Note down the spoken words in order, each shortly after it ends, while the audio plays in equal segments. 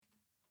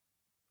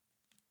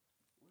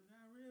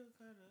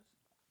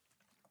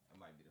That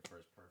might be the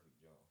first perfect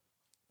job.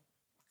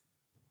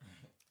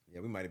 Yeah,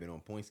 we might have been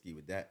on point ski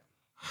with that.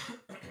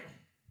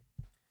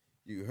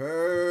 You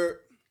heard?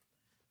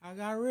 I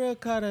got real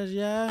cutters,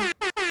 yeah.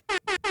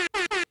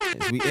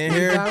 Is we in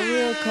here? We got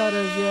real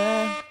cutters,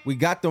 yeah. We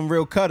got them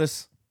real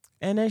cutters.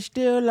 And they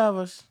still love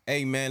us.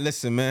 Hey, man,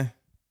 listen, man.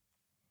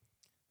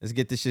 Let's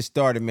get this shit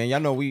started, man. Y'all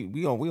know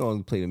we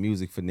only play the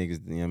music for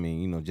niggas, you know what I mean,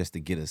 you know, just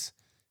to get us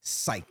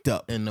psyched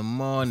up. In the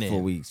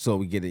morning. So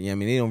we get it, you know what I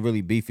mean? They don't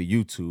really be for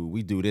YouTube.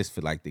 We do this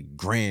for like the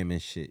gram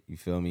and shit, you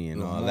feel me?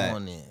 And all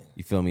that.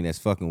 You feel me? That's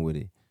fucking with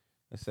it.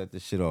 Let's set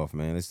this shit off,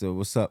 man. Let's do it.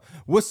 What's up?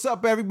 What's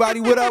up, everybody?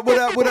 What up,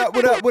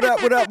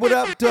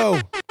 though?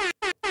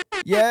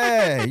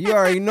 Yeah, you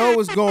already know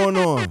what's going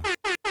on.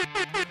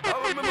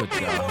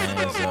 Put your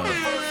hands up.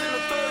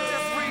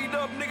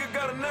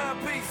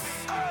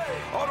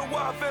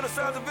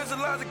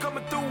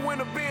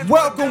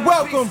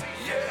 Welcome.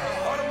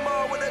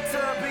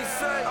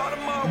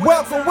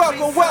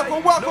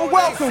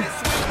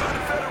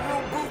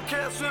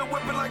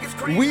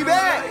 We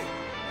back.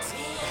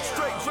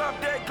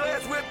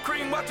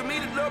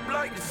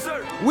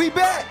 We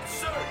back.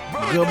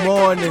 Good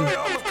morning.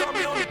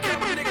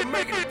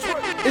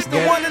 It's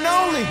the one and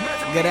only.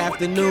 Good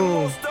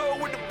afternoon.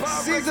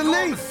 Caesar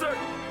Lee.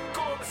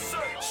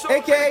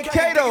 AKA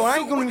Kato. I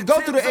ain't gonna go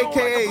through the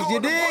AKAs, you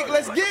dig?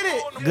 Let's get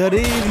it. Good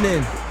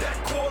evening.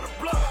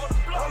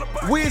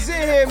 We is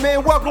in here,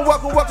 man. Welcome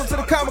to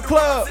the Comma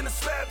Club.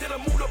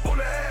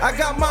 I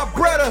got my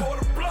brother,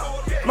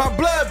 my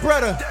blood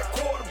brother.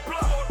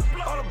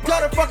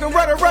 Got a fucking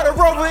rudder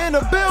rover in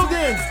the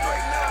building.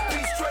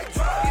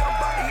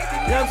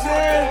 You know what I'm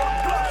saying?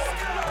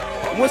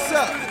 What's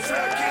up?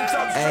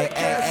 Hey.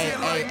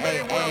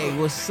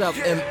 What's up,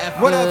 MFers?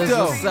 What up,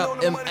 though? What's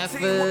up,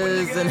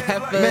 MFers and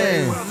heifers?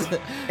 Man,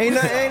 ain't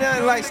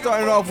nothing like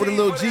starting off with a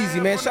little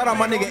Jeezy, man. Shout out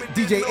my nigga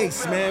DJ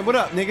Ace, man. What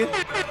up, nigga?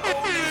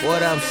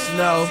 What up,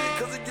 Snow?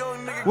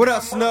 What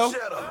up, Snow? You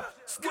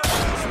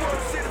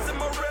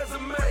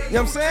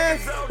know what I'm saying?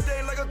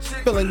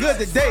 Feeling good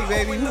today,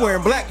 baby. We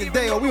wearing black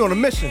today, or we on a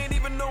mission.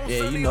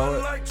 Yeah, you know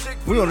it.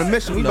 We on a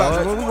mission.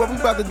 What we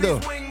about to do?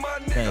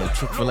 Damn,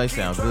 Chick-fil-A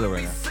sounds good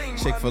right now.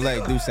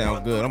 Chick-fil-A do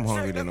sound good. I'm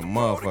hungry than a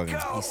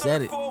motherfucker.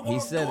 He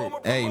said it.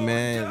 Hey,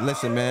 man,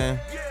 listen, man.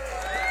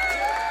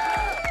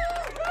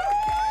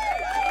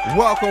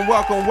 Welcome to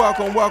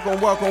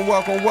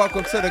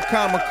the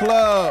Comma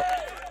Club.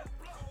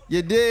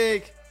 You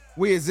dig?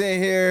 We is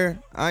in here.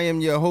 I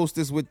am your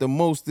hostess with the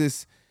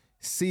mostest,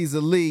 Caesar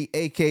Lee,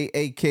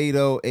 a.k.a.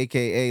 Kato,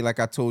 a.k.a. like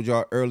I told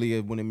y'all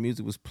earlier when the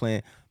music was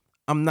playing.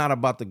 I'm not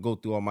about to go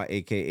through all my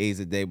AKAs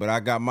today, but I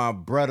got my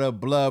brother,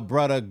 blood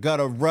brother,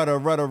 gutter, rudder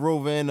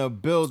rover in the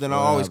building. I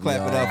always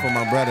clap it up for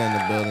my brother in the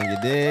building, you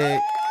dig?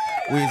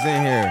 We is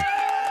in here.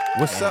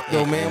 What's up,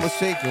 though, man? What's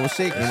shaking? What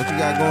you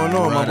got going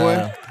on, my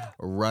boy?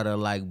 Rudder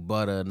like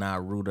butter,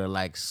 not rooter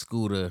like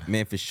scooter.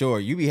 Man, for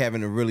sure. You be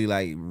having to really,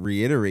 like,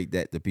 reiterate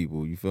that to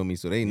people, you feel me?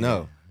 So they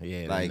know.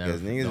 Yeah, like,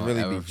 because niggas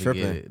really be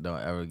tripping. Don't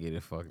ever get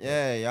it fucked up.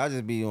 Yeah, y'all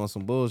just be on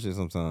some bullshit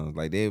sometimes.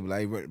 Like, they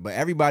like, but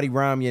everybody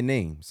rhyme your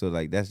name. So,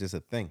 like, that's just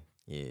a thing.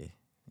 Yeah.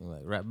 You're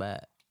like, rap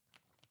back.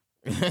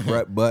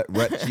 Rut butt,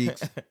 rut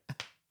cheeks.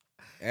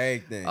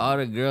 Everything. All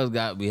the girls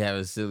got be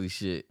having silly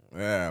shit.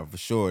 Yeah, for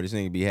sure. This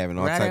nigga be having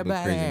all type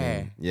of crazy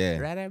names.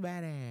 Yeah.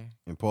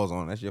 And pause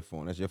on. That's your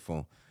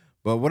phone.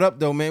 But what up,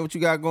 though, man? What you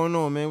got going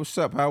on, man? What's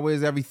up? How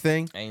is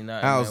everything? Ain't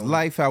nothing. How's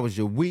life? How was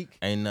your week?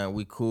 Ain't nothing.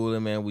 We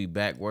coolin', man. We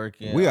back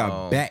working. We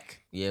are back.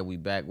 Yeah, we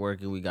back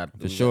working. We got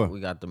sure. We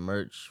got the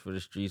merch for the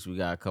streets. We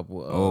got a couple.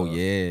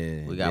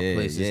 We got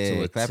places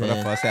to attend. Clap it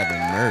up for us having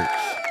merch.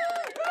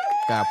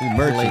 Got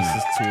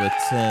places to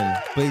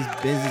attend.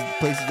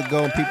 Places to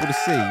go and people to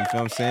see. You know what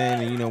I'm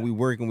saying? And, you know, we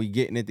working, we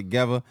getting it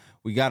together.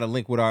 We got a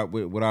link with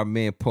our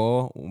man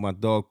Paul, with my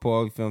dog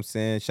Paul. You feel what I'm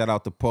saying? Shout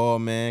out to Paul,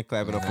 man.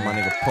 Clap it up for my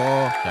nigga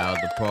Paul.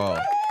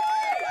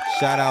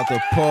 Shout out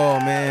to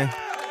Paul, man.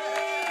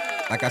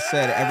 Like I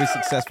said, every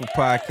successful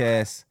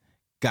podcast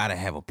gotta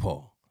have a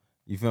Paul.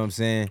 You feel what I'm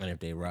saying? And if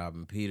they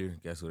robbing Peter,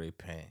 guess who they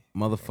paying?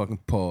 Motherfucking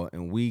Paul.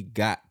 And we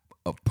got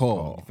a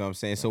Paul. You feel what I'm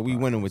saying? So we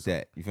winning with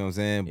that. You feel what I'm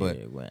saying? But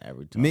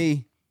every time.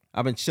 me,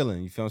 I've been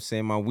chilling. You feel what I'm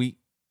saying? My week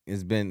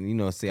has been, you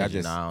know, I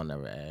don't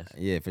never ask.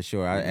 Yeah, for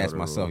sure. I ask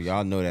myself. Rules.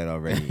 Y'all know that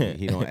already.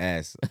 He don't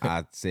ask.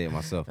 I say it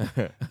myself.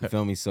 You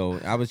feel me? So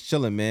I was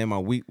chilling, man. My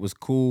week was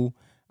cool.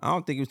 I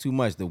don't think it was too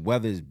much. The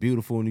weather is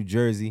beautiful in New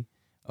Jersey.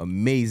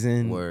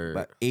 Amazing. Word.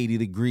 About 80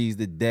 degrees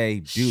today.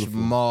 Beautiful.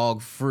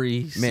 Smog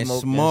free. Man,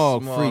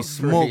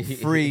 smoke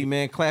free,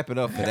 man. Clap it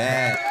up for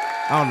that.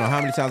 I don't know how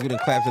many times we done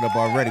clapped it up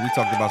already. We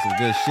talked about some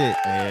good shit.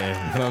 Yeah.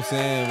 You know what I'm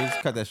saying? We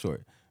just cut that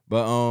short.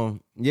 But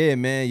yeah,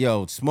 man,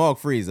 yo, smog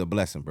free is a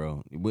blessing,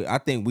 bro. I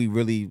think we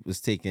really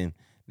was taking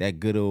that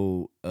good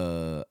old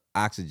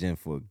oxygen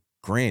for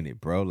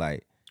granted, bro.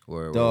 Like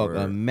Dog,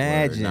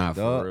 imagine, nah,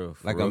 dog. For real,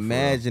 like, real,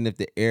 imagine if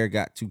the air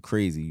got too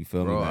crazy. You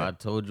feel me? Bro, I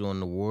told you on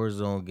the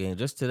Warzone game,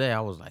 just today,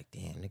 I was like,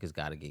 damn, niggas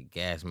got to get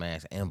gas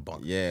masks and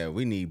bunkers. Yeah,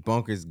 we need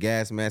bunkers,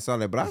 gas masks, all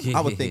that. But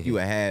I would think you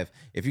would have,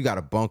 if you got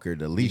a bunker,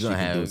 the least you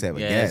can do is have a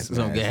gas mask.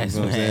 Some gas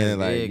you know masks,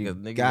 like, because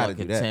niggas gonna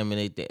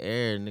contaminate the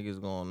air.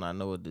 Niggas gonna not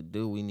know what to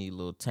do. We need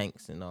little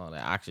tanks and all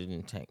that,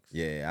 oxygen tanks.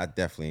 Yeah, I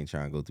definitely ain't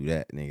trying to go through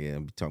that, nigga.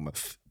 I'm talking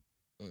about...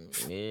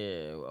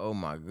 Yeah, oh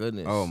my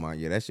goodness. Oh my,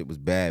 yeah, that shit was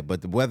bad. But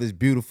the weather's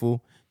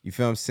beautiful. You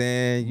feel what I'm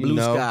saying? Blue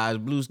skies, a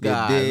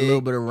little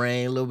bit of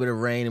rain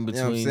in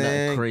between. You know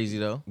nothing crazy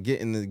though.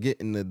 Getting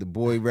the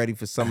boy ready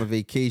for summer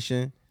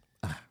vacation.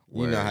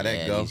 You know how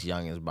that goes. These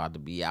youngins about to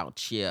be out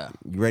here.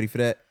 You ready for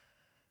that?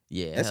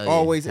 Yeah, it's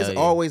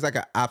always like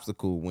an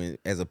obstacle when,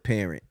 as a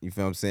parent, you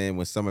feel what I'm saying,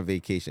 when summer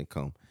vacation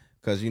come.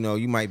 Because, you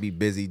might be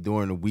busy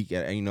during the week.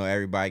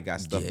 Everybody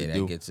got stuff to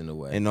do. That gets in the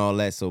way. And all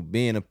that. So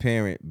being a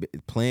parent,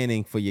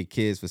 planning for your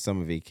kids for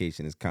summer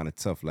vacation is kind of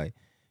tough. Like,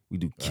 we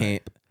do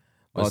camp,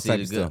 all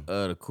type of stuff.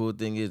 The cool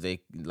thing is,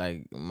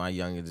 my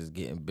youngins is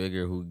getting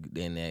bigger,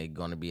 then they're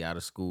going to be out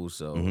of school.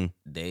 So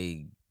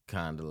they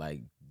kind of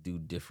like do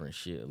different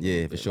shit.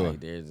 Yeah, for sure. Like,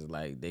 there's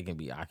like, they can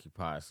be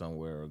occupied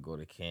somewhere or go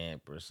to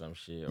camp or some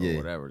shit or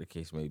whatever the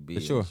case may be.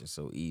 For sure. It's just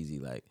so easy.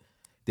 Like,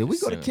 did we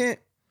go to camp?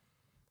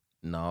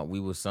 No, we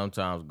would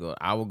sometimes go.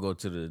 I would go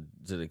to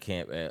the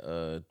camp at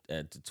the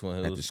Twin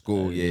Hills. At the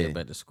school,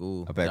 at the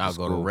school. I'll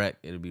go to rec.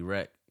 It'll be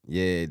rec.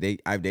 Yeah, they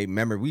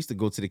remember we used to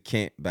go to the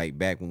camp like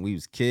back when we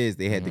was kids.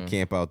 They had the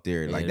camp out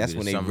there. Like that's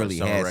when they really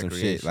had some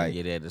shit. Like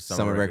they had the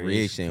summer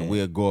recreation.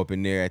 We'll go up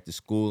in there at the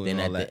school. Then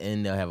and at all the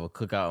end they'll have a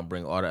cookout and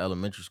bring all the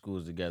elementary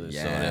schools together.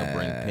 Yeah. So they'll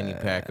bring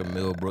Pennypacker,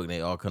 Millbrook, and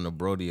they all come to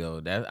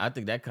Brodeo. I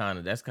think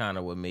that's kind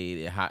of what made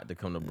it hot to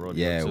come to Brodeo.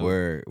 Yeah, too.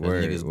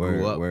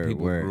 word.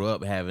 People grew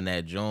up having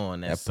that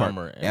joint that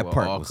summer, and that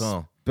part all was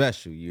come.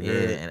 Special, you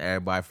heard? And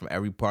everybody from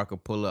every park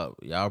would pull up.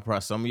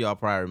 Some of y'all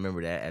probably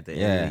remember that at the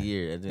end of the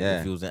year.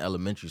 If you was in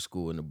elementary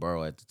school in the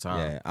borough at the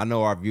time. Yeah, I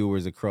know our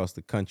viewers across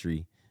the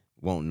country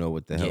won't know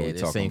what the hell we're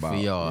talking about.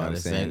 Yeah,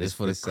 this ain't for y'all. This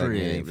for the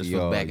crib. This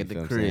for back at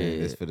the crib.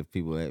 This for the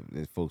people,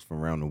 that folks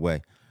from around the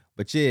way.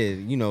 But yeah,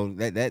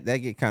 that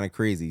get kind of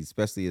crazy,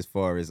 especially as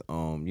far as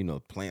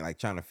playing, like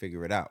trying to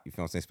figure it out. You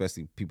feel what I'm saying?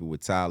 Especially people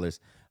with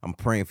toddlers. I'm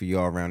praying for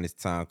y'all around this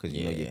time because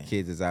your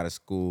kids is out of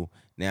school.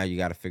 Now you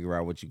got to figure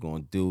out what you're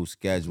gonna do,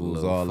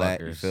 schedules, all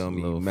that. You feel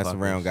me? You mess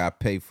around, got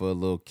to pay for a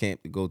little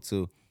camp to go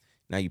to.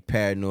 Now you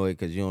paranoid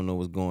because you don't know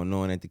what's going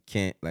on at the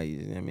camp. Like,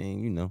 I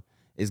mean,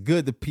 it's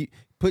good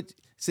to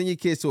send your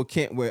kids to a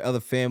camp where other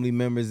family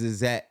members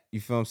is at.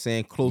 You feel what I'm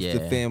saying? Close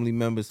to family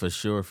members. For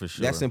sure.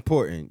 That's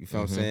important. You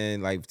feel what I'm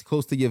saying? Like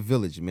close to your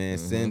village, man.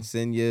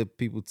 Send your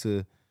people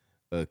to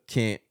a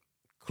camp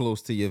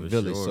close to your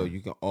village so you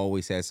can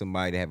always have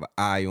somebody to have an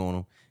eye on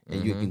them.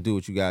 And you can do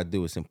what you gotta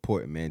do. It's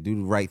important, man. Do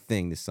the right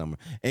thing this summer.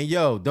 And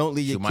don't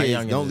leave your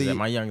kids.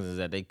 My youngest is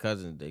at their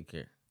cousin's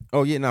daycare.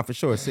 Oh yeah, nah, for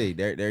sure. See,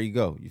 there you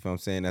go. You feel what I'm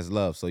saying? That's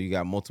love. So you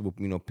got multiple,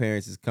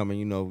 parents is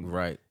coming.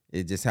 Right.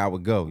 It's just how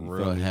it go.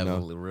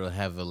 Real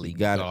heavily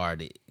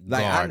guarded.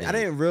 Like I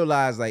didn't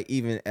realize, like,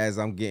 even as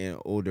I'm getting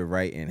older,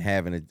 right, and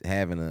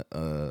having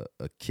a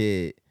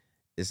kid,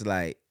 it's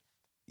like,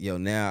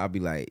 now I'll be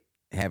like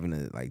having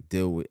to like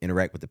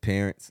interact with the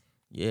parents.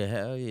 Yeah,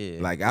 hell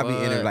yeah. Like I be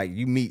in like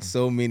you meet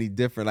so many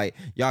different, like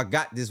y'all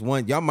got this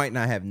one, y'all might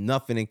not have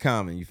nothing in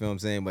common, you feel what I'm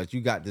saying? But you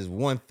got this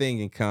one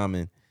thing in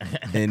common,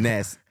 and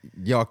that's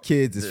y'all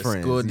kids is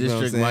friends. School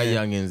district, my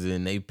youngins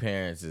and they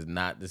parents is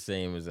not the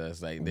same as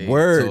us. Like they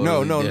word.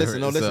 Totally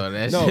listen. So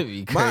that should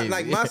be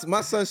crazy.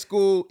 My son's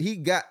school, he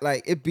got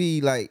like it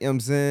be like, you know what I'm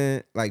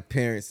saying, like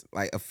parents,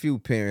 like a few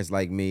parents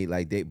like me,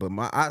 like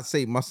I'd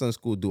say my son's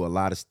school do a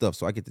lot of stuff,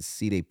 so I get to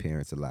see their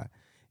parents a lot.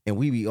 And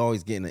we be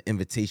always getting an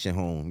invitation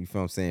home. You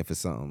feel what I'm saying, for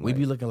something. We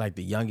be looking like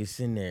the youngest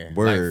in there.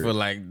 Word. Like for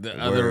like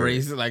the other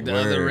races,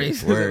 other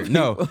races. Word.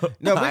 No, but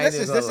let's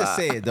just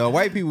say it though.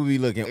 White people be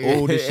looking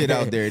old as shit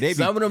out there.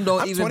 Some of them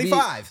don't even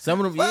 25. Be.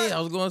 Some of them, I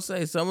was gonna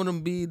say, some of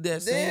them be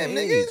that same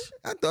age. Nigga,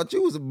 I thought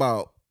you was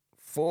about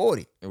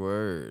 40.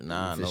 Word,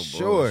 nah, for no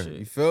sure. Bullshit.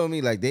 You feel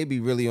me? Like they be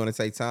really on a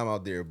tight time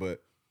out there,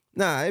 but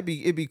nah, it'd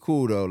be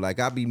cool though.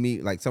 Like I be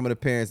meet like some of the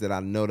parents that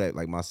I know that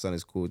like my son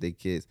is cool with their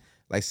kids.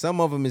 Like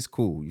some of them is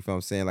cool. You feel what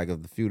I'm saying? Like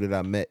of the few that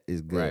I met is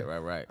good.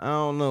 Right. I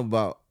don't know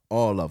about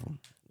all of them.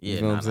 Yeah,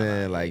 you know what I'm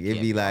saying? Like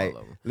it'd be like,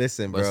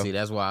 listen, bro. But see,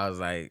 that's why I was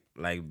like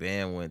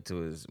Ben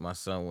my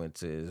son went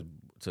to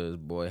his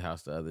boy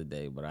house the other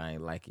day, but I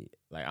ain't like it.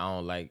 Like I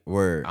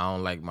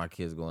don't like my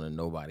kids going to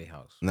nobody's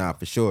house. Nah,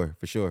 for sure.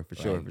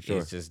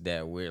 It's just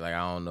that weird. Like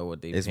I don't know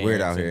what they. It's weird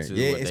out here.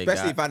 Yeah,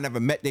 especially if I never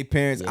met their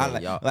parents.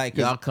 Yeah, I like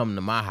y'all come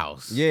to my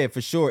house. Yeah, for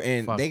sure.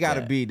 And they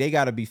gotta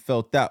be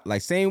felt out.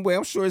 Like same way,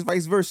 I'm sure it's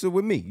vice versa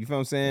with me. You feel what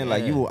I'm saying?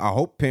 Yeah. Like I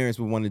hope parents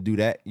would want to do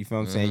that. You feel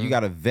what I'm saying? You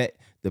gotta vet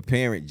the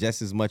parent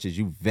just as much as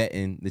you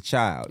vetting the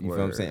child. You feel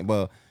what I'm saying?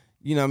 Well,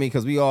 you know what I mean?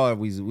 Because we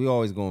always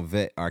gonna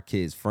vet our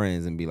kids'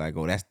 friends and be like,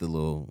 oh, that's the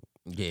little.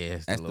 Yeah,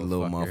 that's the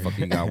little motherfucker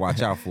you gotta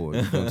watch out for.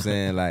 You know what I'm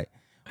saying? Like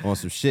on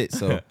some shit.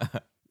 So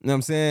You know what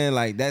I'm saying?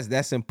 Like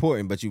that's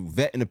important. But you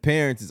vetting the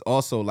parents is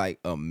also like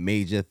a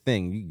major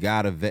thing. You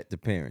gotta vet the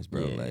parents,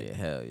 bro. Yeah, like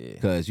hell yeah.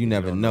 Cause you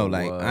never know.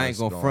 Like I ain't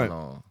gonna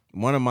front.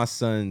 One of my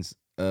son's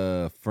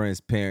friends'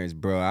 parents,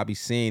 bro. I be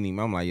seeing him.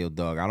 I'm like, yo,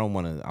 dog, I don't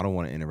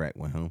wanna interact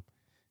with him.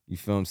 You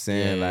feel what I'm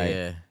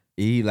saying?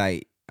 He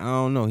like, I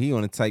don't know. He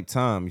on the type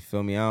time. You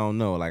feel me? I don't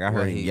know. Like I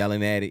heard him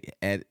yelling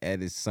at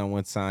his son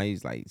one time.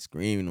 He's like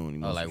screaming on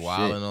him. Oh, like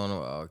wilding on him.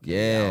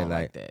 Okay, yeah,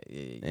 like that.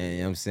 Yeah, and you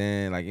know what I'm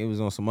saying? Like it was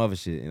on some other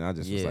shit, and I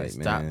just was like,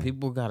 man,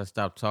 people gotta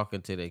stop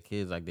talking to their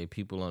kids like they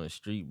people on the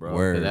street,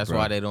 bro. That's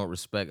why they don't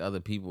respect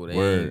other people. They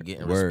ain't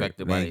getting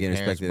respected by their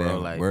parents, bro.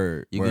 Like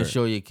you can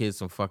show your kids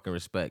some fucking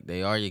respect.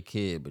 They are your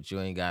kid, but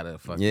you ain't gotta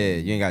fucking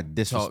you ain't got to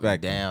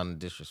disrespect down and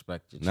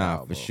disrespect your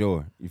child. Nah, for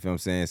sure. You feel what I'm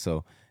saying?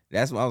 So.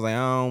 That's why I was like,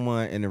 I don't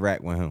want to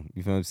interact with him.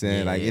 You feel what I'm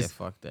saying? Yeah, like it's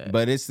fuck that.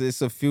 But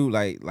it's a few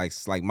like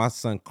my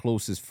son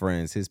closest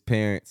friends, his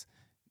parents,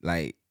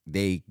 like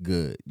they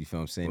good. You feel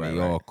what I'm saying? They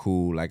all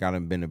cool. Like I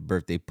done been to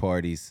birthday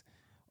parties,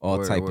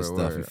 all type of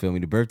stuff. You feel me?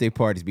 The birthday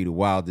parties be the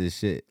wildest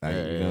shit. Like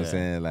you know what I'm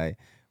saying? Like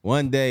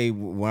one day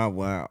when I'm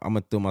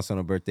gonna throw my son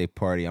a birthday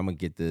party, I'm gonna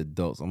get the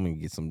adults. I'm gonna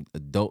get some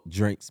adult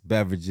drinks,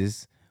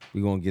 beverages.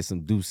 We're gonna get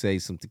some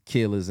Douce, some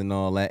tequilas and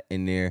all that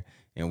in there.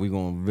 And we're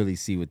gonna really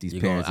see what these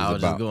parents is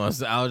about. I was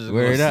just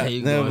gonna say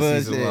you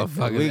gonna see some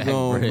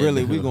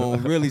motherfuckers. We gonna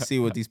really see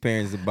what these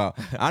parents is about.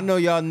 I know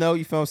y'all know,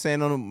 you feel what I'm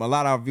saying? A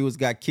lot of our viewers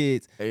got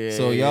kids.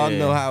 So y'all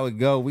know how it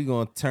go. We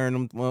gonna turn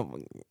them.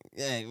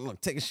 Yeah, we're gonna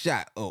take a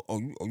shot. Oh,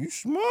 you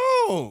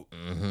smoke.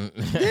 Mm-hmm.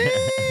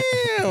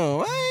 Damn,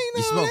 I ain't know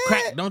you smoke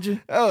that. crack, don't you?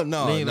 Oh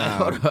no,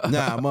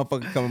 nah,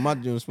 motherfucker coming my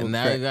joint smoke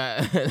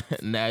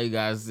crack. Now you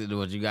guys see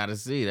what you gotta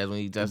see. That's when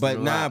you test.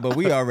 But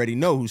we already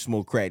know who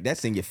smoke crack.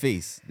 That's in your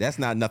face. That's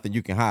not nothing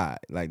you can hide.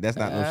 Like that's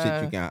not no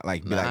shit you can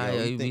like. Be like,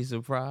 yo, you be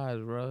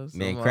surprised, bro.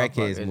 Man,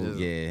 crackheads move.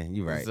 Yeah,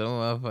 you right. Some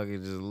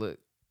motherfuckers just look.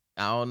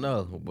 I don't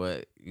know,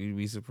 but you'd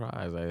be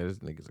surprised. Like this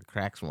nigga's a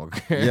crack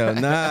smoker. Yo,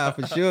 nah,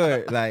 for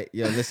sure. Like,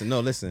 yo, listen.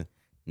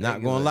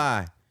 Not gonna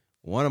lie.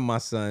 One of my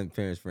son's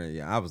parents' friends,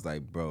 I was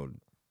like, bro,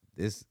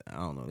 this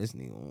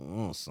nigga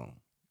on something.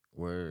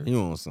 Word. He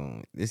on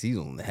some. He's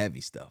on the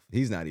heavy stuff.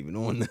 He's not even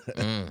on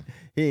the.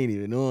 He ain't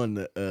even on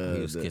the.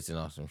 He was skitzing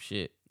off some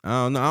shit. I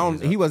don't know.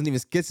 He wasn't even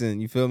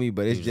skitzing. You feel me?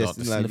 But it's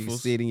just like you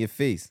see it in your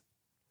face.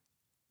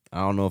 I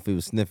don't know if he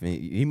was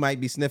sniffing. He might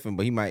be sniffing,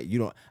 but he might. You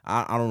don't.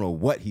 I don't know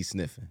what he's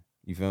sniffing.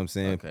 You feel what I'm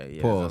saying? Okay,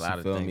 yeah. Pause. There's a lot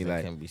you feel of me? things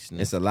Like can be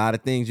it's a lot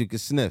of things you can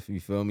sniff. You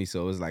feel me?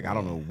 So it's like I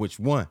don't know which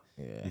one.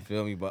 Yeah. You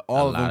feel me? But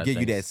all of them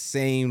give you that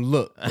same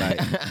look. Like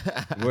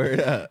word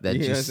up. That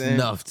you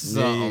snuffed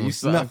something. Yeah, you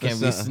snuffed can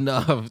be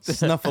snuffed.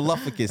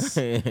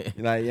 Snuffleupagus.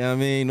 Like, you know what I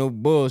mean? No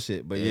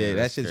bullshit. But yeah,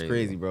 that shit's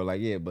crazy, bro.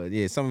 Like,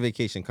 summer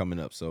vacation coming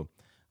up. So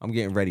I'm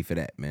getting ready for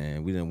that,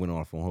 man. We done went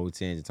off on a whole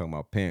tangent talking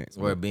about parents.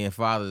 Where being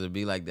fathers would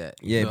be like that.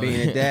 Yeah,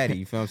 being a daddy.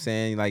 You feel what I'm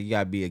saying? Like, you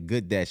gotta be a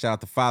good dad. Shout out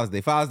to Father's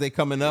Day. Father's Day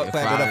coming up.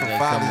 Clap it up for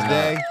Father's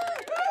Day.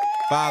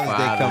 Father's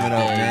Day coming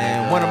up,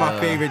 man. One of my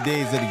favorite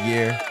days of the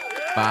year.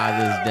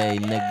 Father's Day,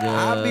 nigga.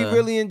 I be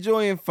really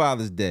enjoying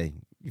Father's Day.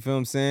 You feel what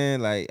I'm saying?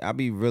 Like, I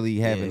be really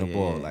having a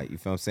ball. Like, you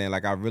feel what I'm saying?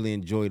 Like, I really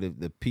enjoy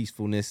the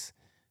peacefulness,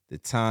 the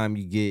time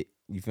you get.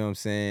 You feel what I'm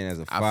saying? As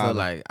a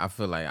father. I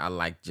feel like I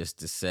like just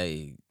to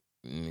say,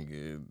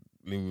 nigga,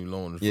 leave me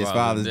alone. It's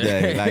Father's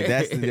Day. Like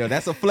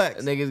that's a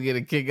flex. Niggas get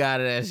a kick out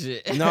of that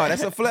shit. No,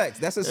 that's a flex.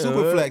 That's a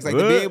super flex. Like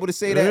to be able to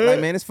say that, like,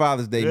 man, it's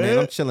Father's Day, man.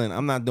 I'm chilling.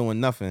 I'm not doing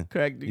nothing.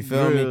 Crack the you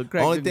feel grill, me?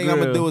 Only thing I'm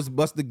gonna do is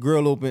bust the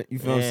grill open. You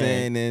feel what I'm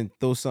saying? And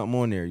throw something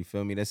on there. You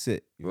feel me? That's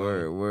it.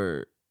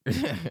 Word.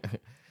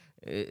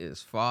 It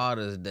is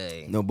Father's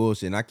Day. No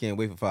bullshit. And I can't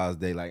wait for Father's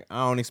Day. Like,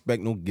 I don't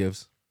expect no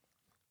gifts.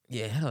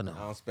 Yeah, hell no. I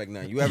don't expect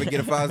nothing. You ever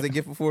get a Father's Day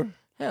gift before?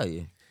 Hell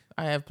yeah.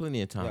 I have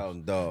plenty of time. Yo,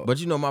 dog. But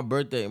you know, my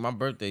birthday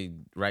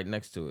right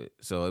next to it.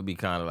 So it'd be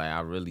kind of like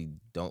I really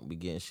don't be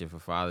getting shit for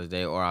Father's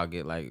Day, or I'll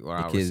get like, or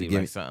I'll receive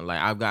like something.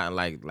 Like I've gotten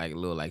like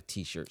little like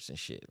t-shirts and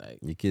shit. Like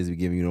your kids be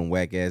giving you them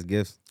whack ass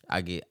gifts?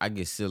 I get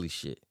silly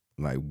shit.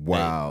 Like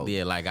wow.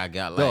 Like I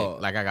got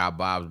like I got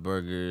Bob's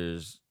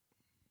Burgers,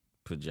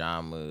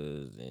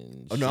 pajamas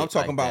and oh no, I'm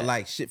talking about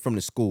like shit from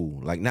the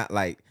school. Like not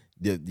like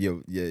your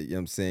you know what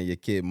I'm saying, your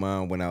kid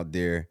mom went out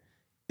there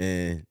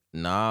and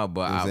nah,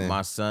 but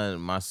my son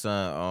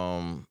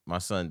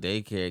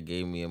daycare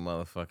gave me a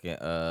motherfucking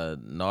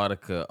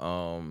Nautica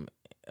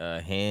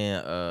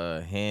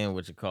hand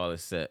what you call it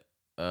set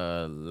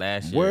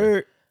last year.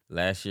 Word.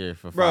 Last year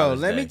for bro,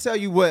 Father's let Day. me tell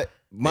you what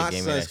my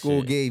son's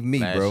school gave me,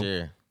 last bro.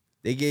 Year.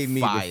 They gave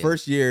me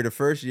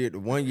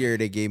the 1 year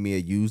they gave me a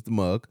used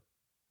mug.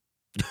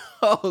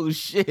 Oh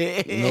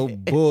shit! No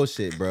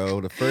bullshit, bro.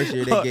 The first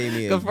year they gave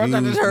me a used mug. I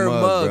just heard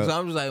mug, bro. so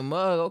I'm just like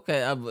mug.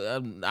 Okay,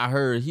 I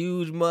heard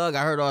huge mug.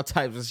 I heard all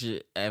types of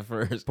shit at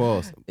first.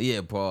 Pause. Yeah,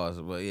 pause.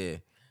 But yeah,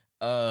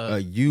 a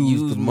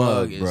used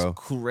mug, bro.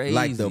 Crazy.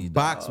 Like the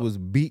box was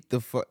beat,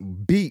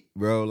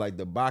 bro. Like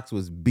the box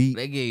was beat.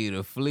 They gave you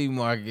the flea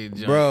market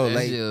joint. Bro. That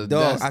like shit was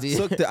dog, dusty.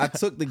 I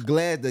took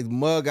the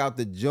mug out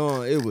the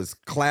joint. It was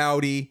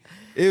cloudy.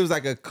 It was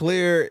like a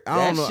clear.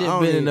 I don't know.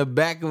 That shit been in the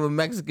back of a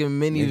Mexican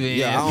minivan.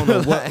 Yeah, I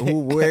don't know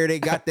where they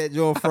got that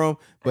joint from,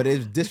 but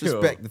it's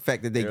disrespect the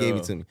fact that they gave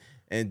it to me.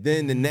 And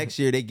then the next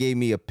year they gave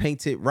me a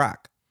painted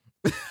rock.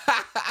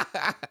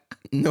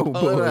 No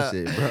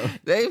bullshit, bro.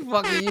 They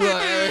fucking you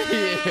up every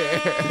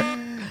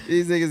year.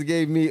 These niggas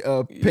gave me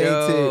a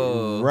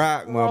painted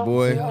rock, my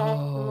boy.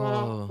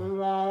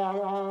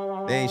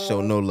 They ain't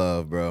show no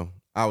love, bro.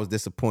 I was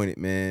disappointed,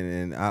 man,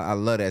 and I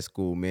love that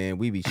school, man.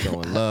 We be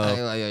showing love.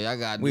 Y'all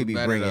gotta we do be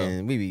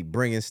better, we be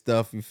bringing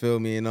stuff. You feel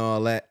me, and all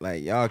that.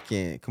 Like y'all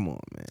can't. Come on,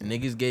 man.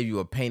 Niggas gave you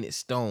a painted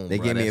stone. They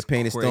gave me a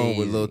painted stone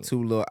with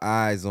two little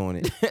eyes on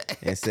it,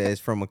 and says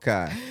from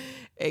Akai.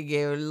 They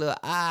gave her little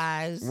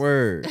eyes.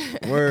 Word.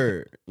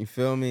 You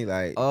feel me?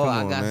 Like, come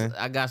on, man.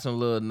 I got some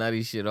little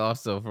nutty shit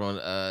also from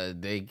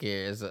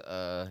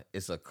daycare.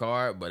 It's a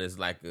card, but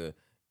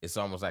it's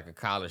almost like a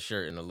collar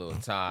shirt and a little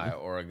tie,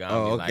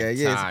 origami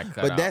tie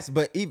cut out.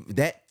 But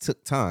that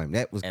took time.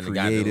 That was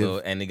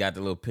creative. They got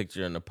the little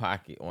picture in the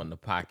pocket for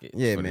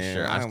man, the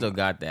shirt. I still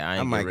got that. I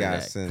ain't get rid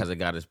of that because it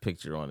got his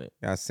picture on it.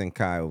 I send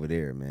Kai over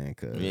there, man,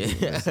 because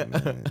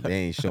man, they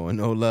ain't showing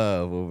no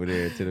love over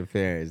there to the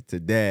parents, to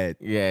dad.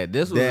 Yeah,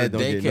 this was a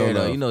daycare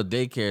though. You know,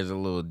 daycare is a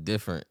little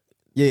different.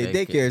 Yeah,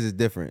 daycare is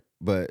different,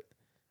 but.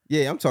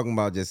 Yeah, I'm talking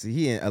about just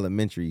he in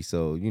elementary,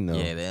 so you know.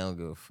 Yeah, they don't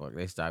give a fuck.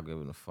 They stopped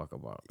giving a fuck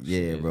about.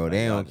 Yeah, bro,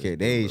 they don't care.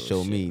 They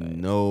show me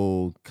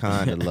no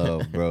kind of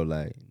love, bro,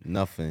 like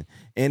nothing.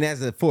 And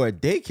for a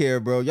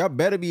daycare, bro, y'all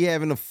better be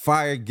having the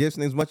fire gifts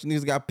and as much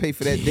niggas got to pay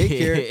for that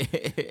daycare.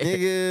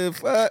 Nigga,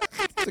 fuck,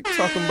 what you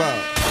talking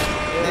about?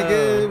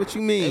 Nigga, what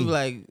you mean? It was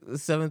like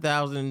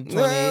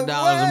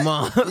 $7,028 a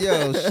month.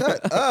 Yo,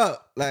 shut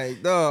up.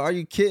 Like, dog, are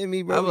you kidding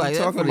me, bro? I'm like, what you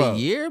talking for about?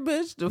 the year,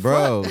 bitch?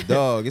 Bro,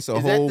 dog, it's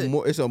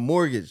it's a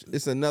mortgage.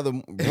 It's another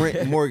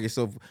rent mortgage.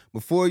 So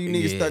before you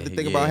niggas start to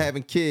think about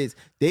having kids,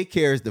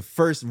 daycare is the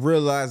first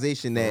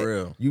realization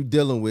that you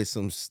dealing with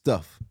some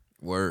stuff.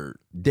 Word.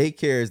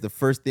 Daycare is the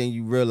first thing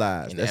you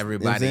realize. And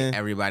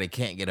everybody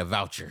can't get a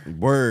voucher.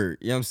 Word.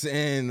 You know what I'm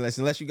saying?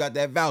 Unless you got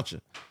that voucher.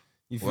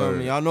 You feel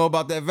me? Y'all know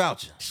about that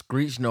voucher.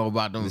 Screech know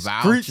about them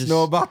vouchers. Screech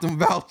know about them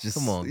vouchers.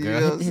 Come on,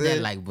 girl. You know hit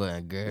that like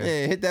button, girl.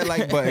 Yeah, hit that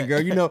like button, girl.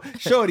 You know,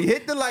 shorty,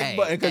 hit the like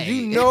button because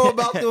you know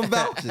about them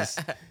vouchers.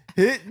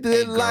 Hit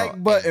the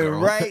like button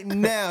right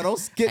now. Don't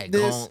skip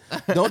this.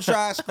 Don't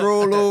try to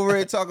scroll over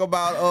and talk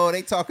about,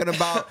 they talking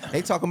about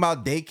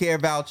daycare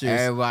vouchers.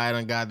 Everybody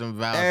done got them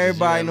vouchers.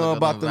 Everybody know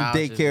about them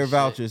daycare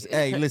vouchers.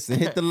 Hey, listen,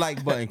 hit the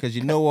like button because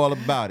you know all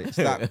about it.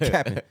 Stop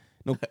capping.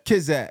 No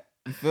kids at.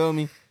 You feel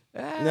me?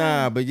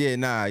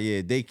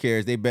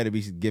 Daycares, they better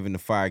be giving the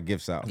fire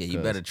gifts out. Yeah, you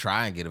better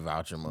try and get a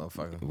voucher,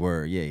 motherfucker.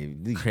 Word,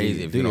 yeah.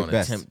 Crazy if you don't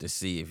attempt to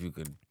see if you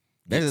could.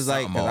 This is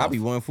like, because I be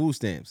wanting food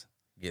stamps.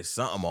 Get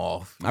something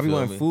off. I be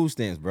wanting food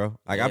stamps, bro.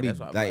 Like, I be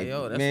like,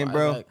 man,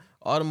 bro.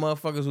 All the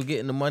motherfuckers who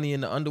getting the money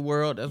in the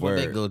underworld, that's what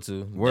they go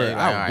to. Word.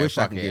 I wish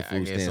I could get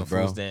food stamps,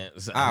 bro.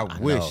 I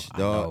wish,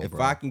 dog. If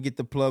I can get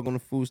the plug on the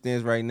food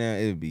stamps right now,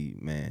 it'd be,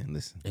 man,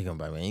 listen. They gonna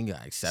buy, man, you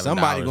got like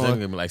 $7.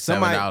 Gonna be like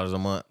 $7 a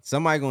month.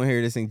 Somebody gonna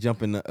hear this and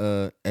jump in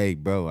the, hey,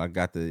 bro,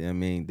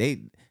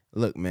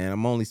 look, man,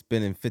 I'm only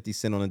spending 50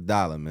 cents on a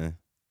dollar, man.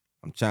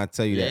 I'm trying to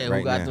tell you that right now. Yeah,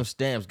 who got them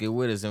stamps? Get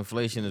with us.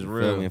 Inflation is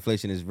real.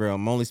 Inflation is real.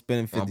 I'm only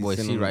spending 50 cents. My boy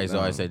C-Rice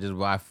always say, just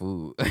buy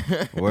food.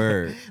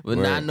 Word. But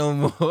not no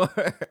more.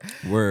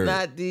 Word.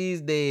 Not these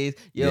days.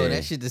 Yo,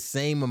 that shit the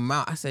same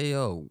amount. I say,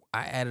 yo,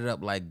 I added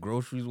up like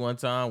groceries one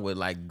time with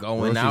like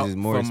going out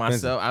for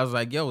myself. I was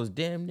like, yo, it's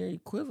damn near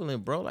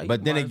equivalent, bro. Like,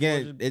 but then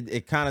again,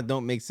 it kind of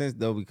don't make sense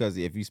though, because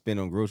if you spend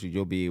on groceries,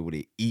 you'll be able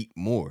to eat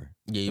more.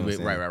 Yeah, you'll be,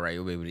 right.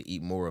 You'll be able to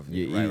eat more of it.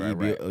 You'll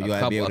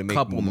be able to make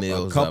a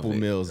couple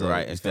meals of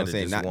right? It, instead of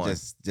just not one.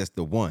 just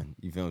the one.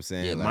 You feel what I'm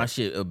saying? Yeah, like,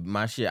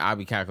 my shit. I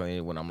be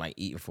calculating when I'm like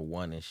eating for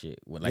one and shit.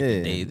 When like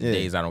the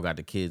days I don't got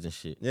the kids and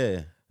shit.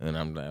 Yeah. And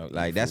I'm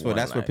like that's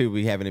where people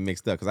be having it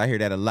mixed up, because I hear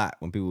that a lot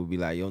when people be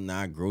like, yo,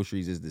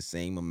 groceries is the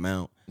same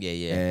amount.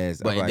 Yeah.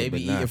 But they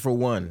be eating for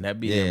one. That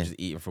be them just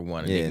eating for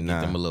one. And they can get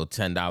them a little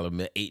 $10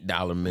 meal,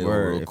 $8 meal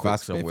real quick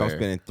somewhere. If I'm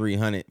spending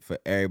 $300 for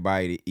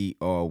everybody to eat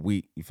all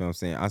week, you feel what I'm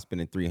saying? I'm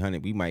spending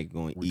 $300. We might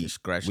go and eat.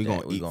 We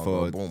gonna eat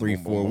for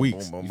 3-4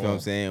 weeks. You feel what I'm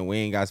saying? We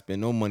ain't got to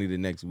spend no money the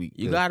next week.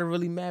 You got to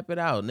really map it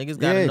out. Niggas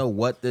got to know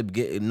what to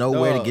get, know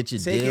where to get your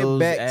deals.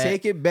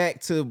 Take it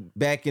back to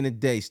back in the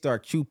day.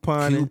 Start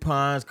couponing.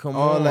 Coupons, come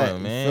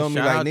on, man.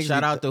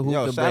 Shout out to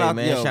Hookah Bay,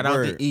 man. Shout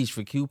out to East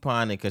for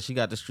couponing, because she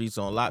got the streets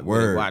on lock.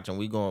 We're watching.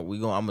 We going.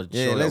 I'm gonna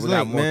show that we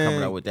got more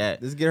coming up with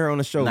that. Let's get her on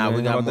the show.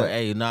 We got more.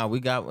 Hey, we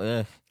got.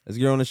 Let's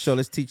get her on the show.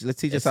 Let's teach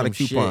us how to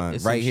coupon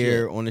right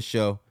here on the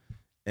show.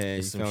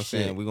 And you know what I'm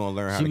saying? We're gonna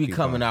learn how to coupon. She be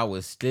coming out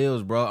with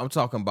steals, bro. I'm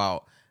talking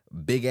about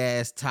big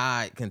ass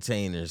Tide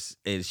containers.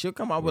 And she'll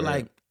come out with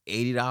like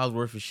 $80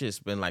 worth of shit,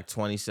 spend like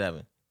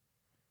 $27.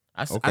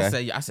 I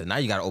said, now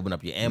you gotta open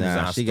up your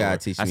Amazon store. She gotta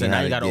teach me. I said,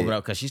 now you gotta open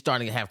up because she's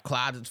starting to have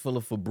closets full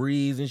of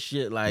Febreze and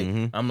shit. Like,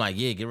 I'm like,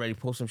 yeah, get ready to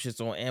post some shits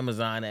on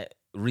Amazon at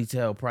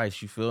retail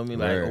price. You feel me?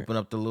 Like, open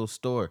up the little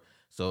store.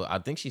 So I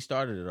think she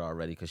started it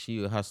already because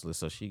she a hustler.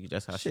 So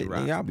that's how she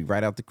rocks. I'll be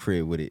right out the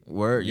crib with it.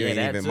 Word, you yeah, ain't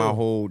that even too. My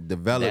whole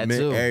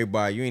development.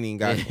 Everybody, you ain't even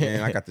got.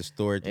 Man, I got the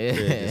store at the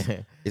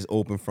crib. It's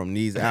open from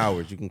these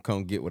hours. You can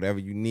come get whatever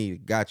you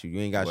need. Got you.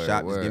 You ain't got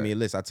shop. Just give me a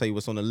list. I'll tell you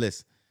what's on the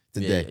list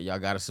today. Yeah, y'all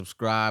gotta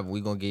subscribe.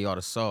 We gonna get y'all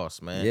the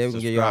sauce, man. Yeah, we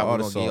gonna get y'all all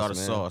the sauce, get y'all the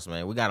sauce,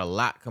 man. We got a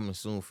lot coming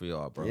soon for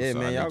y'all, bro. Yeah, so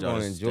man, y'all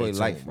gonna enjoy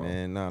life,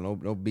 man. No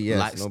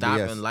BS. Stop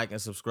BS. and like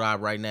and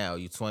subscribe right now.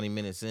 You 20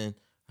 minutes in,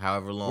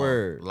 however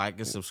long. Like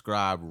and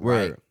subscribe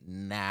right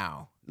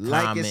now.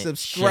 Like comment, and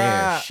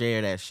subscribe.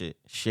 Share that shit.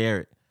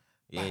 Share it.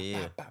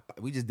 Yeah.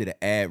 We just did an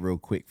ad real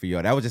quick for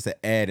y'all. That was just an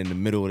ad in the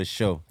middle of the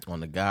show. On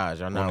the guys,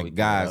 y'all know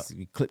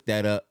we clip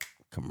that up.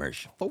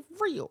 Commercial. For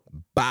real.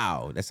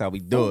 Bow. That's how we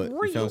do it. You know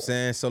what I'm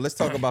saying? So let's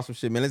talk about some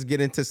shit, man. Let's get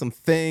into some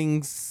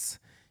things.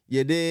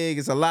 You dig?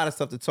 It's a lot of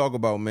stuff to talk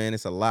about, man.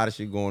 It's a lot of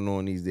shit going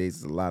on these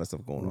days. There's a lot of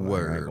stuff going on.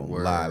 I ain't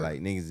gonna lie.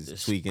 Like, niggas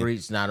is tweaking. The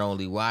streets not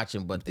only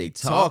watching, but they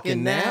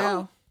talking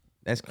now.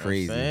 That's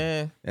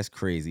crazy. That's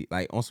crazy.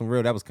 Like, on some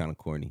real, that was kind of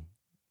corny,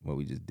 what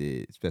we just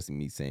did. Especially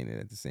me saying it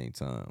at the same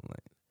time.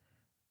 Like,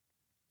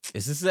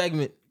 it's a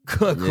segment.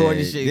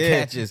 Corny shit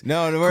catches.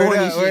 No, the word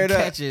corny up, shit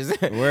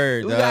catches.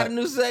 Word. We got a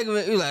new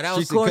segment. We like, that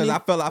was corny.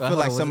 Because I feel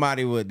like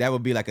somebody that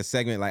would be like a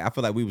segment. Like, I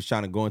feel like we was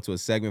trying to go into a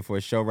segment for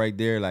a show right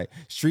there. Like,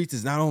 streets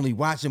is not only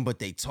watching, but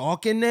they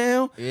talking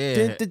now.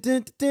 Yeah.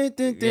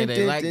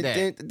 They like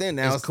that.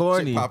 Now it's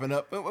corny. Popping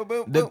up.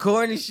 The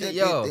corny shit,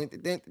 yo.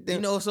 You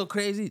know what's so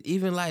crazy?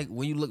 Even like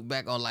when you look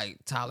back on like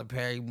Tyler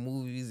Perry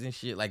movies and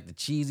shit, like the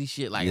cheesy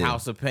shit, like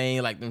House of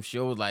Pain, like them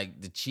shows,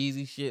 like the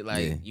cheesy shit,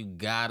 like you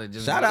gotta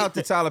just shout out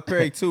to Tyler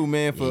Perry too,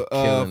 man, for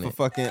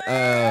fucking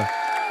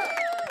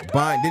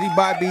did he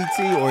buy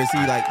BT or is he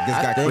like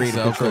just got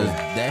creative control?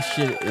 That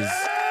shit is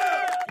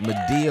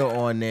Medea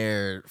on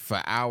there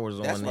for hours.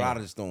 That's on what there. I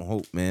just don't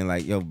hope, man.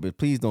 Like, yo, but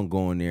please don't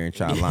go in there and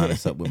try to line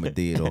us up with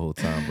Medea the whole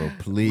time, bro.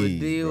 Please.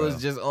 Medea was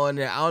just on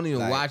there. I don't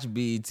even watch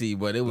BET,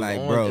 but it was like,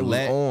 on. Bro, it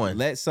was on.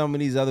 Let some of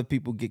these other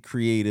people get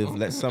creative.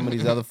 Let some of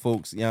these other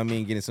folks, you know what I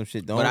mean, getting some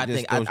shit. But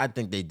I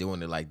think they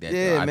doing it like that.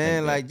 Yeah,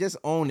 man. Like, just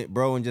own it,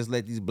 bro, and just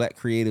let these black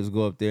creatives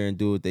go up there and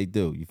do what they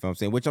do. You feel what I'm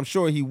saying? Which I'm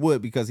sure he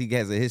would because he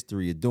has a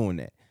history of doing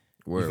that.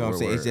 You feel what I'm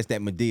saying? It's just that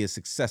Medea is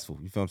successful.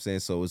 You feel what I'm saying?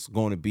 So it's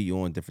going to be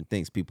on different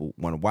things. People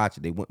want to watch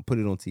it. They wouldn't put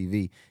it on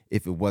TV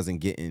if it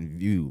wasn't getting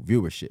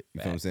viewership. You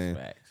feel what I'm saying?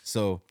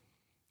 So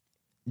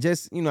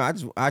just, you know,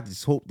 I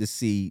just hope to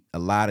see a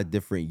lot of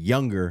different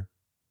younger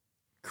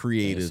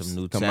creators some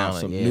new come talent.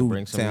 out, some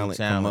new talent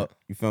come up.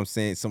 You feel what I'm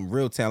saying? Some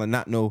real talent,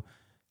 not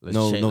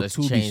let's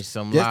change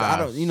some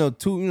lives.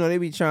 They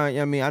be trying.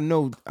 I mean, I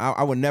know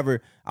I would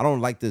never. I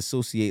don't like to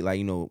associate like,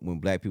 when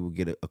black people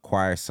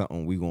acquire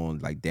something, we gonna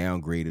like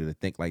downgrade it or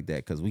think like that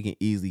because we can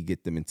easily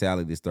get the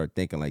mentality to start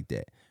thinking like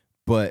that.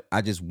 But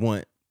I just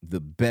want the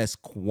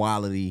best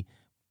quality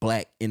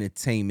black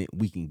entertainment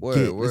we can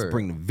get. Let's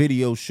bring the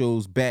video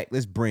shows back.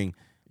 Let's bring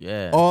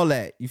all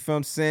that. You feel what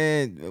I'm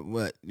saying?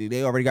 What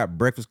they already got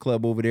Breakfast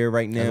Club over there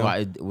right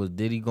now. Was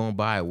Diddy gonna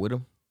buy it with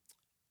him?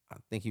 I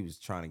think he was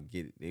trying to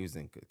get it. They was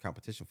in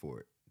competition for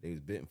it. They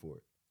was bidding for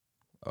it.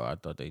 Oh, I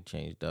thought they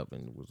changed up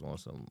and was on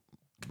some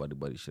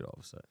buddy shit all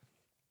of a sudden.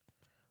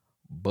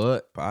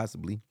 But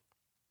possibly.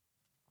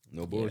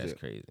 No bullshit. That's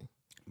crazy.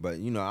 But I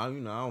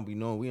don't be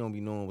knowing. We don't be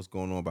knowing what's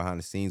going on behind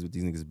the scenes with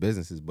these niggas'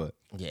 businesses. But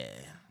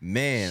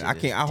man, I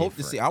can't. I hope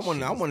to see. I want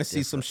to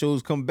see some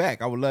shows come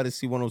back. I would love to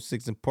see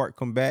 106 in Park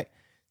come back.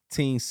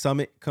 Teen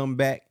Summit come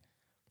back.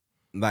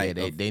 Like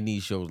they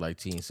need shows like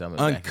Teen Summit.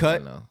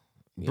 Uncut. Back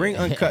Bring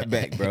Uncut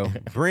back, bro.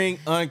 Bring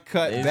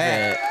Uncut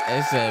back.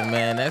 They said,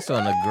 man, that's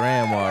on the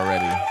gram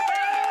already.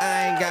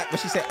 What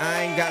she said,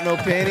 I ain't got no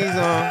panties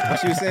on. What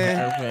she was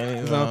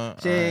saying?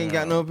 She ain't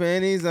got no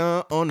panties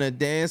on the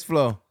dance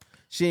floor.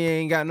 She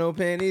ain't got no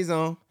panties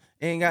on.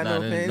 Ain't got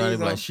no panties on.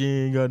 Like, she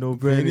ain't got no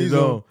panties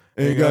on.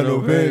 Ain't got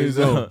no panties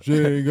on. She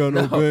ain't got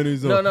no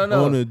panties on.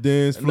 No. On the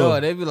dance floor. No,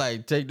 they be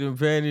like, take them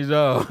panties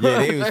off. Yeah,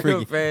 they was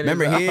freaky.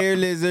 Remember here,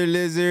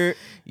 lizard.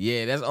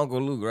 Yeah, that's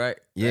Uncle Luke, right?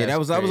 Yeah, that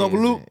was Uncle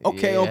Luke.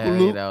 Okay, Uncle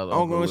Luke.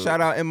 I'm going to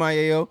shout out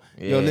MIAO.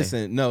 Yeah.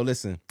 Yo,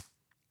 listen.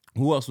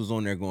 Who else was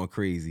on there going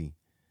crazy?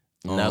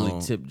 Nelly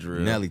Tip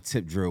Drill. Nelly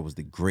Tip Drill was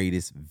the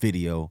greatest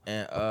video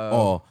of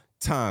all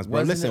times.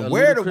 But listen,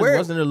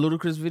 wasn't it a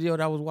Ludacris video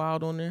that was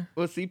wild on there?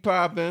 What's he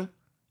popping?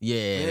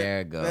 Yeah, there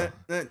it go.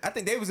 I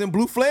think they was in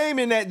Blue Flame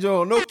in that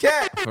joint. No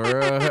cap. For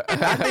real.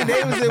 I think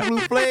they was in Blue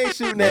Flame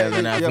shooting that. They was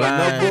in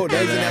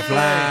that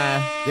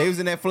flame. They was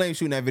in that flame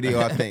shooting that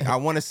video, I think. I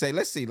want to say,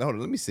 let's see. Hold on,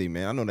 let me see,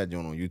 man. I know that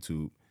joint on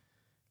YouTube.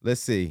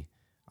 Let's see.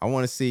 I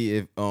want to see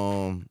if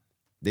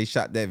they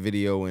shot that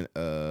video in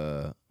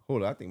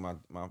hold on, I think my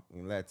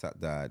laptop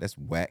died. That's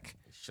whack.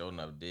 It sure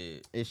enough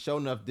did.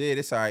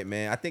 It's all right,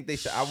 man. I think they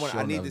shot.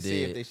 I need to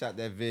see if they shot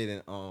that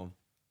vid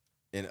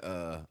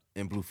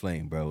in Blue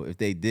Flame, bro. If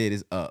they did,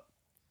 it's up.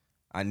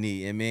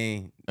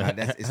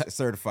 It's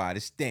certified.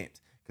 It's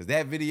stamped. Because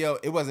that video,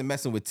 it wasn't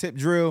messing with Tip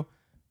Drill,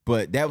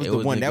 but that was the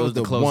one. That was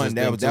the one.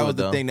 That was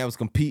the thing that was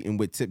competing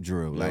with Tip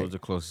Drill. That was the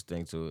closest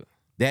thing to it.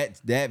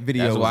 That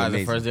video was amazing. That's why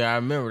the first thing I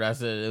remembered, I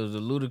said it was a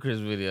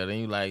Ludacris video. Then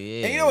you like,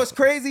 yeah. And you know what's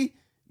crazy?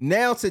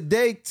 Now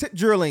today, Tip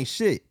Drill ain't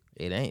shit.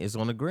 It ain't. It's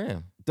on the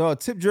gram. Dog,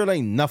 Tip Drill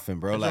ain't nothing,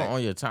 bro. That's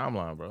on your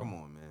timeline, bro. Come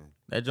on, man.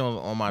 That joint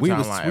on my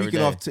timeline every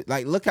day.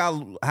 Like, look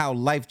how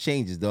life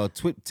changes, dog.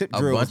 Tip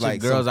Drill was like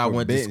a bunch of girls I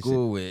went to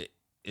school with.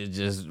 It's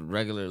just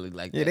regularly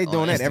like they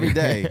doing that every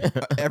day,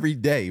 every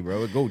day,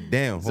 bro. It go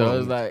down. So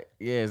it's like,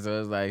 so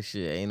it's like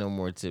shit. Ain't no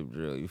more Tip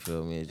Drill. You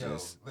feel me?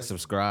 Just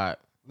subscribe.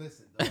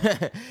 Listen,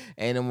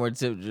 ain't no more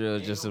Tip Drill.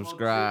 Just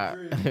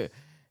subscribe.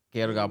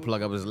 Kato got to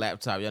plug up his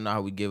laptop. Y'all know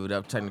how we give it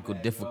up. Technical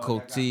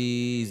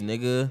difficulties,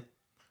 nigga.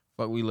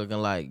 Fuck we looking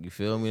like. You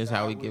feel me? That's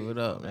how we give it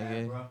up,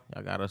 nigga.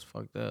 Y'all got us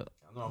fucked up.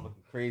 I know I'm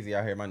looking crazy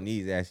out here. My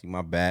knees ashy,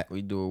 my back.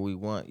 We do what we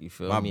want. You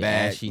feel me?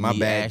 Ashy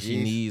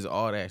knees,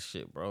 all that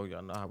shit, bro.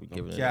 Y'all know how we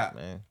give it up,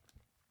 man.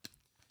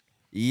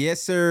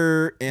 Yes,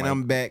 sir. And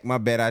I'm back. My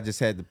bad. I just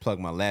had to plug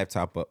my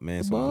laptop up,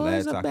 man. So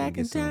my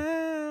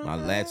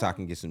laptop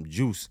can get some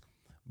juice.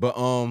 But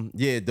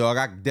yeah, dog,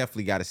 I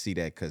definitely got to see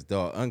that because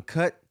dog,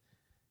 Uncut.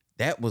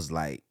 That was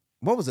like,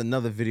 what was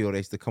another video that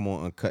used to come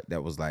on Uncut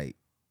that was like,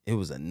 it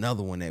was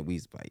another one that we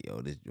was like,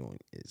 yo, this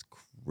joint is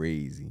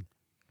crazy.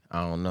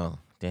 I don't know.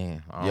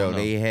 Damn.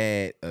 They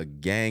had a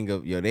gang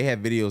of, they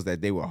had videos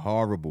that they were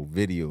horrible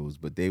videos,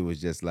 but they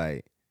was just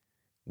like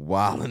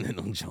wilding in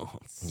them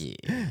joints.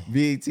 Yeah.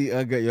 BET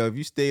Uncut, if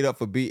you stayed up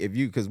for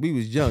because we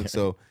was young,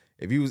 so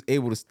if you was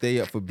able to stay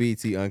up for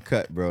BET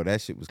Uncut, bro,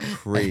 that shit was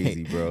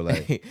crazy, bro.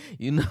 Like,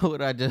 you know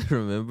what I just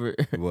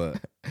remembered?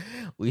 What?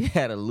 We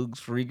had a Luke's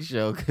Freak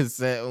Show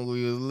cassette when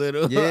we was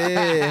little. Yeah,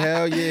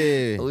 hell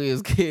yeah. We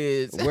was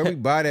kids. Where we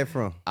buy that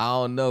from? I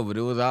don't know, but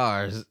it was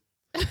ours.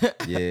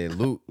 Yeah,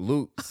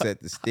 Luke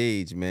set the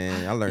stage,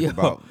 man. I learned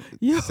about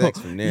sex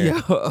from there.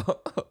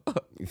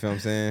 You feel what I'm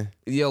saying?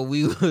 Yo,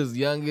 we was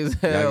young as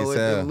hell with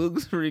the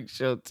Luke's Freak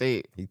Show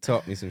tape. He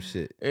taught me some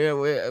shit. Yeah,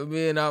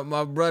 me and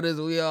my brothers,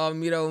 we all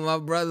meet up with my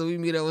brothers. We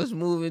meet up with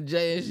Smooth and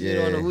Jay and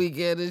shit on the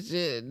weekend and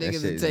shit.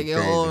 Niggas would take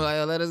it home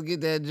like, let us get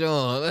that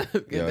joint.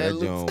 That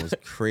joint was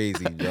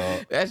crazy,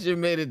 dog. That shit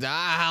made it to our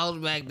house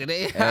back to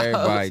their house.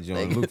 Everybody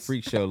joined. Luke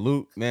Freak Show.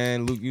 Luke,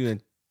 you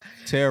done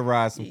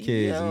terrorized some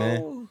kids,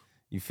 man.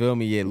 You feel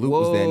me? Yeah, Luke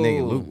was that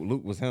nigga.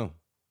 Luke was him.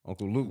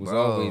 Uncle Luke was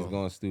always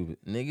going stupid.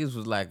 Niggas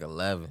was like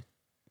 11.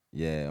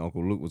 Yeah,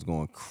 Uncle Luke was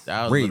going crazy.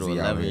 That was little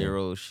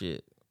 11-year-old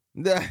shit.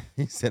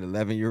 He said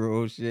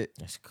 11-year-old shit.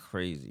 That's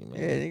crazy, man.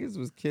 Yeah, niggas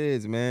was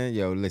kids, man.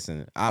 Yo,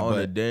 listen. On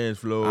the dance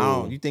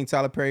floor. You think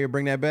Tyler Perry will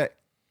bring that back?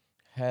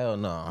 Hell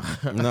no.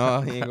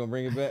 No, he ain't gonna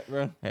bring it back,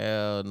 bro?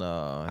 Hell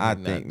no. I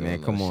think,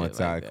 man. Come on,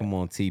 Tyler. Like come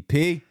on,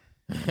 TP.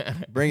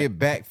 Bring it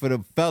back for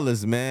the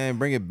fellas, man.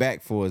 Bring it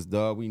back for us,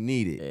 dog. We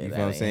need it. You know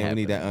what I'm saying? We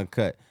need that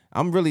Uncut.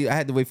 I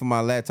had to wait for my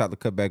laptop to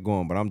cut back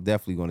on, but I'm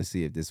definitely going to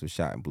see if this was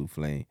shot in Blue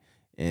Flame.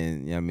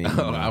 And you know what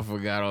I mean? I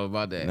forgot all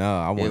about that.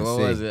 No, I want to see. What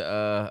was it?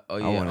 I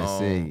want to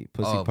see.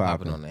 Pussy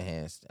popping on the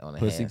handstand.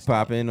 Pussy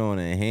popping on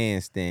a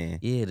handstand.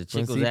 Yeah, the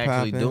chick was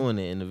actually doing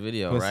it in the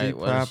video, right?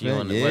 Wasn't she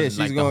on she's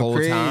like going the whole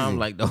crazy. Time,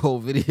 like the whole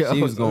video.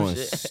 She was going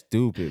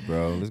stupid,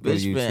 bro. Let's go to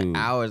YouTube. Spent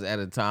hours at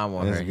a time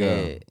on her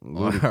head.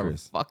 On her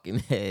fucking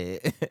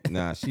head.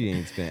 Nah, she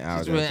ain't spent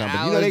hours at a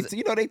time. But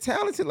you know they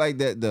talented like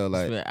that though.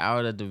 Like spent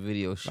hours at the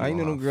video shoot. You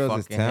know them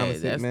girls is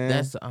talented, man.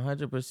 That's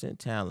 100%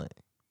 talent.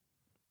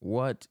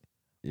 What?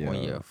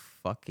 On your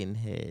fucking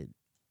head.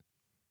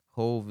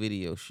 Whole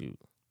video shoot.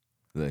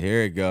 Look,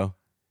 here it go.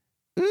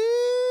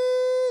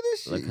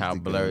 Look how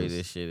blurry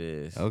this shit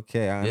is.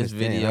 Okay, I understand. This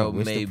video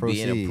may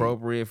be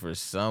inappropriate for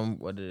some.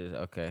 What is it?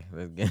 Okay,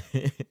 let's get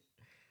Is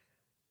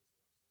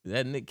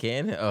that Nick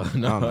Cannon? Oh,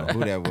 no. I don't know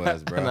who that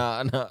was, bro.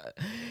 No,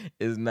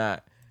 it's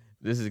not.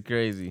 This is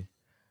crazy.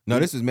 No,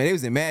 this was, man, they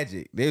was in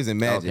Magic. They was in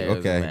Magic.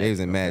 Okay, they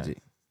was in Magic.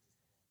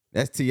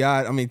 That's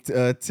T.I. I mean,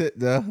 Tit,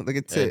 look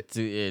at Tit.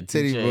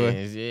 Titty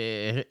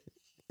boy.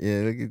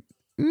 Yeah, look at,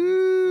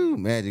 ooh,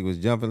 Magic was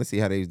jumping. Let's see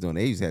how they was doing.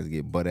 They used to have to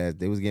get butt ass.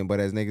 They was getting butt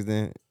ass niggas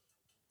then.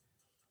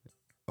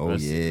 Oh,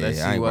 let's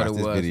I ain't watched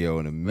this video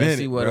in a minute, Let's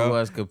see what bro. it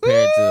was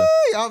compared to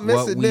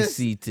what we this.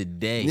 see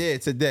today. Yeah,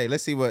 today.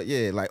 Let's see what,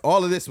 like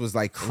all of this was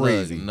like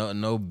crazy. Look,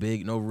 no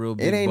real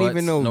big It ain't butts,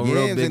 even no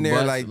yams in there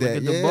butts. like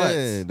that. Look at the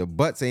butts. The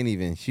butts ain't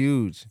even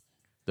huge.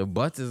 The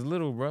butts is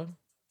little, bro.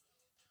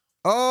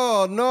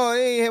 Oh, no,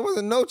 there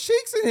wasn't no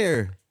cheeks in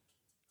here.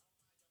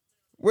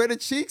 Where the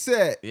cheeks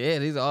at? Yeah,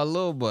 these are all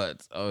little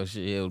butts. Oh,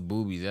 shit, it was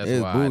boobies.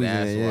 That's why.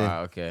 That's why.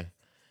 Okay.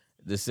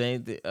 The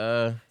same thing.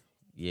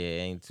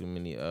 Ain't too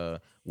many.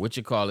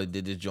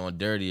 Did this joint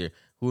dirtier.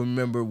 Who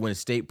remember when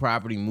State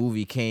Property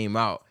movie came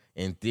out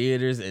in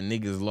theaters and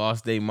niggas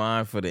lost their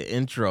mind for the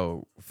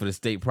intro for the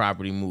State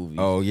Property movie?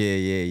 Oh,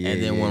 yeah.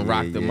 And then when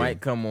Rock the Mic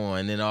come on,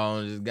 and then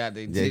all just got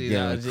their titties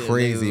out.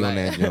 Crazy on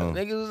that joint.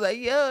 Niggas was like,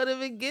 yo, the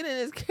beginning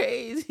is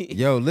crazy.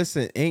 Yo,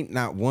 listen, ain't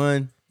not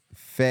one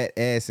fat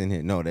ass in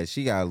here. No, that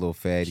she got a little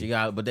fatty.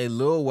 But they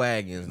little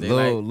wagons. They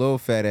little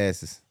fat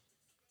asses.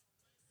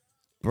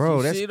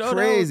 Bro, that's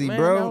crazy,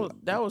 bro.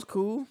 That was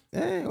cool.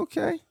 Hey,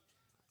 okay.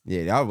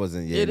 Yeah, that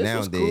wasn't. Yeah, this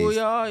nowadays, was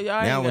cool, y'all.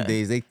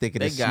 Nowadays they think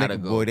of the Snicker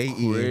boy. They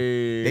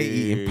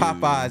eating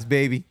Popeyes,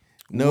 baby.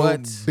 No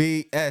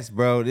BS,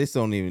 bro. This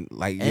don't even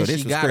and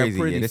this was crazy.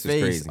 Yeah, this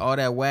was crazy. All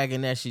that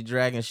wagon that she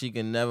dragging, she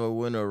can never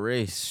win a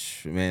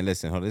race. Man,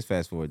 listen, hold on. Let's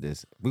fast forward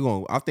this.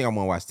 I think I'm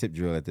gonna watch Tip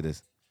Drill after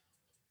this.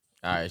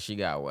 All right, she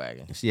got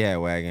wagon. She had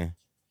wagon.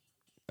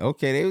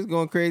 Okay, they was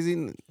going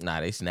crazy. Nah,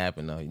 they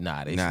snapping though.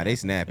 They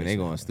snapping. They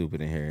going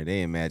stupid in here.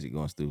 They in Magic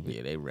going stupid.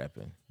 Yeah, they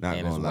repping. Not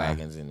and gonna lie.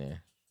 Wagons in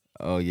there.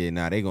 Oh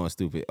yeah, they going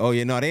stupid. Oh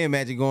yeah, they in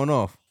Magic going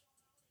off.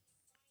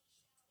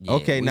 Yeah,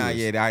 okay, all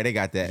right, they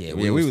got that. Yeah,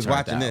 we was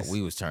watching this.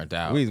 We was turned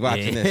out. We was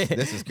watching this.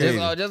 This is crazy.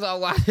 just all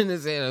watching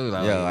this.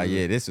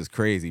 This was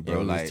crazy, bro.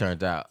 We was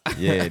turned out.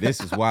 Yeah,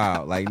 this is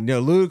wild.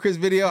 Ludacris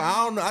video.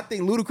 I don't know. I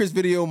think Ludacris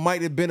video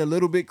might have been a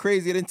little bit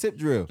crazier than Tip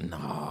Drill.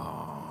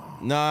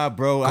 Nah,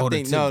 bro. I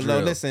think no.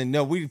 Listen,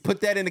 we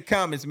put that in the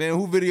comments, man.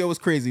 Who video was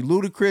crazy?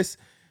 Ludacris.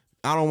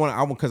 I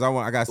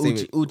gotta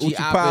say Uchi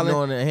popping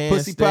on the handstand.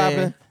 Pussy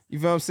popping. You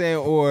feel what I'm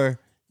saying?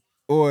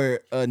 Or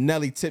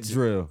Nelly Tip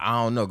Drill.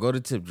 I don't know. Go to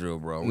Tip Drill,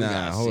 bro.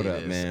 Hold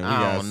up, man.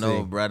 I don't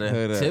know,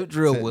 brother. Tip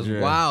Drill was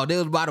wild. They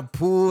was about to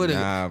pull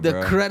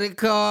the credit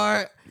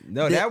card.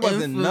 No, that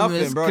wasn't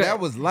nothing, bro. That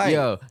was light.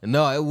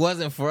 No, it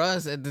wasn't for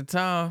us at the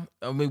time.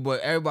 I mean,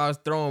 but everybody was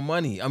throwing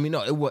money. I mean,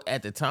 no, it was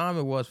at the time.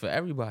 It was for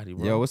everybody,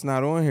 bro. Yo, it's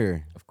not on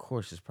here. Of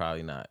course, it's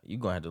probably not. You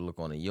gonna have to look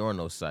on the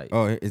Urinal site.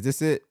 Oh, is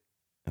this it?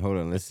 Hold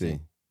on, let's see.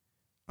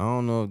 I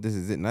don't know if this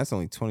is it. And that's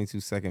only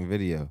 22-second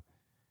video.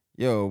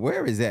 Yo,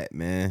 where is that,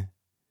 man?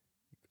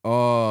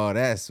 Oh,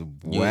 that's whack.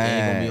 You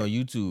ain't gonna be on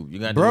YouTube. You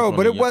got, bro,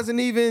 but it wasn't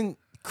even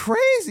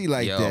crazy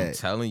like that. I'm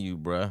telling you,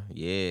 bro.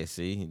 Yeah,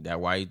 see, that's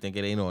why you think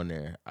it ain't on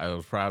there. I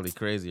was probably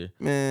crazier.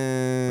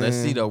 Man, let's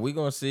see though. We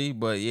gonna see,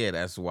 but yeah,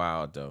 that's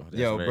wild though.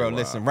 That's bro, wild.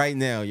 Listen right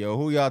now,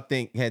 who y'all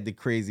think had the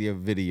crazier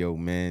video,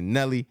 man?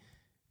 Nelly,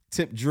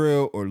 Tip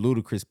Drill, or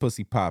Ludacris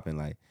pussy popping?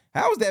 Like,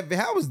 how was that?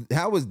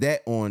 How was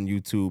that on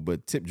YouTube?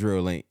 But Tip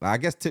Drill ain't. I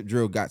guess Tip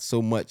Drill got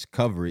so much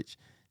coverage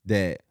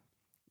that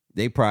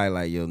they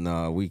probably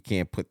we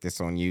can't put this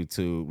on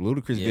YouTube.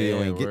 Ludacris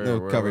video ain't getting no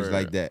coverage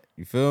like that.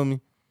 You feel me?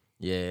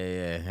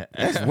 Yeah.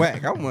 That's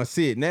whack. I want to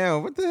see it now.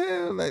 What the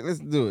hell? Let's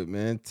do it,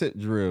 man. Tip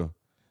Drill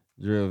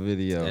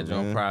video. That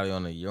joint probably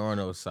on the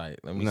Urinal site.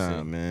 Let me see.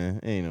 Nah,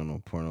 man. Ain't on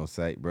no porno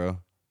site, bro.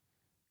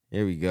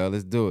 Here we go.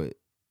 Let's do it.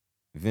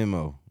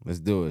 Vimeo. Let's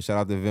do it. Shout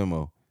out to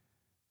Vimeo.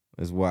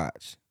 Let's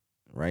watch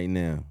right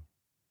now.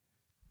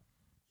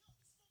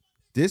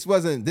 This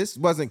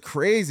wasn't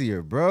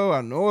crazier, bro.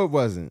 I know it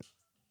wasn't.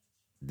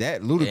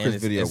 That Ludacris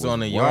video was on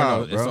the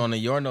wild, Urinal. It's on the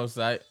Urinal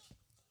site.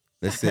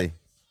 Let's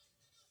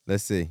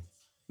see.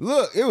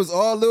 Look, it was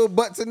all little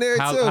butts in there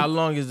too. How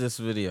long is this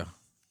video?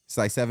 It's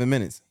like 7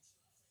 minutes.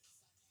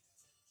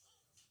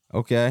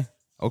 Okay,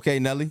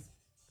 Nelly.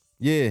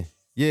 Yeah.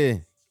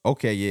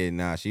 Okay, yeah.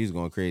 Nah, she was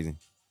going crazy.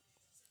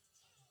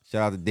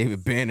 Shout out to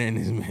David Banner and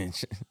his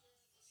mansion.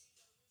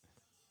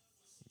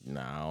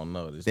 Nah, I don't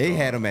know. They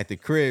had him at the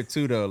crib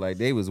too, though. Like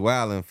they was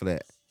wilding for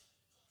that.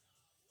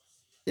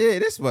 Yeah,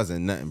 this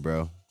wasn't nothing,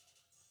 bro.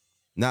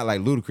 Not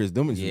like Ludacris.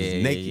 Them was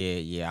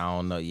naked. Yeah. I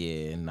don't know.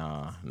 Yeah,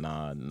 nah.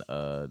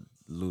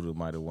 Luda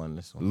might have won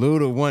this one.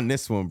 Luda won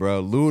this one,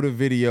 bro. Luda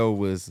video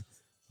was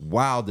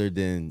wilder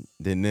than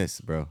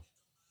this, bro.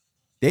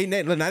 They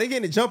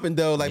getting it jumping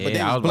though, but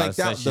they was blanked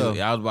out though.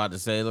 I was about to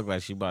say, it looked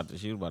like she was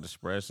about to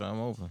spread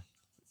something open.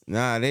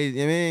 Nah,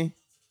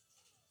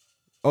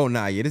 oh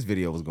nah, this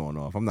video was going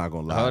off. I'm not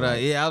gonna lie. Hold on,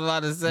 I was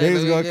about to say they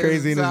was going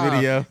crazy in this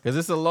video because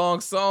it's a long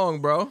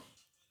song, bro.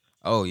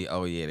 Oh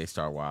yeah, they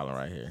start wilding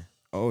right here.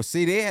 Oh,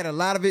 see, they had a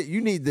lot of it.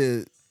 You need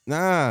to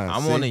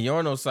I'm on the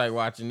Urinal site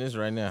watching this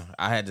right now.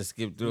 I had to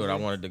skip through it. I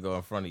wanted to go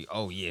in front of you.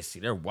 Oh yeah,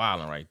 see, they're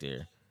wilding right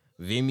there.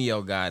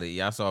 Vimeo got it.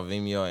 Y'all saw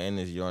Vimeo and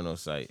this Urinal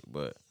site,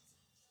 but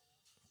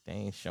they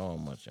ain't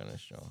showing much on this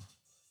show.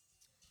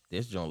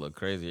 This joint look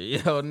crazy.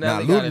 Yo,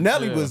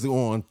 Nelly was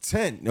on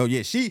 10. Oh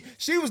yeah, she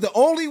was the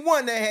only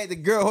one that had the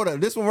girl. Hold up,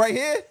 this one right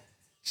here.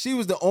 She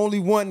was the only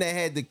one that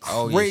had the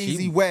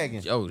crazy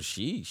wagon.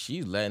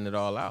 She's letting it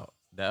all out.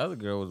 The other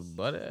girl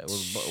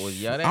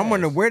was yada. I'm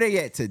wondering where they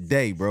at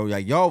today, bro.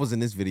 Like y'all was in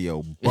this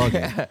video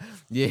bugging.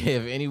 Yeah,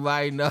 if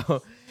anybody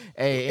know,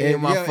 hey, any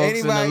of my folks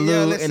in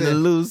the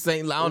Lou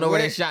St. I don't know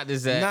where they shot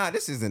this at. Nah,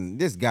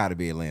 this gotta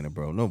be Atlanta,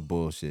 bro. No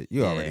bullshit.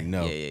 You already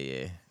know.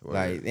 Yeah.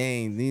 Like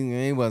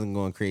they wasn't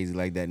going crazy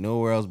like that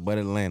nowhere else but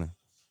Atlanta.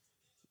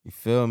 You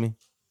feel me?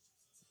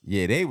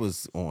 Yeah, they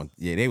was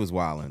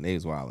wilding. They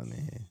was wilding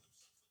in here.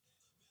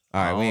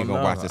 All right, we ain't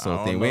gonna watch this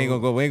whole thing. We ain't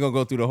gonna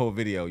go through the whole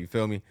video. You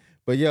feel me?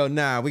 But yo,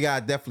 we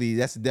got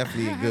that's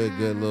definitely a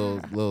good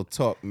little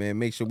talk, man.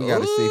 Make sure we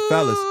gotta say,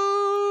 fellas.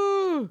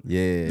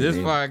 Yeah. This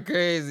part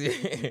crazy.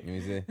 Let me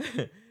see.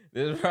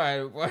 This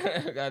part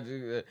got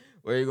you.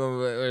 Where you gonna?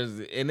 Where is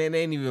it? And it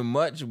ain't even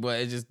much, but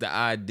it's just the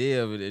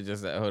idea of it. It's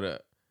just like, hold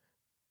up.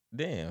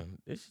 Damn,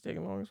 this shit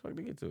taking long as fuck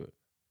to get to it.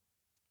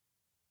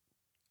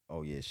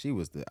 Oh yeah, she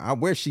was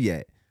where's she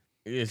at?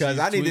 Because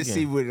I need to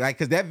see what, like,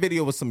 because that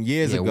video was some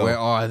years ago. Where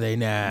are they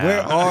now?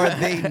 Where are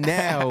they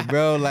now,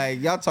 bro?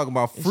 Like, y'all talking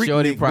about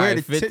freaking. Where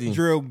the 50. Tip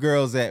drill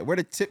girls at? Where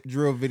the tip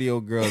drill video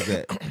girls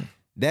at?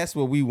 That's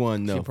what we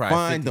want to know.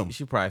 Find them.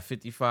 She probably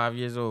 55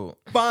 years old.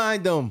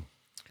 Find them.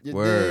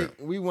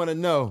 We want to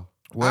know.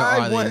 Where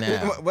are they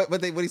now?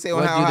 What he say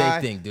on what How do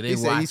High? They think? Do they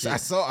watch it? I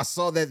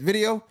saw that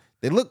video.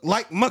 They look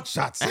like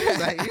mugshots. He was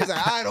like,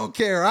 I don't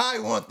care. I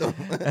want them.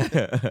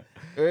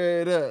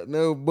 Straight up.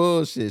 No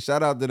bullshit.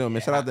 Shout out to them,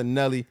 man. Shout out to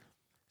Nelly.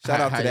 Shout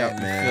out to that,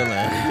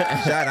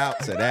 man. Shout out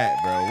to that,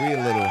 bro. We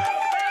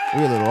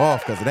a little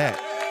off because of that.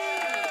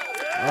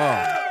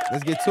 Oh,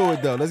 let's get to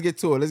it, though. Let's get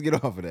to it. Let's get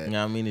off of that. You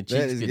know what I mean? The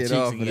cheeks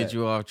can get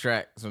you off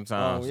track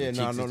sometimes. Oh, yeah,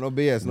 no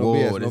BS. No Whoa,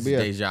 BS. This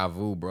is deja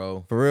vu,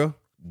 bro. For real?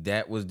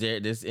 That was there.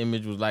 This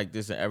image was like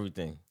this and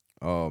everything.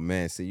 Oh,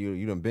 man. See,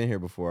 you done been here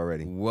before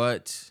already.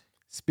 What?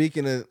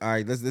 Speaking of, all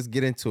right, let's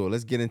get into it.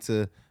 Let's get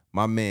into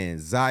my man,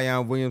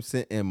 Zion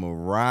Williamson and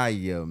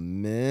Mariah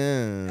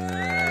Mills.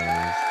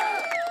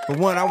 For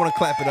one, I want to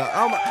clap it up.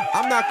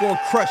 I'm not going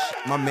to crush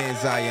my man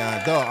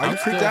Zion. Dog, are you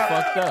creeped out?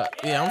 I'm still fucked up.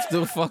 Yeah, I'm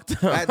still fucked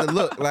up. I had to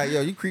look like,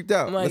 yo, you creeped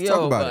out. Let's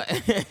talk about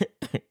it.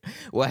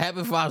 What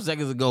happened 5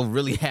 seconds ago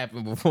really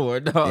happened before,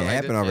 dog. Yeah, it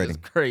happened already.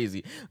 It's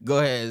crazy. Go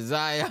ahead,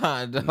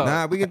 Zion, dog.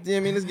 Nah,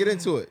 let's get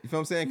into it. You feel what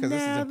I'm saying? Because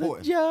this is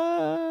important.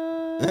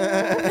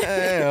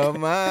 Oh,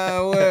 my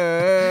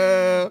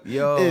world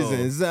is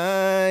in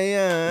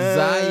Zion.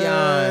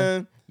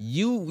 Zion,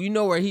 you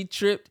know where he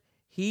tripped?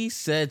 He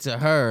said to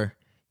her,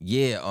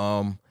 I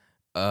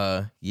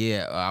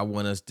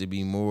want us to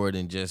be more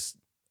than just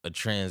a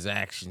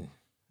transaction.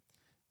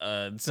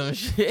 Some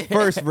shit.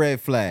 First red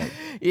flag.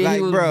 Yeah, like,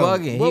 he was bro,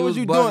 bugging. What was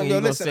you doing? Yo,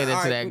 listen, say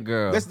that to that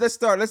girl. Let's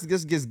start. Let's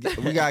just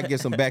we gotta get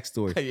some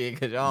backstory. Yeah,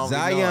 cause y'all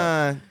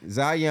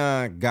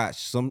Zion got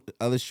some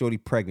other shorty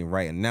pregnant,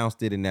 right?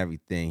 Announced it and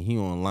everything. He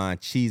online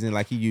cheesing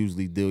like he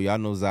usually do. Y'all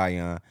know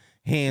Zion.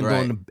 Hand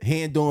on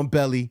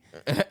belly.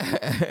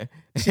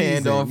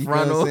 Hand on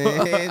frontal.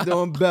 Hand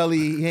on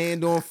belly,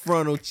 hand on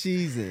frontal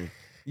cheesing.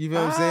 You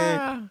feel what I'm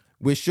saying?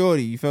 With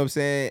shorty, you feel what I'm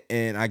saying?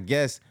 And I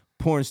guess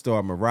porn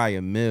star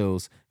Mariah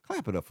Mills.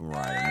 Clap it up for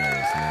Mariah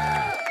Mills,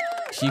 man.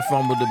 She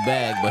fumbled the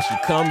bag, but she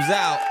comes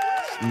out.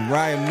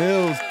 Mariah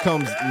Mills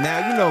comes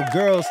now. You know,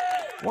 girls,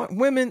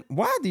 women.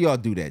 Why do y'all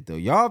do that though?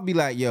 Y'all be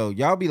like,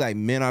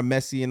 men are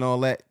messy and all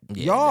that.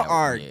 Yeah, y'all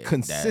are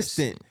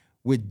consistent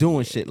with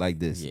doing shit like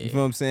this. You feel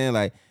what I'm saying?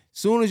 Like,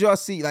 soon as y'all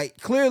see, like,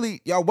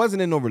 clearly y'all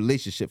wasn't in no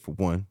relationship for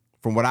one.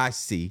 From what I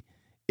see,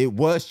 it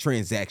was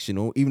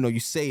transactional. Even though you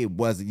say it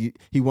wasn't,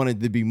 he wanted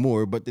to be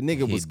more, but the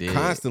nigga was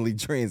constantly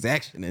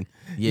transactioning.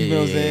 Yeah, you know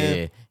what I'm saying?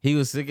 Yeah. He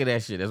was sick of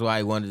that shit. That's why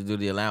he wanted to do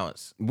the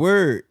allowance.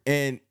 Word.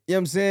 And you know what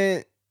I'm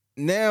saying?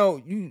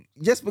 Now you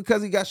just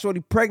because he got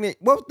shorty pregnant,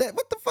 what the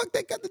fuck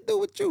that got to do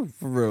with you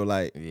for real?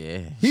 Like,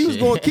 he was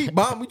gonna keep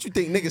bombing. What you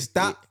think, niggas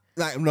stop?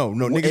 Like, no,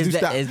 niggas do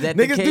stop. Is that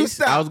niggas the case? Do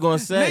stop. I was gonna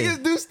say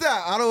niggas do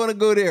stop. I don't want to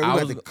go there. We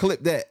got to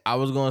clip that. I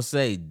was gonna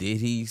say, did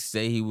he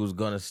say he was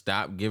gonna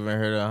stop giving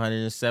her the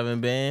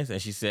 107 bands?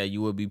 And she said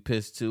you would be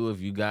pissed too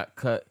if you got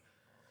cut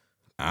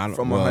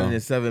from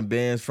 107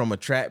 bands from a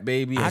trap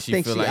baby. And I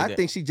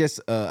think she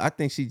just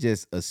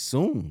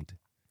assumed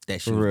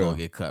that she was gonna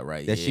get cut,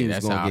 right? That she was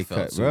gonna get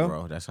cut, too,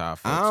 bro. That's how I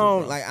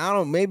felt. I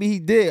don't. Maybe he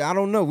did. I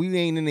don't know. We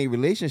ain't in a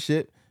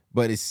relationship.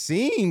 But it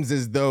seems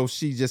as though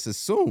she just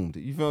assumed.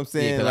 You feel what I'm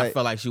saying? Yeah, because I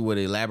felt like she would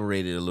have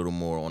elaborated a little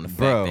more on the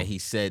fact that he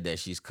said that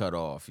she's cut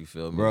off. You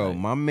feel me? Bro, like,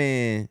 my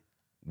man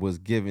was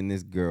giving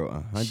this girl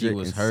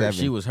 107,000.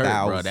 She was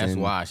hurt, bro. That's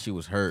why she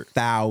was hurt.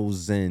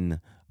 1,000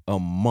 a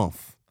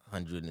month.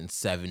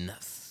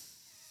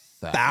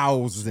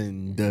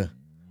 107,000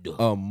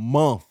 a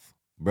month,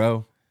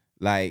 bro.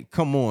 Like,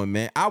 come on,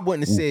 man. I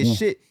wouldn't have said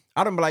shit.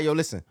 I'd have been like, yo,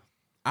 listen,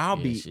 I'll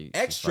be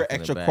extra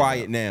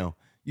quiet now.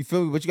 You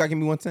feel me? But you gotta give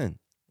me 110.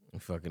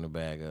 Fucking the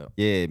bag up.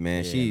 Yeah,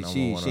 man. She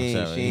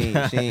ain't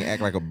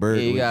act like a bird.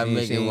 Yeah, you gotta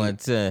make it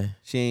 110.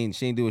 She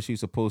ain't do what she was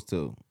supposed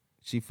to.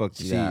 She fucked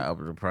the shit. Yeah, up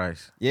the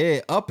price. Yeah,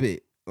 up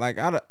it. Like,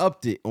 I'd have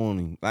upped it on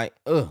him. Like,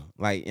 like, you know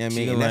what I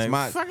mean? And that's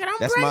my. Fuck it,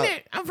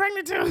 I'm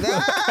pregnant too.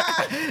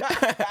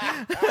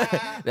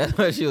 That's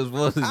what she was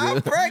supposed to do.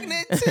 I'm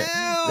pregnant too.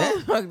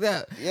 That's fucked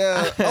up.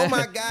 Yeah. Oh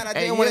my God, I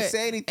didn't want to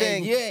say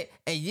anything.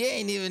 And you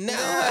ain't even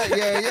know.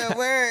 Yeah.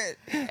 Where?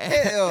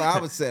 Hell, I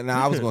was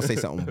gonna say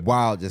something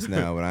wild just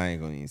now, but I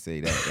ain't gonna even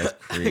say that. That's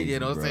crazy. Yeah,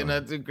 don't bro. say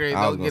nothing too crazy.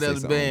 Don't get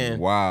us banned.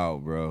 Wow,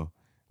 bro.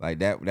 Like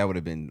that would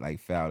have been like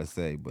foul to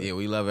say, but yeah,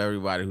 we love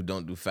everybody who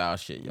don't do foul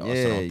shit, y'all.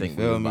 Yeah, so don't think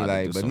you feel we me?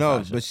 Like, but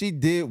no, but she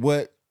did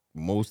what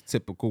most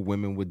typical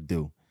women would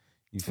do.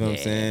 You feel what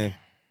I'm saying?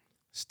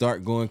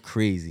 Start going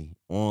crazy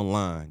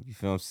online. You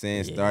feel what I'm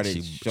saying? Yeah,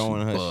 started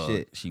showing her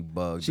shit. She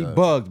bugged. She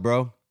bugged,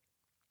 bro.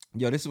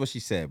 Yo, this is what she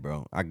said,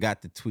 bro. I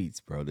got the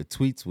tweets, bro. The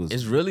tweets was...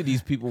 It's really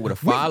these people with a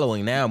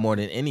following now more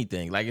than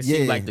anything. Like, it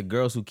seems like the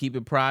girls who keep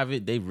it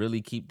private, they really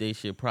keep their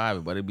shit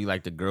private. But it'd be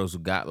like the girls who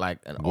got, like,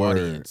 an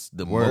audience.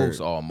 Most,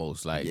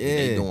 almost. Like,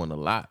 they doing a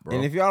lot, bro.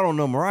 And if y'all don't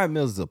know, Mariah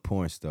Mills is a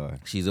porn star.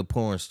 She's a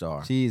porn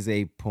star. She's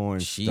a porn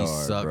star, She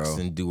sucks bro.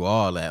 and do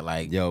all that,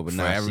 like, yo, but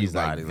now she's,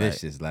 like, everybody.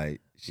 vicious. Like,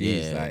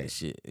 She's she a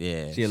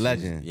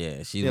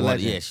legend. She's a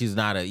legend. Yeah, she's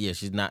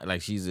not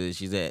like she's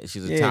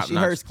a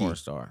top-notch porn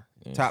star.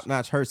 Yeah,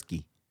 top-notch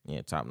Hersky.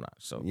 Yeah, top-notch.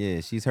 So yeah,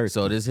 she's Hersky.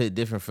 So this hit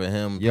different for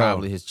him.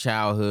 Probably his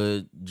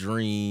childhood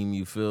dream.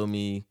 You feel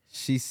me?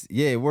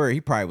 Word. He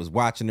probably was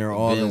watching her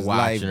all his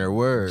life. Watching her,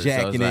 word.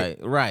 Jacking so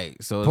it. Like, right.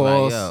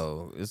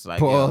 So it's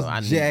like, I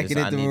need jacking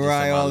this. it to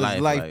Mariah all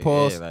his life.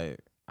 Pause. Like,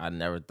 I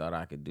never thought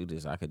I could do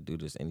this. I could do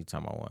this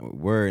anytime I want.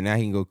 Word. Now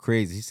he can go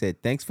crazy. He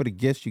said, "Thanks for the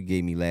gifts you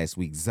gave me last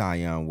week,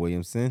 Zion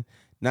Williamson.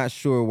 Not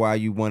sure why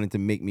you wanted to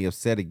make me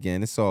upset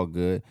again. It's all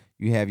good.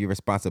 You have your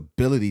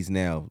responsibilities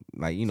now.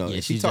 Like, you know,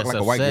 she talk like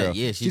a white girl.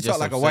 Yeah, she talk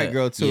like a white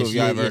girl too. If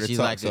y'all ever heard her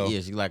talk, she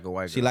like a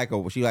white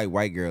girl. She like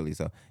white girly.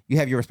 So you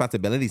have your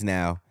responsibilities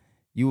now.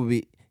 You will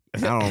be. I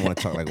don't want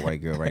to talk like a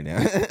white girl right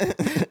now.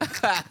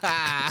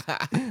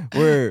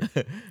 Word.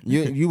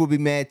 You will be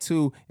mad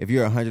too if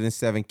your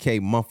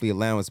 107K monthly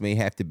allowance may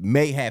have to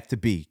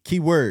be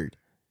keyword.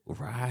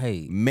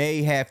 Right.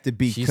 May have to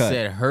be cut.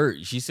 Said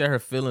hurt. She said her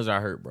feelings are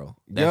hurt, bro.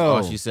 That's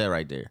all she said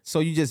right there.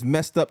 So you just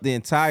messed up the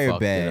entire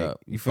bag.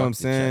 You feel what I'm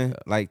saying?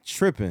 Like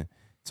tripping.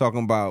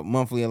 Talking about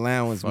monthly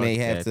allowance may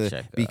have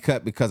to be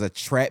cut because of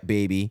trap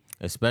baby.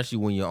 Especially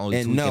when you're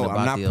only tweaking about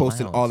I'm not the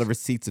posting all the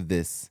receipts of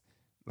this.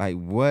 Like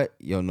what?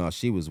 No,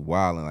 she was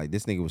wilding. Like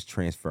this nigga was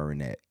transferring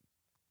that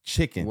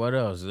chicken. What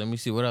else? Let me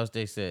see what else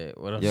they said.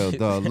 What else? Yo,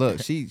 dog,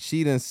 look,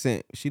 she done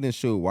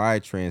showed wire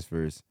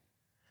transfers.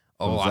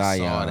 Oh, I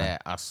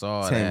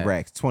saw that. 10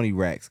 racks, 20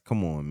 racks.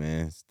 Come on,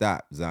 man.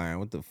 Stop, Zion.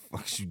 What the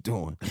fuck you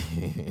doing?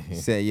 He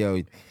said,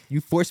 yo,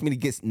 you forced me to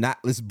get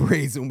knotless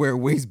braids and wear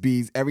waist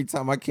beads every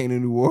time I came to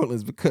New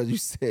Orleans because you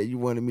said you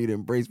wanted me to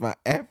embrace my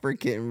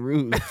African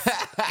roots.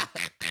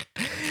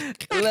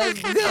 Let's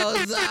go,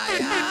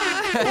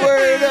 Zion.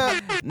 Word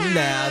up.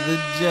 Now the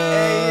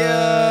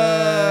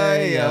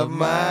joy of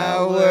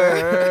my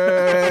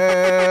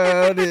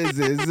world is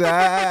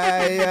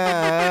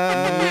Zion.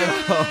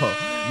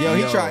 Yo,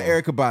 he tried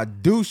Erykah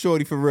Badu,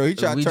 shorty, for real. He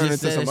tried to turn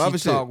into some other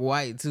shit. Talk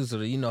white too, so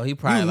he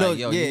probably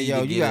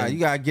you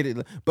gotta get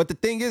it. But the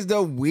thing is,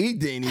 though, we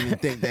didn't even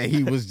think that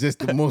he was just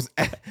the most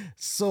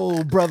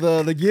soul brother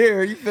of the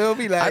year. You feel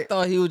me? Like I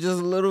thought he was just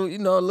a little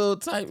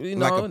type,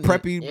 like a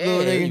preppy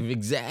little nigga.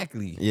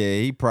 Exactly. Yeah,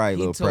 he probably a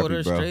little preppy, bro. He told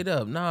her straight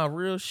up, nah,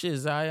 real shit,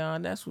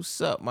 Zion. That's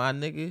what's up, my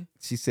nigga.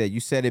 She said,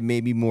 "You said it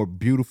made me more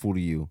beautiful to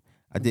you.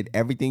 I did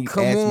everything you asked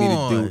me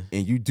to do,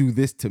 and you do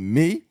this to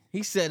me."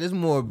 He said it's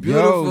more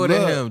beautiful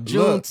than him.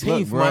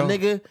 Juneteenth, my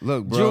nigga.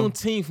 Look, bro.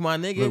 Juneteenth, my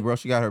nigga. Look, bro,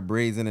 she got her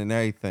braids in and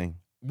everything.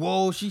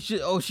 Whoa, she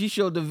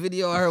showed the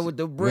video of her with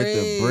the braids.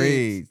 With the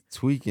braids,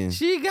 tweaking.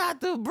 She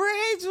got the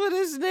braids with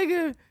this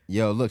nigga.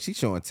 Yo, look, she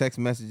showing text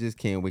messages.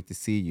 Can't wait to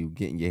see you.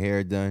 Getting your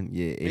hair done.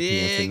 Yeah, 8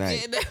 p.m. tonight.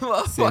 Getting that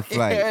motherfucking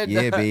hair done.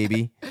 Yeah,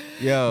 baby.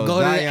 Yo,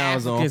 Zion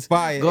was on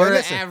fire. Go to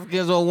the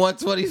Africans on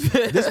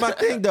 125th. This my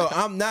thing, though.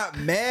 I'm not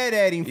mad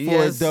at him for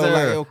it, though. Sir.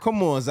 Like, yo,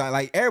 come on, Zion.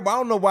 Like, everybody, I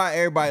don't know why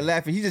everybody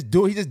laughing. He just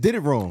did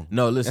it wrong.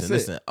 No,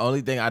 listen. Only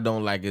thing I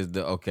don't like is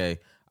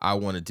I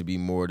want it to be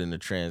more than a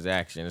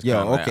transaction. It's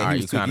okay.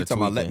 He's talking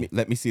about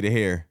let me see the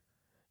hair.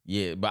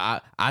 Yeah,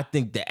 but I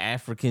think the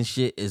African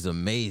shit is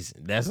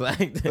amazing. That's like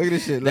look at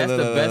this shit. That's the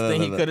best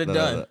thing he could have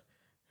done.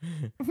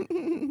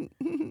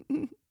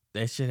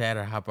 That shit had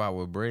her hop out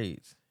with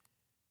braids.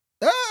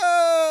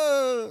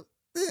 Oh,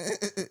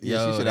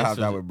 yeah, she should have hopped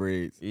out with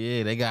braids.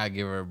 Yeah, they gotta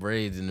give her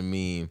braids in the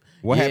meme.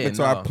 What happened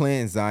to our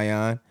plans,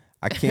 Zion?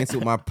 I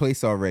canceled my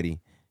place already.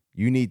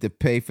 You need to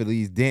pay for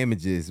these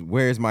damages.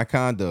 Where's my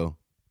condo?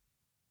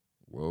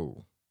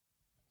 Whoa.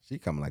 She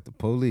coming like the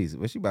police.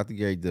 What she about to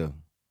get do?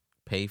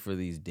 Pay for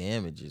these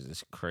damages.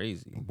 It's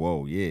crazy.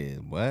 Whoa, yeah.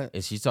 What?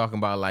 Is she talking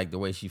about like the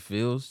way she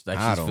feels? Like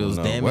she feels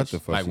damaged? What the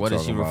fuck like what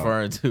is she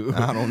referring to?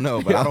 I don't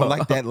know, but I don't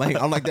like that language.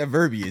 I don't like that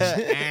verbiage.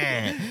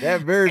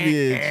 That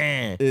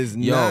verbiage is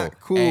not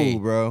cool,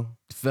 bro.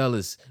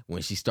 Fellas,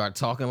 when she start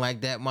talking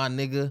like that, my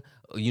nigga,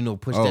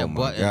 push that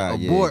button.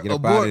 God,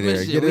 abort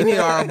mission. We need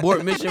our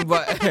abort mission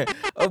button.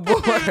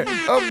 abort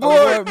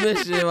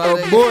mission.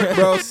 Abort,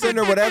 bro. Send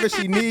her whatever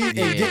she needs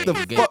and get the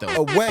fuck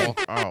away.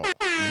 Fuck out.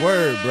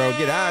 Word, bro.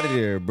 Get out of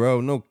there, bro.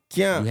 No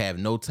count. You have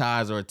no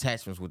ties or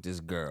attachments with this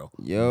girl.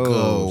 Yo,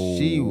 go.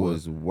 She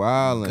was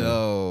wildin'.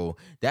 Go.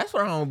 That's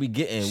what I don't be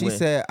getting. She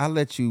said, I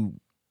let you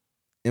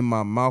in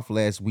my mouth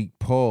last week,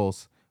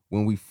 pause,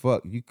 when we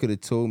fucked. You could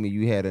have told me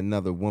you had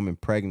another woman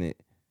pregnant.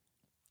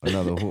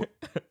 Another whore.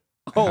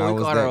 Oh,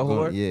 we called her a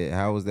whore? Yeah,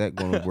 how is that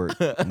going to work?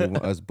 Moving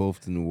us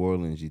both to New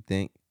Orleans, you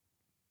think?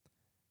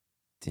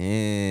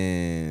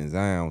 Damn,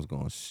 Zion was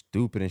going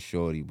stupid and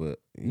shorty, but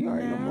you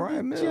already know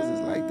Mariah Mills is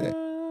like that.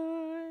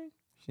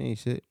 She ain't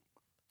shit.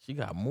 She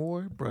got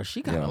more, bro.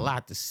 She got a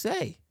lot to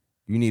say.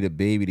 You need a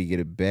baby to get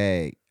a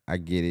bag. I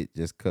get it,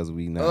 just cause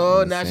we not.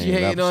 Oh, now she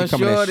hating on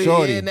shorty.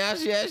 Yeah, now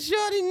she had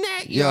shorty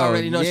neck. You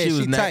already know she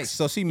was next. Tight,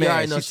 so she mad. You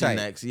already know she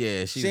next.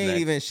 Yeah, she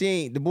ain't next.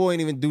 The boy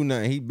ain't even do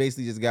nothing. He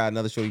basically just got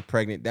another shorty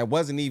pregnant. That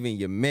wasn't even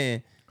your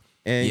man.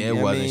 And yeah, it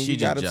wasn't. She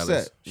got just upset.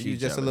 jealous. She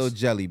just a little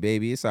jelly,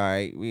 baby. It's all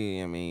right.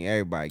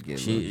 Everybody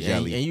get a little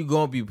jelly. And you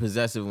gonna be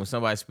possessive when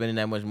somebody's spending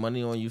that much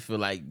money on you. Feel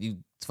like you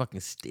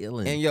fucking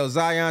stealing. And yo,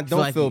 Zion,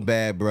 don't feel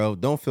bad, bro.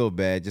 Don't feel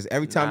bad. Just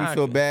every time you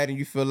feel bad and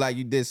you feel like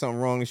you did something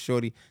wrong to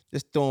shorty,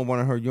 just throw in one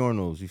of her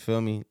urinals. You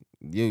feel me?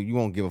 You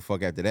won't give a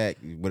fuck after that.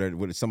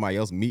 With somebody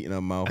else meat in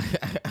her mouth,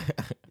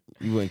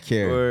 you wouldn't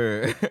care.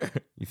 Word.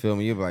 You feel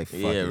me? You'll be like, fuck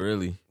it.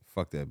 Really.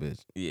 Fuck that bitch.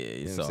 Yeah,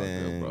 it's you know all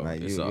good, bro.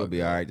 Like, you'll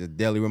be all right. Just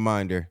daily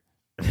reminder.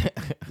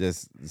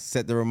 Just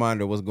set the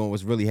reminder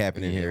what's really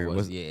happening here.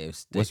 What's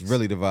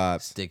really the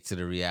vibe. Stick to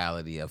the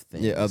reality of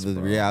things. Yeah,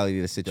 the reality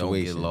of the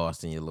situation. Don't get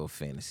lost in your little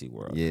fantasy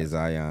world. Yeah,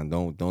 Zion.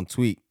 Don't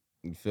tweak.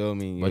 You feel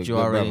me? But you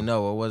already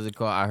know. What was it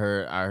called? I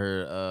heard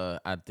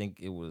I think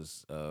it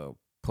was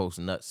post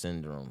nut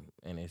syndrome,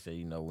 and they say,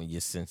 when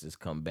your senses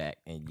come back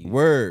and you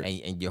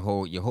and your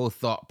whole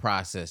thought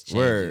process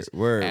changes.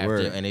 Word.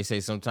 And they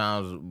say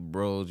sometimes,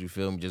 bros, you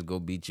feel me, just go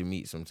beat your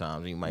meat.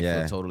 Sometimes you might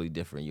feel totally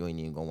different. You ain't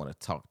even gonna want to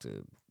talk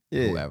to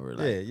whoever.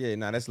 Like. Yeah.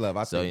 Nah, that's love.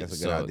 I think that's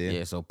a good idea.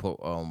 Yeah. So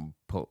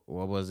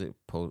what was it?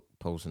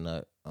 Post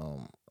nut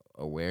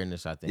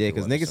awareness. I think. Yeah,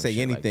 because niggas say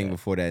anything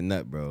before that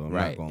nut, bro. I'm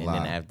not gonna lie.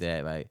 And then after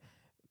that, like.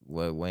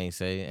 What Wayne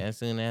say? As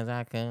soon as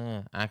I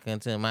come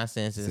to my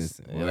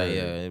senses. You'll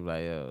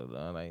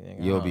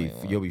be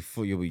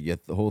your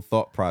whole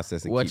thought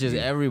process. Which is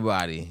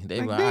everybody. They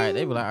be like, all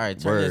right,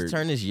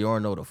 turn this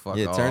urinal the fuck off.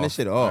 Yeah, turn this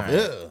shit off. Right.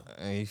 Yeah,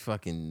 and you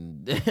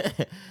fucking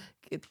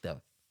get the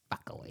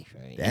fuck away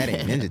from me. That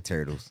ain't Ninja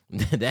Turtles.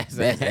 That's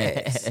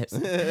ass.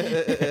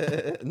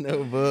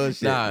 No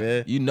bullshit,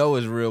 man. You know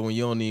it's real when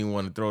you don't even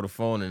want to throw the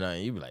phone or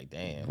nothing. You be like,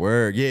 damn.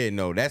 Word, yeah,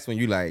 no. That's when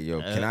you like,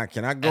 yo, can I go?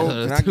 Can I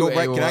go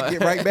right? Can I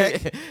get right back?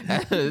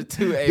 2A1.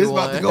 This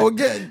about to go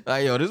again.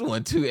 Like, yo, this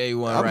one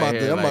 2A1 I'm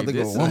right here. I'm about to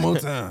go one more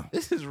time.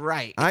 This is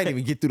right. I ain't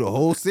even get through the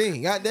whole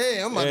scene. God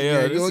damn, I'm about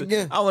to go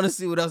again. I want to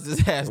see what else this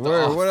has to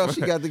offer. What else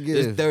she got to give?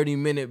 This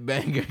 30-minute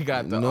banger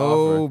got to offer.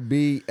 No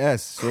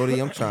BS, shorty.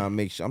 I'm trying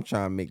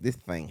to make this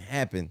thing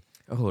happen.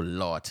 Oh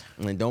Lord.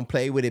 And don't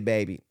play with it,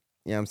 baby.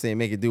 You know what I'm saying?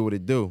 Make it do what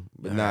it do.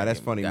 But that's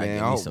funny, man.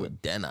 Give me some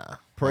dinner.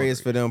 Prayers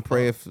for them.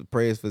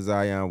 Prayers for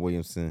Zion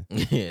Williamson.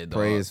 Yeah, dog.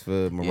 Prayers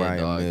for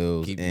Mariah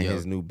Mills and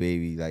his new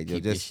baby. Like,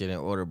 keep this shit in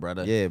order,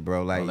 brother. Yeah,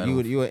 bro. Like,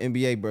 you an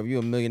NBA, bro.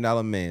 You $1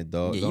 million man,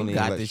 dog. Yeah, you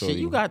got this shit.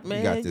 You got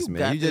this,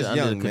 man. You just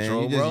young,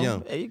 man. You just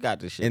young. Hey, you got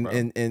this shit, bro.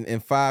 In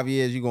 5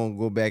 years, you gonna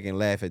go back and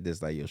laugh at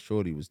this. Like, yo,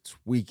 shorty was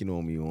tweaking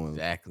on me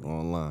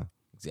online.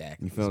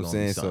 Exactly. You feel what I'm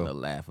saying? Something to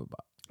laugh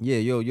about. Yeah,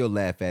 you'll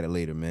laugh at it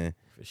later, man.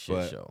 For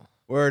sure. Show.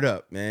 Word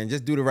up, man.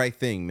 Just do the right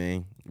thing,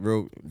 man.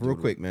 Real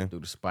quick, man. Do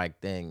the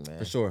spike thing, man.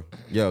 For sure.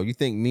 Yo, you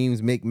think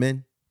memes make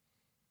men?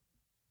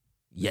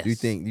 Yes. Do you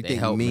think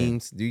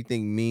memes? Men. Do you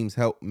think memes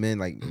help men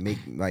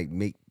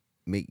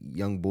make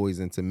young boys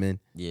into men?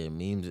 Yeah,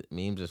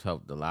 memes has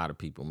helped a lot of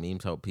people.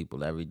 Memes help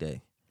people every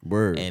day.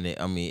 Word.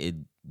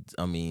 And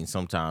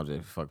sometimes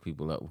it fuck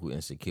people up who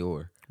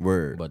insecure.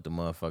 Word. But the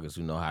motherfuckers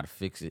who know how to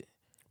fix it,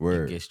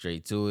 word, get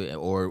straight to it,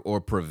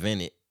 or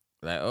prevent it.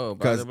 Like, oh,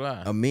 blah, blah,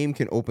 blah. A meme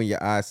can open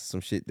your eyes to some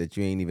shit that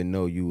you ain't even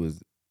know you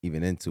was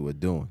even into or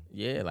doing.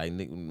 Yeah,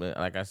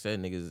 like I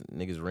said,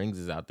 niggas rings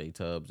is out they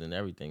tubs and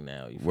everything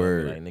now. You feel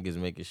Word. me? Like niggas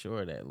making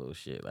sure of that little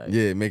shit. Like,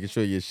 yeah, making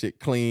sure your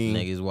shit clean.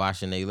 Niggas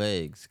washing their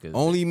legs.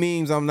 Only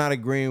memes I'm not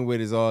agreeing with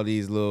is all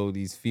these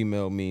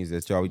female memes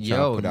that y'all be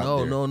trying to put out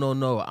there.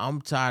 No. I'm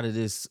tired of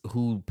this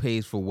who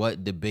pays for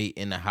what debate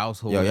in the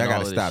household. Yo, y'all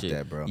gotta stop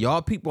that, bro.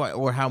 Y'all people,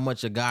 or how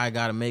much a guy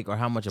gotta make, or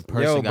how much a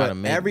person gotta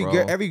make.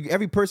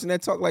 Every person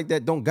that talk like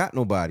that don't got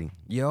nobody.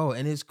 Yo,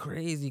 and it's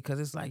crazy because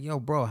it's like, yo,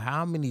 bro,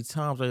 how many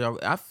times are y'all?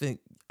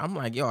 I'm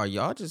like, yo, are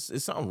y'all just,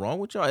 is something wrong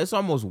with y'all? It's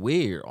almost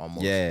weird,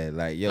 almost. Yeah,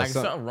 like, yo. Like,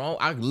 something wrong?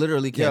 I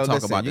literally can't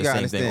talk about the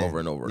same thing over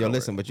and over. Yo,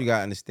 listen, but you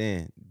gotta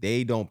understand,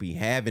 they don't be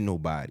having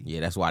nobody. Yeah,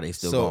 that's why they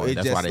still going.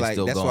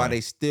 That's why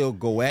they still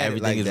go at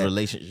everything it like is that.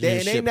 Relationship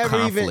they never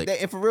conflict.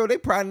 And for real, they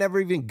probably never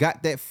even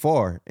got that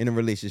far in a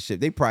relationship.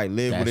 They probably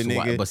live with a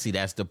nigga. But see,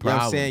 that's the problem. You know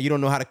what I'm saying? You don't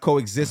know how to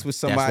coexist with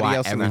somebody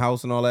else in the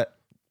house and all that.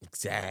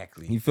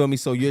 Exactly. You feel me?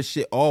 So your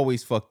shit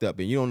always fucked up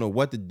and you don't know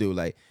what to do.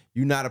 Like,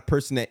 you're not a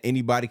person that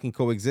anybody can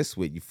coexist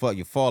with. You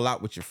fall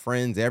out with your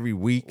friends every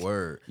week.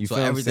 Word. You so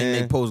feel everything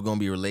they post gonna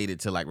be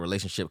related to like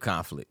relationship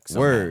conflict.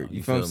 Somehow. Word.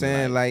 You feel what I'm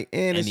saying? Like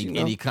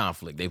any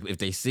conflict. If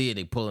they see it,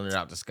 they pulling it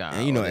out the sky.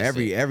 And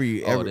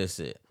that's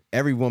it.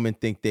 Every woman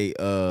think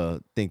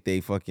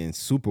they fucking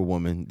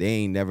superwoman. They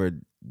ain't never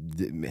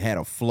had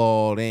a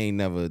flaw. They ain't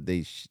never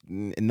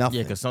nothing.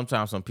 Yeah, because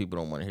sometimes some people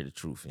don't want to hear the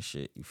truth and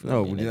shit. You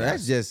feel me? No,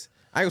 that's just.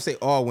 I don't say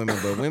all women,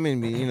 but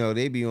women,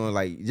 they be on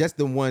like just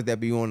the ones that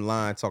be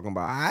online talking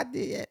about I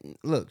did.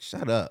 Look,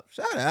 shut up.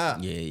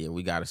 Yeah,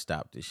 we gotta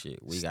stop this shit.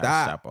 We gotta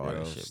stop all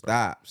this shit.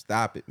 Bro.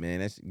 Stop it, man.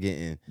 That's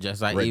getting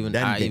just like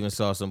redundant. I even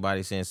saw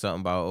somebody saying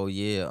something about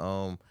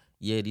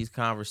these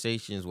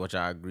conversations, which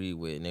I agree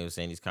with, and they were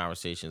saying these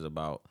conversations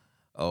about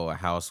a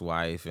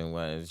housewife and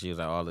what she was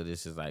like, all of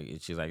this is like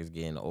she's like it's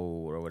getting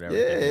old or whatever.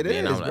 Yeah, it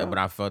is. But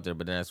I felt it.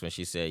 But then that's when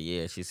she said,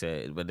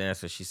 but then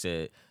that's when she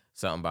said.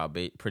 Something about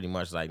pretty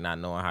much like not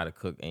knowing how to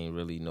cook ain't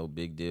really no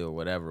big deal or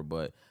whatever,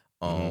 but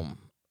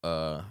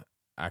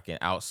I can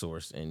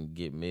outsource and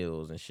get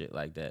meals and shit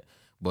like that.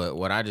 But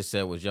what I just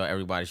said was,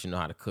 everybody should know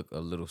how to cook a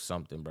little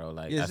something, bro.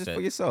 Like I said,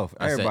 for yourself.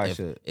 Everybody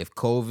should. If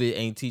COVID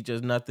ain't teach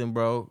us nothing,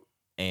 bro,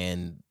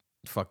 and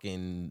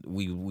fucking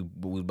we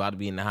about to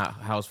be in the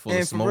house full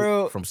of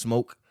smoke from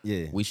smoke.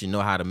 Yeah, we should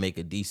know how to make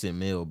a decent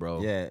meal,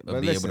 bro. Yeah,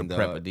 but be able to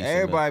prep a decent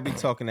everybody meal. Be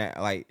talking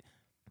that like,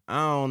 I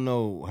don't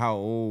know how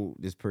old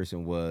this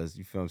person was.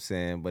 You feel what I'm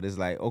saying? But it's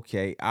like,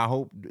 okay, I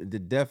hope to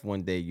death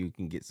one day you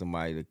can get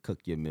somebody to cook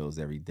your meals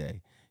every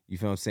day. You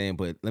feel what I'm saying?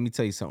 But let me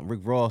tell you something. Rick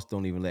Ross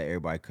don't even let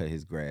everybody cut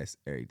his grass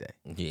every day.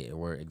 Yeah,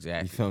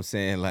 exactly. You feel what I'm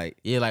saying? Like,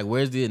 yeah, like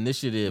where's the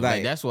initiative?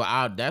 Like that's where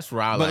I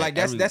but like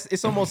that's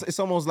it's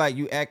almost like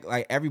you act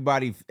like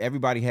everybody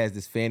has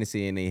this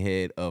fantasy in their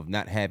head of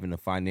not having a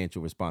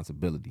financial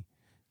responsibility.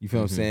 You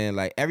feel what I'm saying?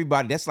 Like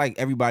that's like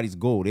everybody's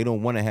goal. They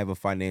don't want to have a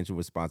financial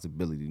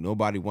responsibility.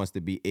 Nobody wants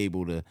to be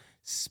able to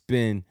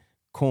spend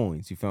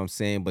coins. You feel what I'm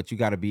saying? But you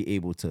got to be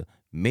able to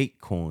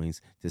make coins,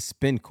 to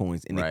spend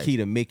coins. And the key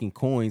to making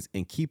coins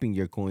and keeping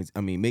your coins,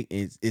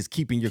 is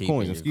keeping your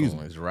coins. Excuse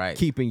me. Right.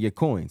 Keeping your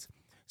coins.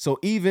 So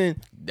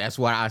that's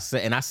why I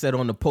said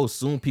on the post,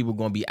 soon people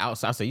gonna be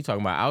outside. I said, you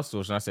talking about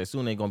outsourcing? I said,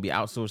 soon they gonna be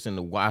outsourcing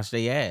to wash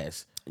their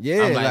ass.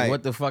 Yeah, I'm like,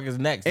 what the fuck is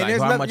next? And like,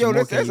 there's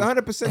nothing, there's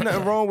 100%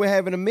 nothing wrong with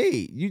having a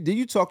maid.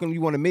 You talking you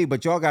want a maid,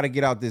 but y'all got to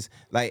get out this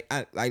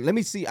let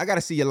me see. I got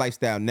to see your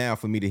lifestyle now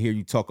for me to hear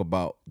you talk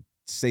about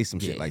say some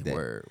shit like that.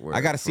 Word,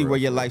 I got to see where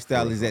your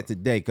lifestyle is at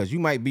today, because you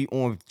might be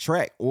on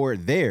track or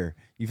there.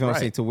 You feel what I'm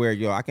saying? To where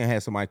I can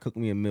have somebody cook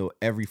me a meal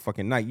every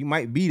fucking night. You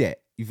might be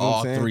that. You feel what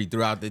I'm saying? All three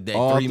throughout the day.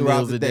 All three throughout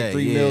meals the a day. day.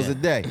 3 meals a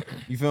day.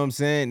 You feel what I'm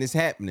saying? It's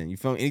happening. You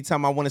feel me?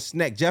 Anytime I want to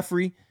snack,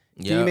 Jeffrey.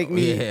 Can you make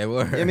me? Yeah,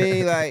 word. I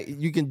mean, like,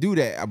 you can do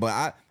that,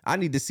 but I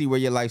need to see where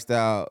your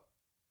lifestyle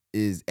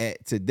is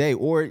at today,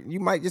 or you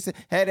might just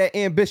have that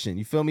ambition.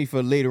 You feel me,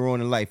 for later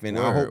on in life, and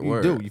I hope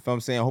you do. You feel what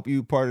I'm saying? I hope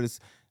you part of this,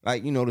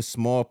 like, the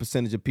small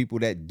percentage of people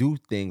that do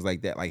things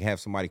like that, like have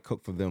somebody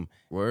cook for them.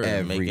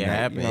 Every make it night.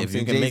 Happen. If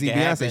you can make it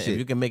happen, if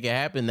you can make it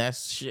happen,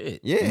 that's shit.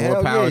 Yeah,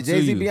 hell yeah.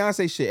 Jay-Z,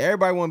 Beyonce shit.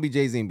 Everybody want to be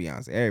Jay-Z and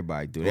Beyonce.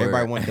 Everybody do.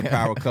 Everybody want the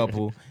power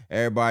couple.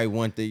 Everybody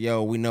want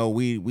the we know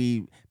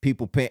we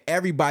people pay.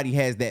 Everybody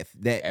has that.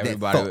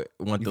 Everybody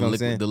want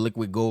the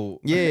liquid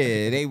gold.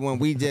 Yeah, they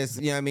want. We just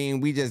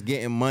we just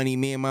getting money.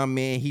 Me and my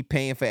man, he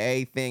paying for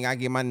everything. I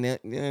get my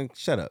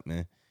shut up,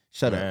 man.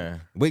 Shut up.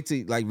 Wait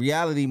till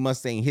reality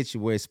Mustang hit you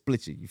where it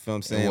split you. You feel what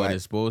I'm saying? And what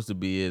it's supposed to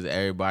be is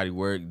everybody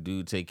work,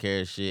 dude, take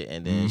care of shit,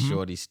 and then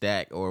shorty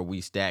stack, or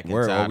we stack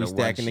inside, or we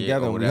stacking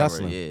together and we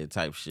hustling. Yeah,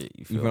 type shit.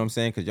 You feel what I'm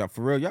saying? Because y'all,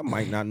 for real, y'all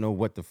might not know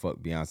what the fuck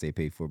Beyonce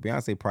paid for.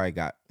 Beyonce probably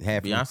got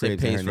half. Beyonce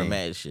pays for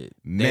mad shit.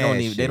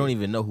 They don't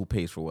even know who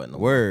pays for what. No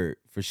word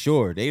for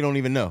sure. They don't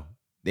even know.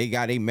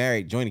 They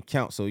married joint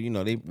account, so it's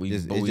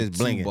just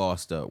blinging.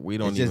 Bossed up. We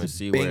don't even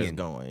see where it's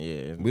going.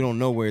 Yeah, we don't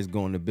know where it's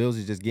going. The bills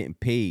is just getting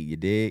paid. You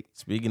dig?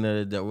 Speaking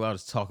of that, we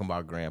was talking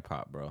about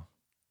Grandpa, bro.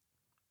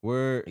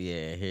 Word.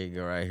 Yeah, here you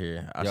go, right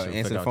here.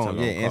 Answer the phone.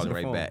 Yeah, answer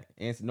the phone. Back.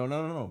 Answer.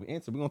 No.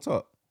 Answer. We gonna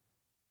talk.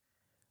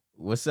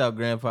 What's up,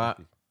 Grandpa?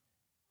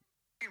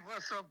 Hey,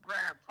 what's up,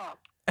 Grandpa?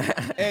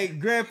 Hey,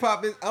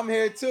 Grandpa, I'm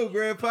here too,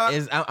 Grandpa.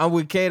 I'm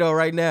with Kato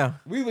right now.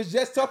 We was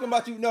just talking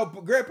about you. No,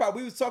 Grandpa,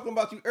 we was talking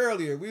about you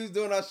earlier. We was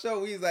doing our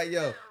show. We was like,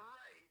 yo.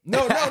 No,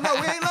 we ain't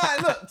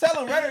lying. Look,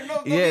 tell him right.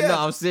 No,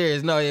 I'm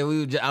serious. No, yeah,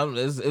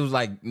 it was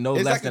like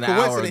less than an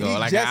hour ago.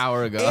 Like an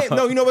hour ago. And,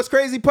 no, you know what's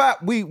crazy,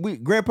 Pop?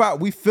 Grandpa,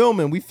 we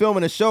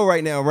filming a show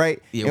right now,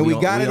 right? Yeah, and we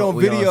got it on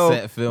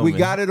video. We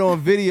got it on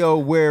video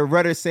where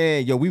Rudder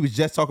saying, yo, we was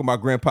just talking about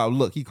Grandpa.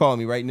 Look, he called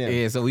me right now.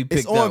 Yeah, so we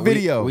picked it's on up.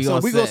 video. We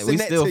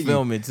still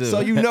filming too.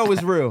 So you know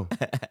it's real.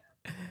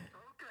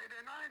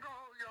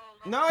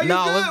 No,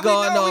 what's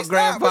going on,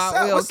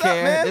 Grandpa? We don't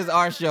care. This is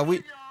our show.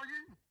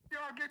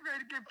 Get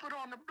ready to get put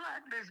on the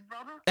blacklist,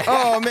 brother.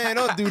 Oh man,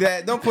 don't do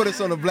that. Don't put us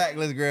on the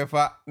blacklist,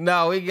 Grandpa.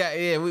 No, we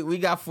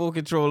got full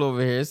control over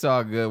here. It's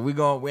all good.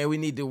 We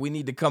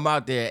need to come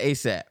out there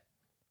ASAP. Yeah,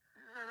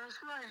 that's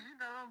right.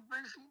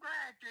 Bring some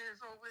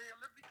grandkids over here.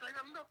 Let me take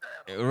a look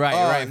at them.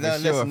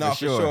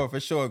 Right. For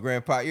sure,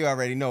 Grandpa. You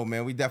already know,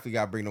 man. We definitely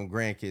gotta bring them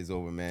grandkids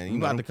over, man. You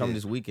about to come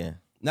this weekend?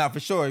 Nah,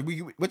 for sure.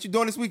 What you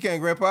doing this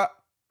weekend, Grandpa?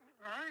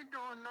 I ain't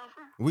doing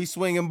nothing. We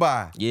swinging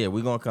by. Yeah,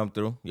 we gonna come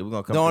through. Yeah, we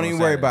gonna come. Don't even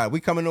worry about it. We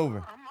coming over.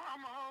 I'm gonna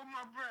hold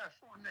my breath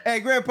on that. Hey,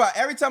 Grandpa.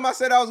 Every time I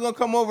said I was gonna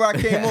come over, I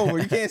came over.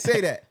 You can't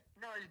say that.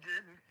 No, you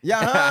didn't.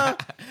 Yeah, huh?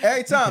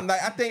 Every time.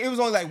 Like, I think it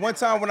was only like one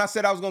time when I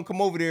said I was gonna come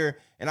over there,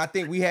 and I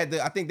think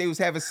they was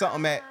having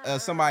something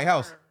at somebody's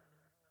house.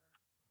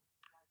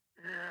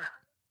 Yeah.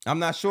 I'm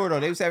not sure though.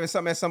 They was having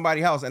something at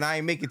somebody's house, and I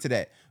ain't make it to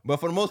that. But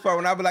for the most part,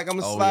 when I be like, I'm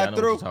gonna slide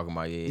through. What you're talking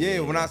about.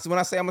 Yeah. When I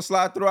say I'm gonna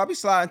slide through, I be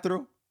sliding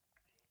through.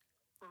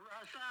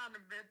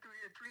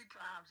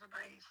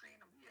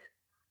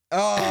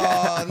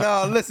 Oh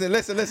no! Listen.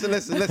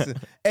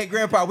 Hey,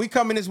 Grandpa, we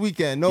coming this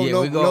weekend. No BS.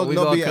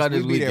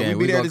 We be there.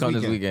 We be there this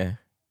weekend.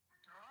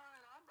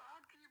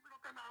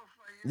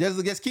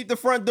 Just keep the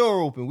front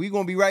door open. We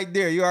gonna be right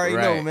there. You already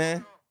know,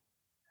 man.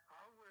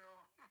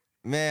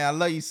 Man, I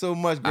love you so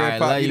much,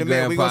 Grandpa. Right, you the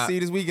man. We gonna see you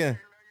this weekend.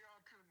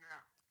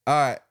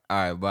 right. All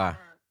right, bye.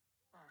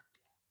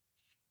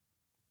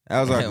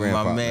 That was our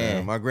grandpa,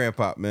 man. My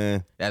grandpa,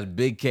 man. That's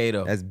Big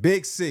Kato. That's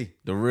Big C.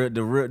 The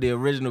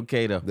original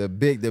Kato. The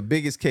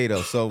biggest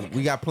Kato. So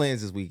we got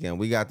plans this weekend.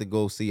 We got to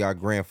go see our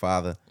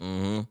grandfather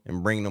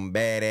and bring them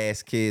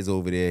badass kids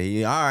over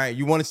there. All right,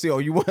 you want to see?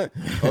 You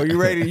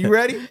ready? You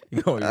ready?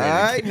 All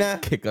right, now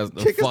kick us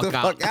the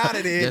fuck out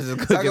of there. Just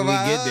as quick as we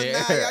get there.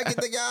 Nah, y'all get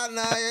the y'all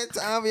now. It's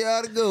time for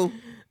y'all to go.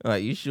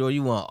 Like, you sure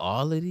you want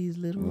all of these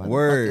little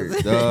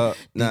words? Nah,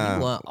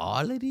 you want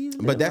all of these?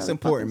 But that's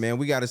important, man.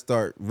 We got to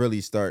start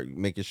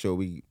making sure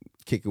we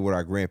kick it with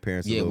our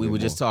grandparents. Yeah, we were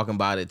just talking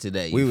about it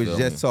today. We were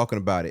just talking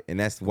about it, and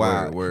that's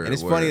why. And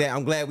it's funny that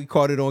I'm glad we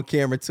caught it on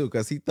camera too,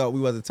 because he thought we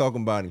wasn't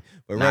talking about him,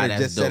 but Reddit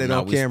just said it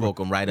on camera. We spoke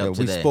him right up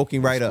today. We spoke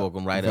him right up.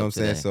 You know what I'm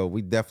saying? So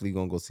we definitely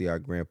gonna go see our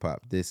grandpa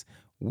this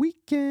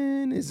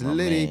weekend. It's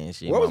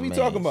litty. What was we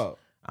talking about?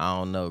 I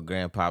don't know.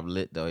 Grandpa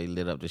lit though. He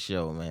lit up the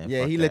show, man.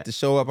 Yeah, he lit the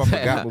show up. I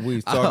forgot what we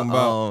was talking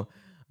about.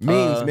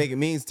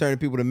 Memes turning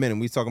people to men.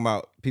 We was talking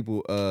about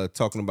people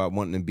talking about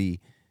wanting to be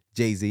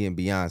Jay-Z and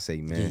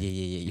Beyonce, man.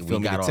 Yeah. We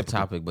got off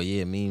topic, but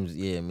memes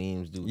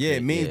do. Yeah,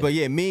 memes. Like,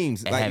 you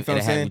know what I'm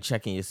saying? Have you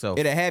checking yourself.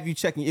 It'll have you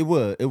checking. It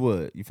would. You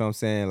feel what I'm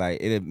saying?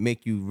 Like, it'll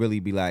make you really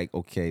be like,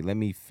 okay, let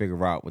me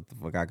figure out what the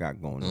fuck I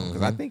got going on.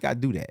 Because I think I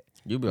do that.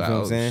 You be like,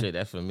 oh shit,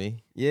 that's for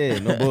me. Yeah,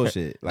 no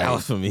bullshit. Like, that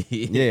was for me.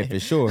 Yeah, for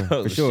sure.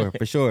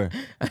 For sure.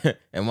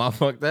 Am I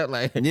fucked up?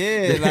 Like,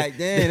 yeah, like,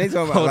 damn, they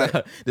talking about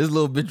like, this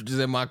little bitch was just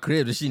in my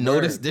crib. Did she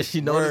notice? Did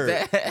she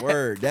notice that?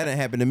 Word. That done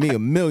happened to me a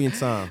million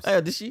times.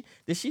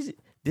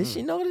 Did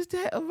she notice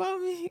that about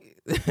me?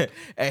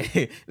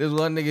 Hey, this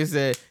one nigga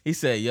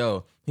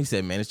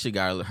said, man, this chick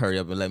gotta hurry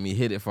up and let me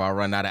hit it before I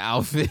run out of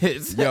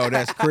outfits. Yo,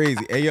 that's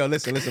crazy. Hey, yo,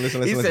 listen. He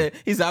said,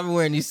 I've been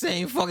wearing these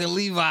same fucking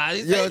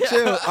Levi's. Yo,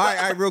 chill. All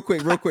right, real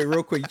quick. You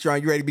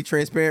ready to be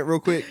transparent real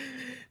quick?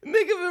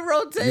 Nigga been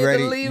rotating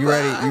the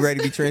Levi's. You ready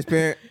to be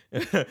transparent?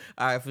 All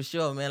right, for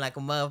sure, man. Like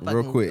a motherfucking,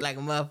 real quick. Like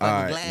a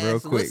motherfucking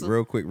glass whistle.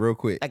 Real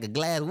quick. Like a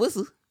glass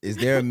whistle. Is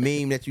there a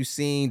meme that you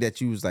seen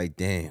that you was like,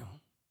 damn,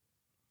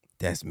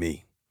 that's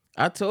me?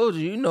 I told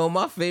you,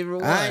 my favorite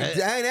one. I ain't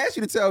asked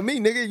you to tell me,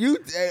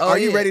 nigga. Are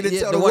you ready to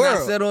tell the one world?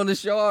 I said on the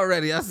show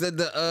already. I said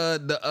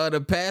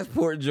the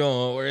passport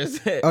joint where it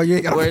said,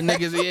 where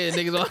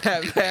niggas don't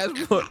have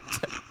passports.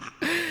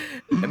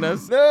 And no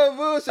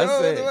bullshit.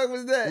 What the fuck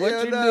was that?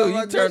 What you do?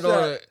 You turned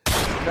on it.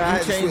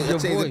 I changed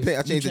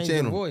the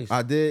channel. Voice.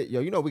 I did.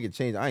 Yo, we can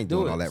change. I ain't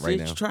doing all that right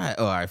now. Try it.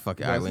 Oh, all right, fuck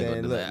it. All right, we ain't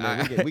gonna do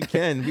that. We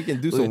can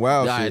do some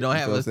wild shit. All right, don't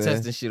have us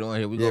testing shit on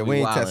here. We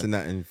ain't testing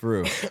nothing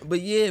for real. But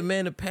yeah,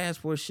 man, the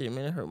passport shit,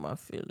 man, it hurt my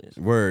feelings.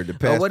 Word, the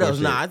passport. What else?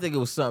 Shit. I think it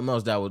was something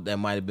else that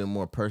might have been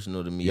more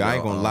personal to me. Yeah, I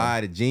ain't gonna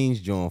lie. The jeans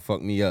joint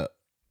fucked me up.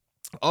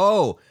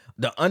 Oh,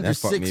 the under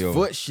 6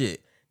 foot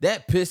shit.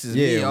 That pisses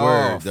me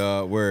off.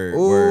 Word.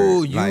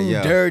 Ooh,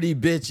 you dirty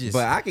bitches.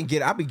 But I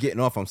be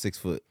getting off on 6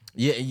 foot.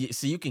 Yeah,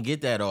 so you can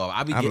get that off.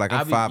 I'm 5'11".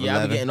 I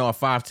be getting off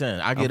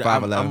 5'10". I'm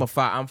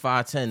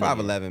 5'10".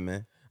 5'11",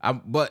 man.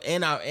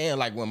 And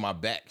like when my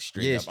back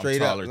straight up, I'm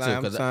taller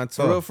too.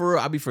 Because for real,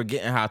 I be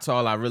forgetting how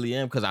tall I really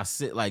am because I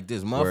sit like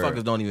this.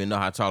 Motherfuckers don't even know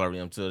how tall I am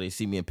until they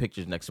see me in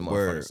pictures next to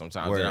motherfuckers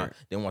sometimes.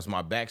 Then once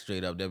my back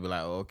straight up, they'll be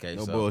like, oh, okay.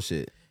 No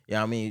bullshit.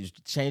 Yeah, I mean,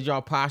 change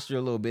y'all posture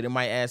a little bit. It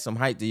might add some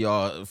height to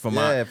y'all for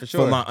my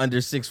under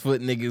 6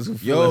 foot niggas who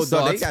feel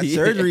salty. They got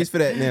surgeries for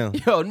that now.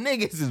 Yo,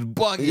 niggas is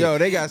bugging. Yo,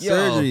 they got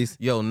surgeries.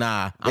 Yo,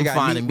 nah. I'm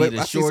finding me the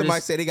shortest. I see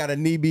somebody say they got a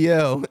knee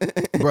BL.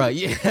 Bro,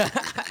 yeah.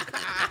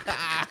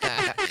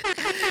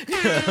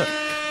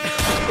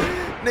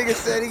 Nigga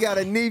said he got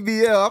a knee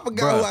BL. I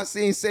forgot who I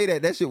seen say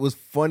that. That shit was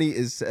funny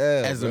as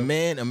hell. As a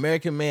man,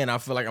 American man, I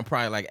feel like I'm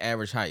probably like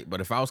average height. But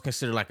if I was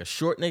considered like a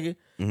short nigga,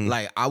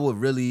 like I would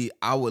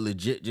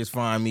legit just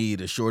find me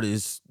the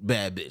shortest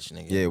bad bitch,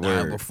 nigga. Yeah,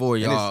 word.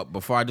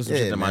 Before I do some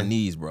shit to my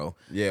knees, bro.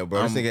 Yeah,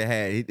 bro.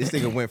 This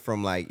nigga went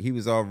from like, he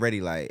was already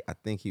like, I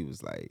think he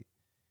was like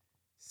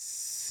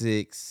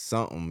 6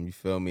 something, you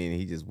feel me? And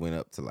he just went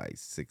up to like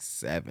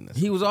 6'7".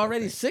 He was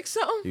already 6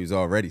 something? He was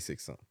already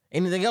 6 something.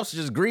 Anything else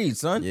is just greed,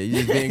 son. Yeah,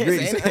 you just being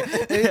greedy.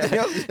 Anything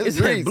else is just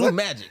greed. Blue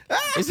magic.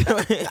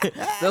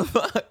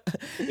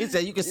 He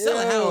said you can sell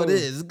it how it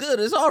is. It's good.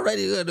 It's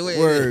already good the way it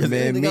is.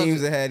 Man.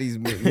 Memes that had these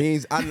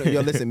memes. I know. Yo,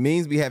 listen.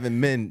 Memes be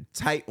having men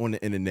tight on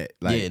the internet.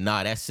 Like, yeah,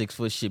 nah. That 6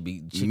 foot shit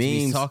be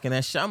memes talking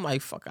that shit. I'm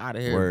like, fuck out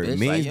of here, bitch.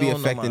 Memes like, be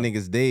affecting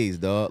niggas' days,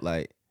 dog.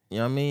 Like, you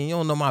know what I mean? You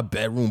don't know my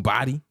bedroom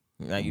body.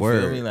 Like, you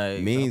feel me?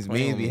 Like, memes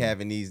be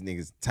having these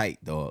niggas tight,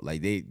 dog.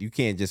 Like, you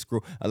can't just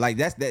screw. Like,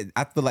 that.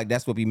 I feel like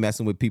that's what be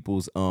messing with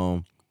people's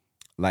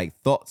like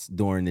thoughts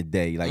during the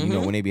day. Like, you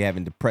know, when they be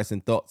having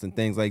depressing thoughts and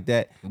things like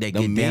that. They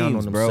get down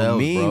on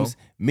themselves, bro.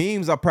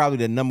 Memes are probably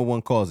the number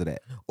one cause of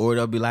that. Or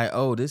they'll be like,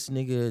 oh, this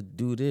nigga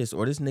do this,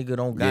 or this nigga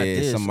don't got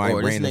this,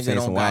 or this nigga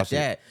don't got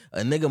that.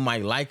 A nigga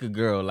might like a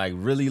girl, like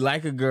really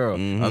like a girl.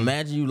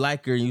 Imagine you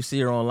like her and you see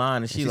her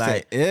online and she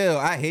like, say, ew,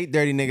 I hate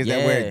dirty niggas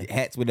that wear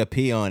hats with a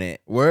P on it.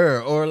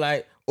 Word. Or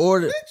like,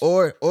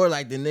 Or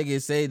like the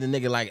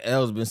nigga like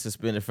L's been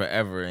suspended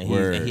forever and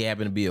he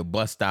happened to be a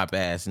bus stop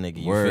ass nigga.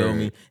 You feel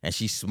me? And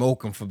she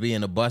smoking for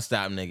being a bus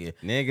stop nigga.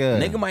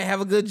 Nigga might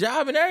have a good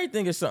job and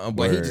everything or something,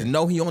 but he just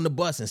know he on the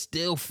bus and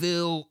still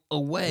feel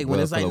away when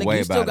it's like, nigga,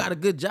 you still got a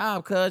good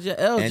job, cuz your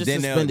L's just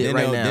suspended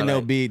right now. Then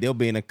they'll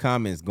be in the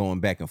comments going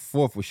back and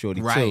forth with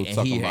Shorty right, too,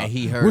 talking about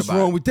he heard what's about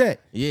wrong with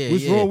that? Yeah,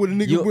 what's wrong with a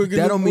nigga?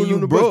 That don't mean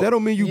you broke. That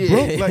don't mean you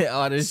broke. Like,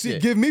 all this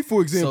shit. Give me,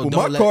 for example,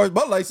 my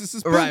license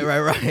suspended.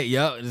 Right.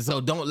 Yup.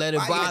 So don't let it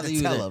bother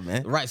you. Tell her,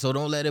 man. Right. So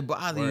don't let it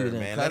bother you, then.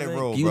 Man, let it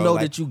roll, you bro. know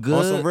like, that you good.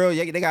 On some real,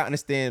 they gotta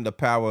understand the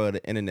power of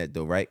the internet,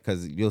 though, right?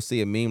 Because you'll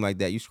see a meme like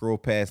that. You scroll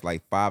past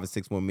like 5 or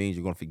 6 more memes,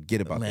 you're gonna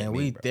forget about that. Man, meme,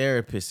 we bro.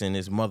 therapists in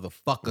this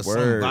motherfucker.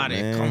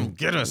 Somebody man. come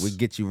get us. We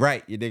get you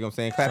right. You dig what I'm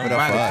saying? Clap it up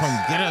Somebody for us.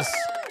 come get us.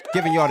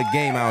 Giving y'all the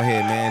game out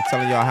here, man.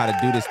 Telling y'all how to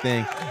do this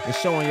thing and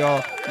showing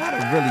y'all how to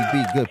really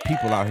be good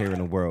people out here in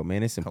the world,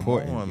 man. It's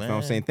important. On, you know what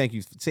I'm saying? Thank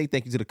you. Say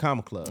thank you to the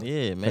Comma Club.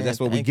 Yeah, man. That's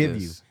what we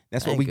give you.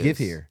 That's what we give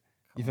here.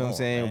 You feel what I'm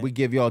saying? Man. We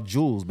give y'all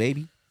jewels,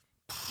 baby.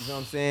 You know what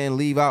I'm saying?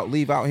 Leave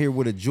out here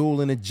with a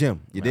jewel in the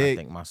gym. You dig?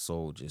 I think my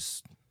soul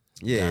just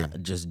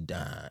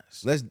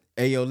dies.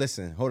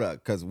 Listen, hold up,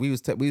 because we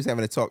was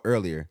having a talk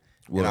earlier.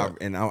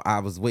 And I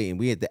was waiting.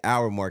 We at the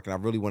hour mark, and I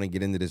really want to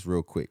get into this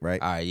real quick,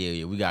 right? All right,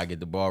 yeah. We gotta get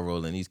the ball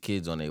rolling. These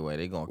kids on their way.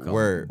 They gonna come.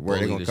 Word.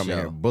 They gonna come in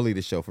here, bully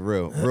the show for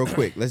real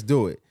quick. Let's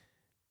do it.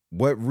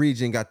 What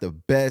region got the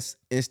best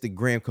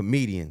Instagram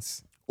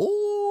comedians?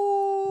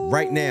 Ooh.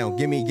 Right now,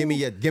 give me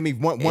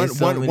one of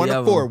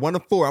four. One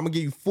of four. I'm gonna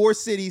give you 4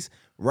 cities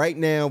right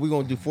now. We're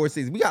gonna do 4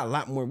 cities. We got a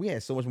lot more. We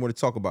had so much more to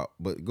talk about.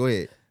 But go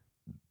ahead.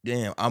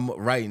 Damn, I'm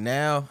right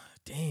now.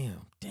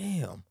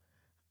 Damn.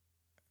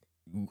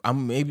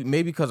 I'm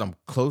maybe because I'm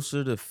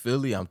closer to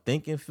Philly. I'm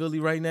thinking Philly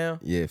right now.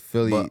 Yeah,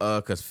 Philly.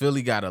 But because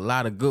Philly got a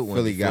lot of good ones.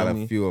 Philly got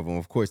a few of them.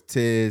 Of course,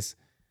 Tiz.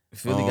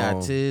 Philly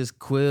got Tiz,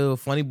 Quill,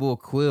 Funny Boy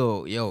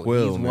Quill. Yo,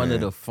 he's one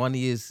of the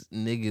funniest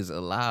niggas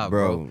alive,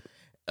 bro.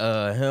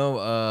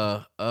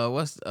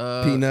 What's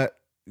Peanut?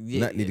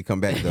 Yeah, Nut need to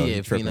come back though.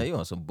 Yeah, Peanut, you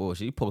on some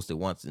bullshit. He posted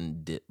once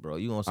and dip, bro.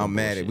 You on some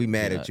bullshit. We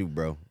mad at you,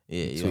 bro.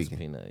 Yeah, you on some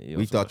Peanut.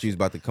 We thought you was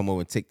about to come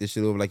over and take this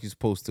shit over like you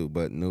supposed to,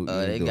 but no.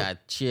 They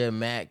got Cheer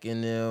Mac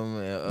in them.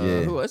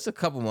 It's a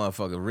couple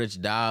motherfuckers. Rich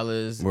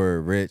Dollars.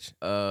 Word, Rich.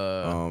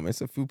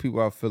 It's a few people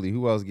out of Philly.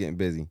 Who else getting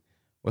busy?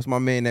 What's my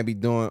man that be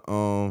doing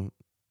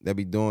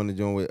the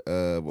joint with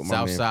what my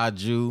Southside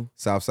Jew.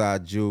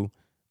 Southside Jew.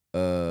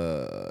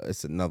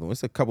 It's another one.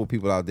 It's a couple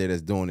people out there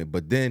that's doing it.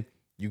 But then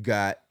you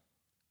got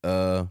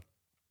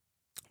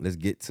let's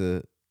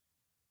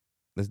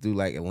do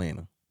like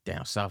Atlanta.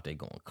 Down south they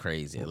going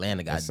crazy.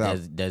 Atlanta got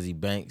Desi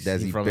Banks.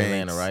 He's from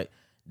Atlanta, right?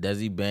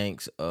 Desi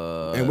Banks.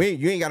 And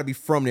you ain't gotta be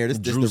from there. This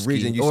is the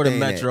region you or staying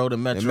the metro. at. The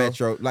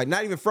metro. Like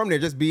not even from there,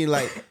 just being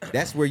like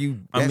that's where you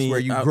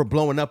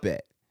blowing up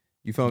at.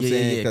 You feel what I'm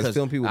saying? Because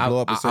film people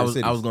blow up in certain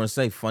cities. I was gonna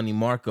say Funny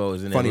Marco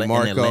is in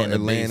Atlanta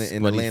based.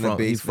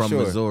 He's from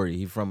Missouri.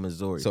 He's from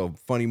Missouri. So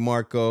Funny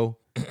Marco,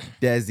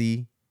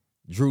 Desi,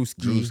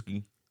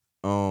 Drewski.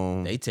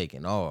 They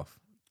taking off.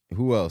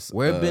 Who else?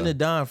 Where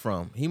Benadon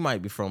from? He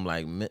might be from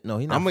like he's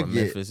not from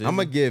Memphis. I'm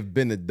gonna give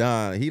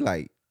Benadon. He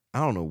like I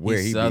don't know where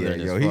he be at,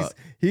 yo.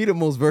 He the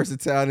most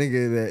versatile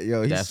nigga that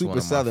he's That's super one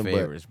of my southern,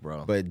 favorites,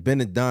 bro. But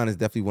Benadon is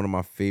definitely one of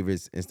my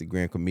favorites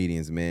Instagram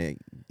comedians, man.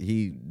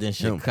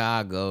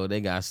 Chicago, they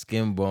got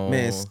Skin Bone.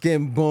 Man,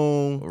 Skin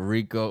Bone.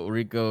 Rico,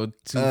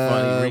 too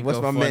funny. Rico, what's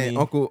my funny. man?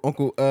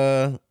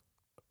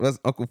 What's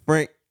Uncle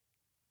Frank?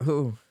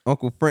 Who?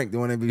 Uncle Frank, the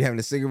one that be having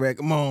a cigarette.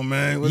 Come on,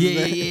 man. What's his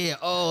name? Yeah.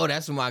 Oh,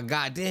 that's my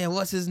goddamn.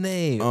 What's his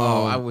name?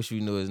 I wish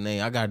we knew his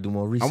name. I gotta do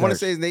more research. I want to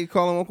say his name.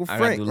 Call him Uncle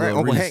Frank, right?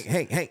 Uncle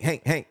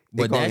Hank.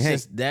 But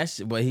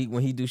But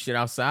when he do shit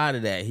outside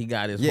of that, he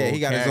got his. Yeah,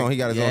 he got his own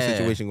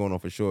situation going on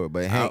for sure.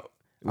 But Hank,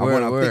 I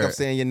think I'm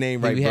saying your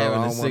name right, bro. I don't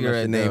want to mess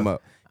your name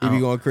up. He be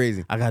going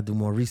crazy. I gotta do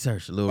more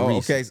research. A little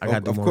research.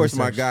 Okay. Of course,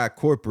 my guy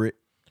Corporate.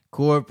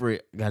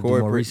 Gotta do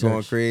more research.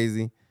 Going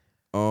crazy.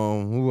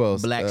 Who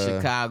else? Black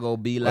Chicago,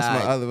 be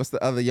like. What's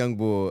the other young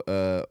boy?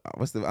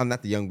 I'm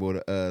not the young boy.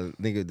 The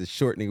nigga, the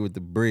short nigga with the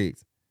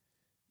braids.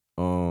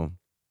 Who?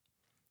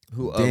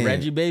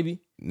 Reggie Baby?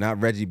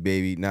 Not Reggie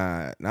Baby.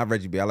 Nah, not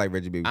Reggie Baby. I like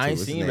Reggie Baby too. I ain't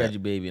seen Reggie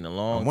Baby in a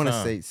long time. I want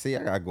to say,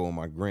 I gotta go on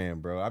my gram,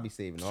 bro. I be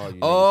saving all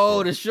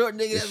you. The short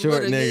nigga. The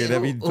short nigga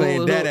that be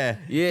playing that ass.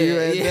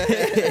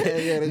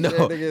 Yeah.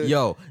 No,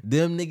 yo,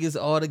 them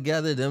niggas all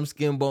together, them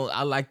Skin Bone.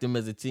 I like them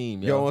as a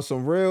team. Yo, on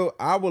some real,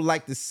 I would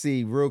like to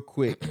see real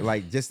quick,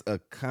 like just a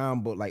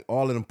combo, like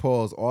all of them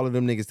pause, all of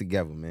them niggas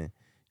together, man.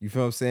 You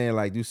feel what I'm saying?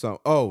 Like do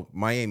something. Oh,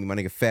 Miami, my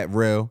nigga Fat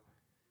Rel.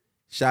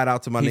 Shout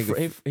out to my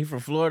nigga. He from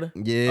Florida?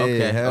 Yeah,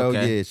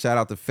 okay. Yeah. Shout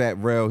out to Fat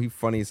Rel. He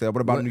funny as hell. What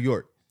about New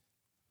York?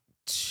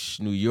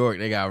 New York,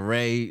 they got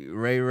Ray.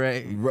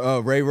 Ray.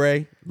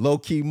 Low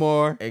Key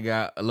Mar. They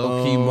got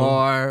Low Key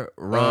Mar.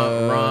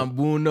 Ron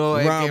Bruno.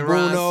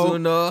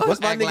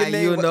 What's my nigga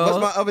name? What's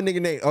my other nigga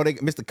name? Oh,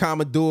 Mr.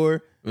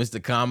 Commodore.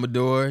 Mr.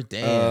 Commodore.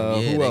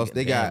 Damn. Who else?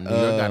 They got. New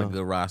York got a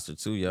good roster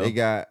too, yo. They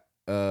got.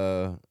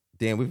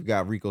 Damn, we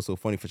forgot Rico So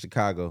Funny for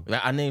Chicago.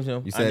 I named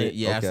him. You said it?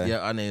 Yeah, okay.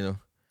 I named him.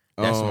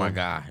 That's my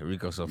guy.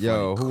 Rico so funny.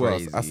 Yo, who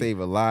crazy. else? I save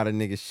a lot of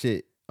nigga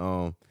shit.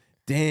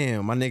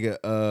 Damn, my nigga,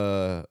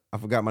 I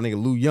forgot my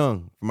nigga Lou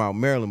Young from out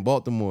Maryland,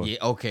 Baltimore. Yeah,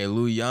 okay,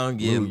 Lou Young.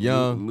 Yeah,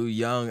 Lou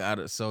Young out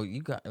of, so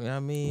you got, I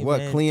mean, what,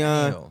 man,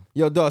 Cleon? Damn.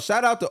 Yo, dog,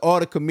 shout out to all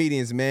the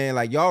comedians, man.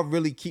 Like, y'all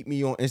really keep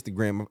me on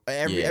Instagram.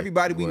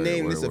 Everybody we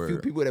named, there's a few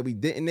people that we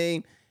didn't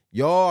name.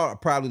 Y'all are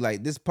probably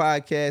like this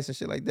podcast and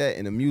shit like that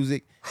and the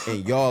music,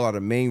 and y'all are the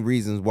main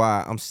reasons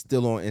why I'm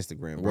still on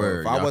Instagram,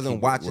 bro. If I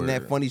wasn't watching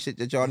that funny shit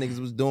that y'all niggas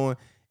was doing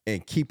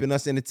and keeping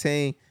us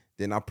entertained,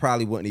 then I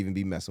probably wouldn't even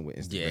be messing with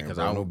Instagram. Yeah, because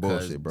no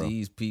bullshit, bro.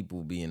 These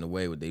people be in the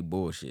way with their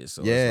bullshit.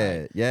 So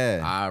yeah, it's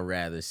like, I'd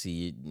rather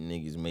see it,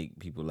 niggas make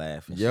people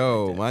laugh and shit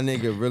like that. My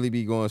nigga really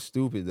be going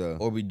stupid though.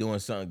 Or be doing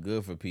something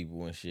good for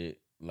people and shit.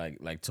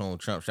 Like Tone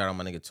Trump. Shout out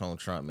my nigga Tone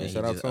Trump, man.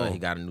 He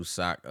got a new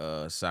sock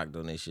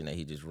donation that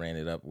he just ran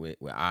it up with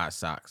odd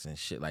socks and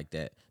shit like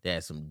that. They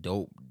had some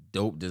dope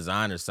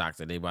designer socks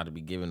that they about to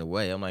be giving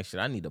away. I'm like, shit,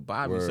 I need to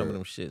buy me some of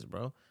them shits,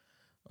 bro.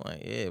 I'm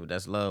like, yeah, but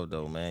that's love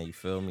though, man. You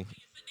feel me?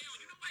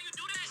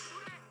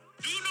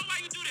 Do you know why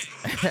you do that?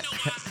 I know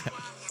why.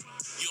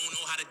 You don't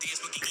know how to dance,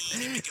 but can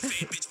eat. Make a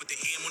fat bitch put the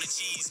ham on the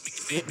cheese. Make a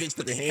fat bitch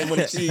put the ham on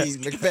the cheese.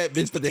 Make a fat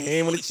bitch put the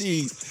ham on the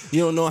cheese.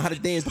 You don't know how to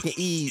dance, but can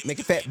eat. Make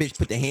a fat bitch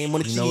put the ham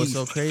on the cheese. You know what's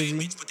so crazy?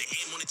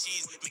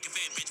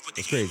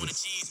 It's crazy.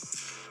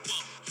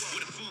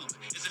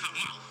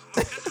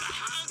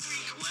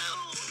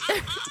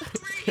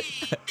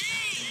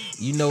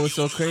 You know what's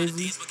so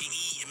crazy?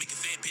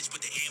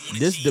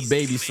 This the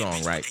baby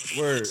song, right?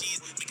 Word.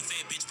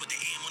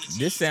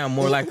 This sound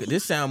more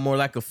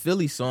like a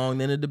Philly song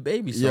than a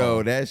DaBaby song.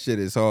 Yo, that shit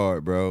is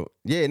hard, bro.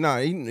 Yeah, no,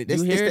 he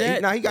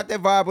got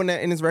that vibe on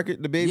that in his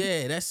record, DaBaby.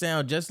 Yeah, that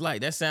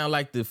sound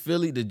like the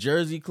Philly, the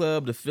Jersey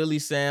Club, the Philly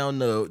sound,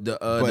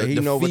 but he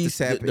know what to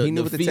tap. He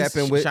knew what to tap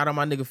in with. Shout out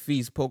my nigga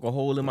Feast, poke a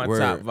hole in my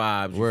top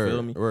vibes. You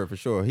feel me? Word for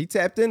sure. He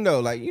tapped in though,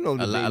 like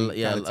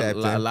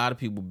a lot of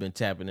people been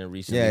tapping in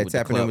recently. Yeah, with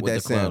tapping the club, in with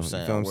that club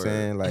sound. You know what I'm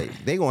saying?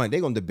 Like they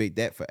gonna debate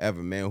that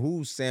forever, man.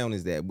 Whose sound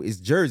is that? It's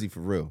Jersey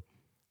for real.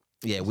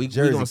 Yeah, we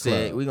gonna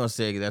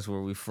say that's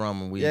where we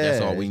from, and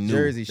that's all we knew.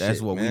 Jersey that's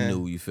shit, what man. we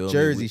knew. You feel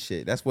Jersey me?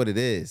 shit. That's what it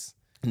is.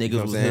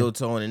 Niggas was heel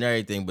tone and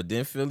everything, but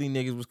then Philly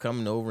niggas was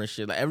coming over and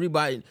shit. Like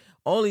everybody,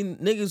 only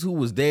niggas who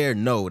was there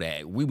know that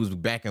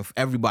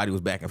everybody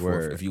was back and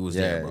forth if you was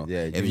there, bro.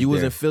 Yeah, if you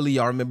was in Philly,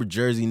 y'all remember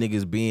Jersey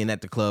niggas being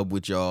at the club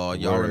with y'all.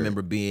 Y'all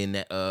remember being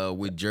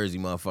with Jersey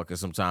motherfuckers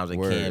sometimes in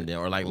Camden,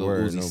 or like Lil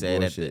Uzi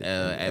said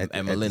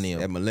at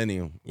Millennium. At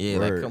Millennium. Yeah,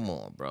 like come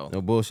on, bro.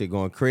 No bullshit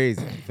going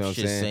crazy. You feel what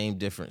I'm saying? Same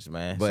difference,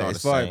 man.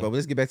 But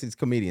let's get back to these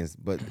comedians.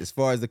 But as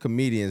far as the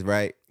comedians,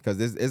 right? Because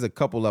there's a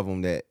couple of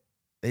them that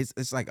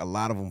it's like a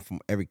lot of them from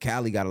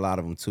Cali got a lot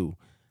of them too.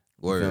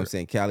 You know what I'm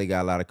saying? Cali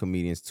got a lot of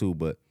comedians too,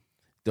 but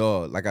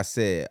dog, like I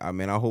said, I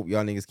hope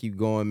y'all niggas keep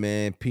going,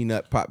 man.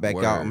 Peanut pop back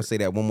out. I'm gonna say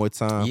that one more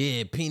time.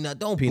 Yeah, Peanut,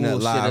 don't Peanut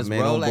bullshit live, us, man.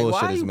 bro. Don't like,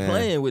 bullshit why are you us, man.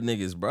 playing with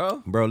niggas,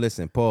 bro? Bro,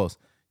 listen, pause.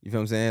 You feel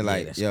what I'm saying?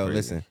 Like, yo, crazy.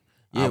 Listen.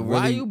 Yeah,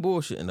 why you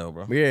bullshitting though,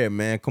 bro? Yeah,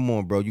 man, come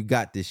on, bro. You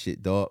got this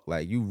shit, dog.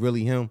 Like, you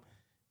really him.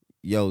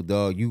 Yo,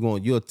 dog,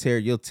 you'll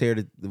tear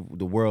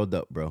the world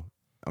up, bro.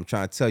 I'm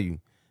trying to tell you.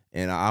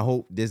 And I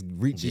hope this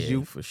reaches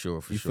you for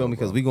sure. You feel me?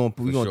 Because we gonna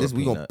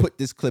put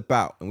this clip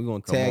out and we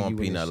gonna tag you.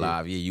 Peanut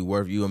Live, yeah, you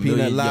a Peanut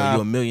million. Live,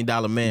 you $1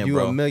 million man, you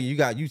bro. A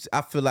million.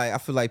 I feel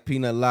like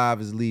Peanut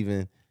Live is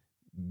leaving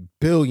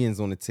billions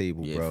on the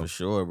table, bro. Yeah, for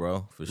sure,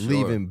 bro. For sure.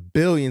 Leaving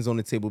billions on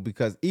the table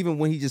because even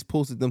when he just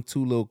posted them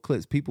 2 little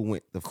clips, people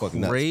went the fuck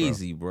nuts,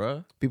 crazy,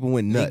 bro. People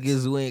went nuts.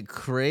 Niggas went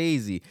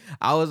crazy.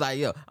 I was like,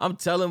 yo, I'm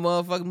telling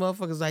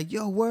motherfuckers like,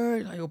 yo,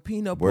 word, like, yo,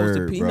 Peanut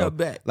posted Peanut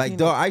back. Like, Peanut.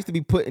 dog, I used to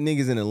be putting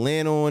niggas in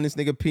Atlanta on this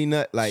nigga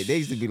Peanut. Like, they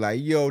used to be like,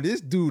 yo,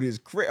 this dude is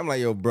crazy. I'm like,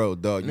 yo, bro,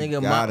 dog,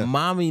 you gotta.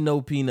 Mommy know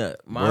Peanut.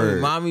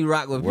 Mommy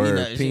rock with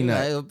Peanut. Peanut.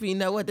 Like, yo,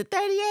 Peanut, what, the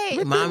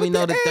 38? Mommy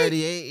know the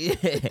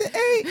 38. The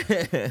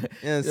 8.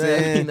 You know what I'm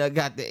saying? Peanut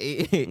got the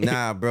 8.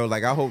 Nah, bro,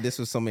 like, I hope this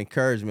was some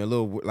encouragement, a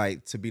little,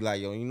 like, to be like,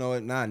 yo, you know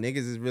what? Nah, niggas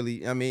is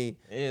really, I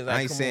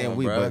ain't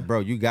saying but bro,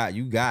 you got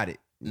it.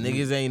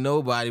 Niggas ain't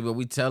nobody, but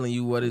we telling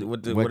you what it's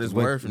worth, nigga. What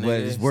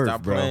it's worth,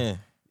 Stop bro. Playing.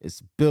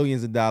 It's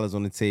billions of dollars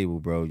on the table,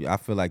 bro. I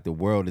feel like the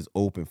world is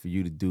open for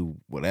you to do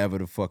whatever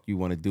the fuck you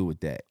want to do with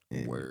that.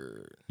 And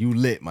word. You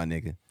lit, my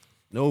nigga.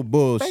 No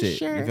bullshit.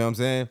 Sure. You feel what I'm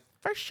saying?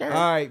 For sure.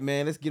 All right,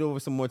 man. Let's get over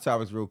some more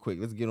topics real quick.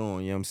 Let's get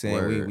on. You know what I'm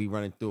saying? We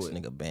running through this it.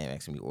 Nigga Bam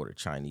asking me to order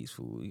Chinese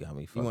food. You got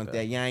me fucked You want up.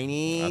 that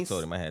Chinese? I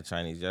told him I had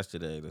Chinese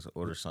yesterday. Let's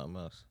order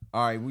something else.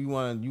 All right, you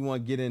want to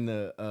get in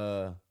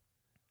the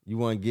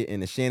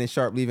Shannon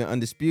Sharp leaving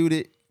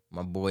undisputed?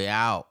 My boy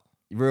out.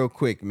 Real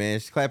quick, man.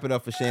 Just clap it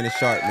up for Shannon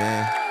Sharp,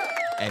 man.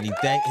 And he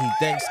thanked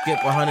Skip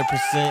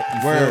 100%.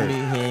 You feel me?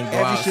 He ain't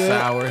go out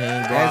sour. He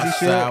ain't go out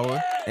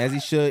sour. As he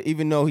should,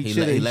 even though he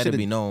should have. He let it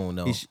be known,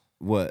 though.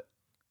 What?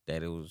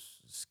 That it was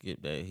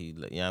Skip, that he, you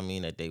know what I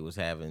mean? That they was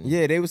having.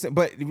 Yeah, they was,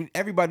 but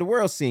everybody, the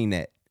world seen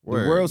that. The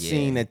world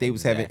seen that they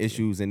was having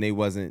issues and they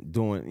wasn't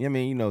doing, I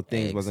mean,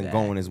 things wasn't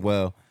going as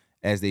well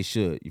as they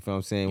should. You feel what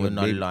I'm saying? You're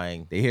not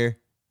lying. They here?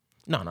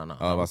 No.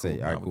 Oh, I'll say,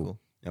 all right, cool.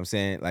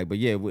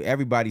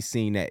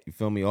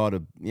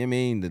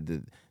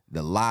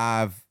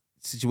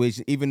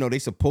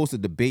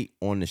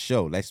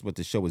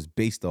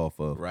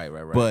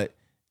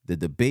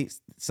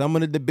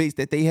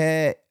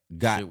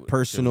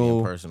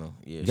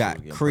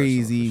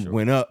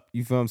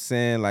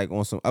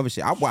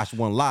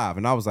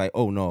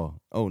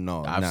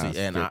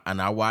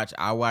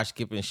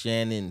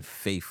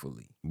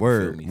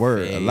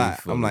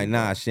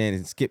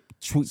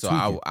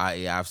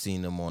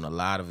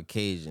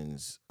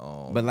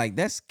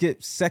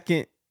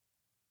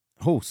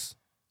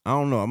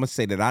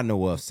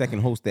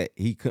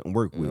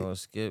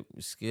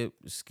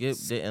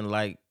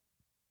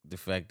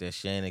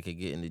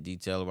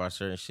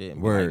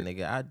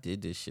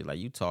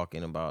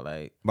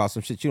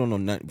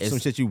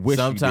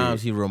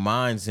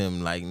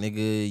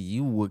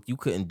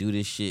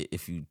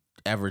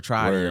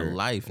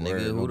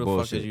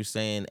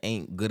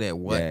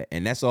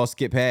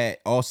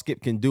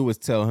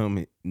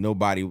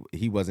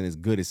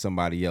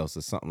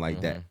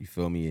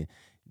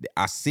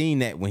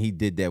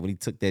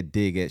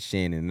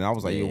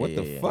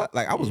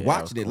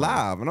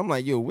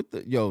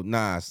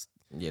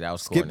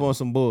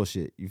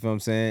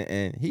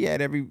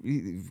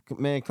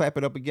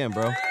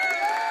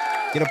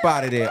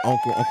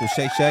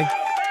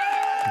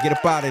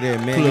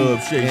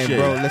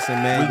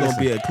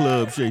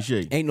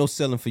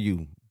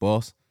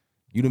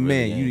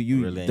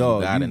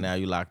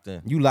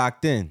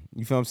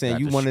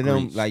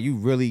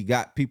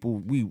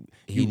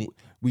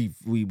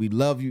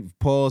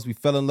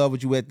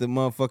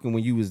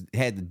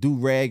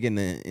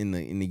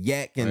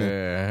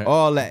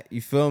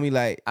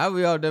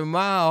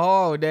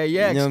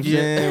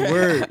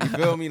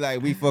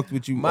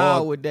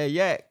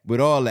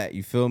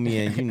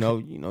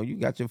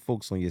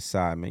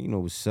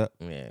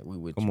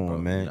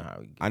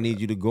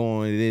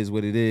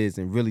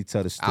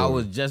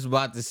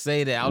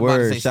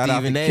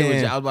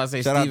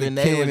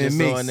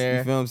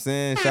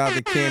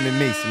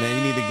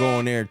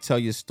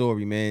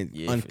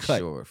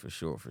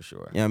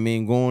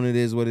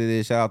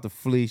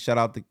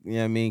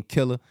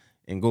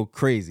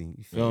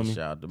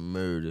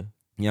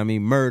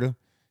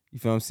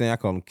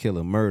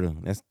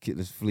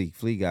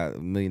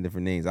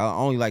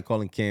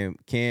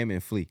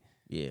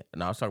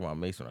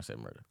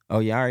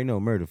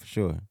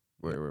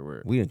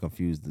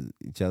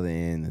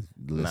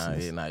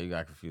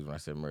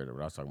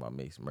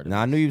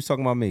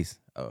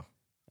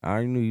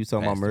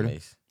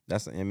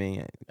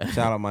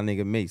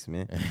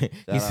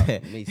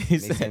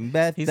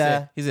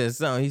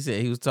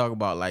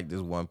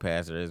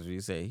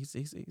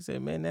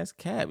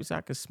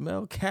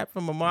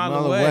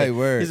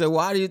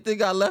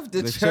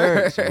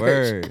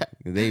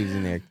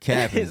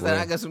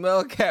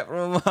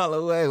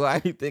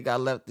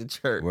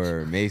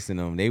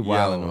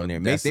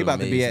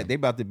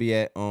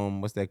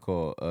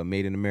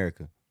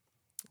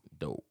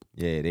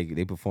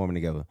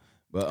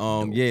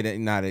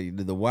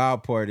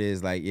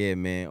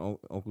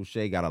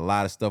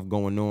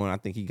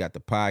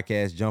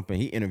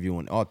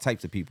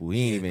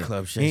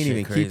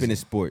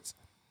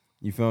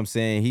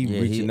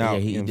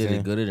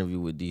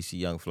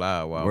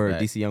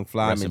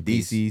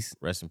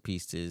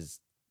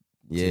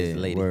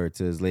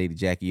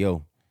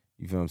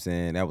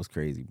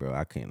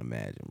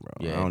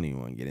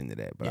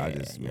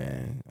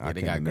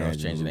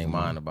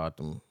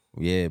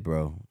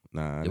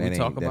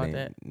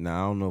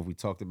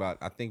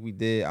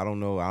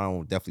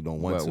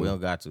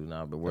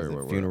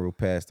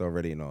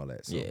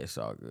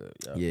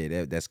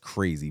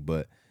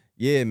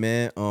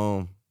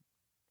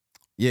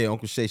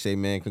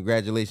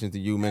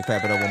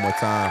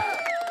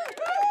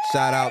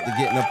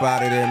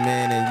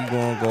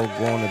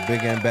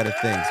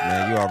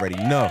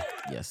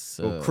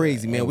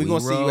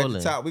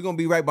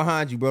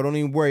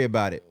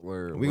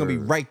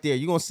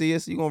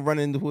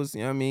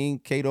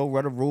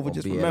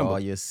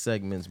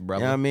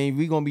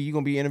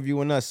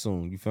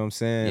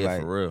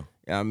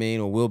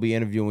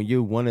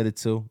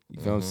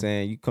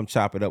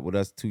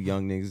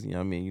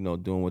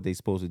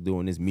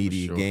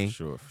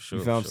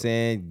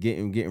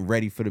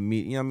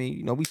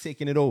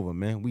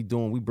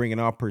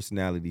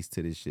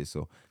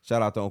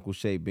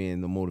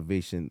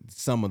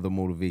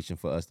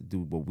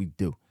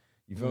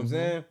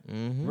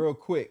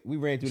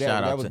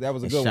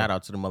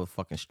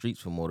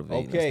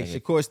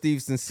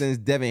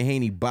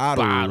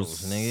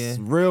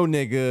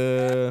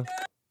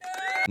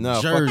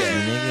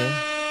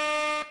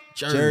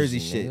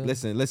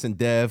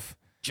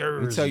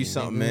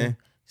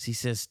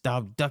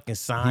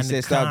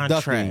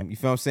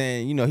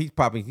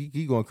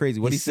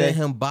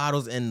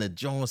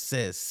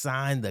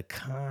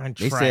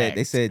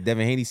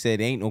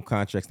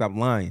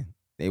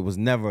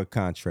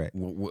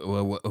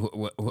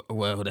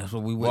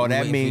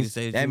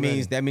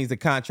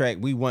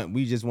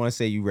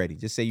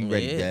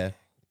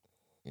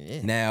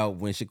 Yeah. Now,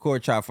 when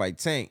Shakur try to fight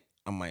Tank,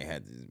 I might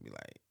have to just be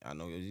like, I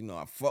know,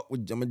 I fuck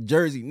with, I'm a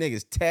Jersey nigga,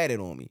 it's tatted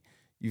on me.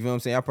 You feel what I'm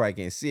saying? I probably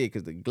can't see it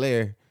because the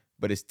glare,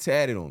 but it's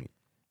tatted on me.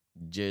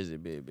 Jersey,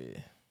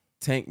 baby.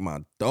 Tank my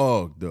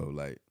dog, though.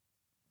 Like,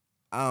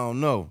 I don't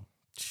know.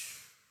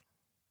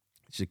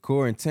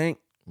 Shakur and Tank.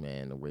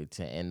 Man, the way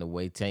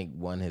Tank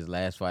won his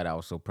last fight, I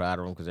was so proud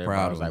of him because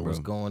everybody was like, "What's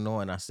going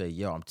on?" I said,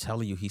 "Yo, I'm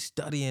telling you, he's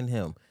studying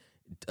him."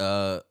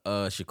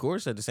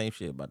 Shakur said the same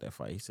shit about that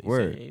fight. He said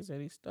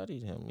he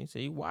studied him. He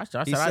said he watched.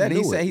 I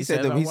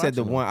said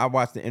the one. I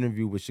watched the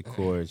interview with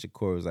Shakur, and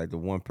Shakur was like the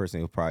one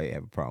person who probably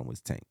have a problem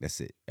with Tank. That's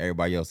it.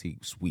 Everybody else, he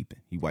sweeping.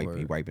 He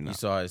wiping out. You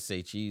saw his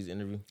Say Cheese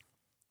interview?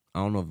 I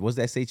don't know. Was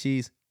that Say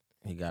Cheese?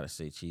 He got a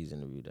Say Cheese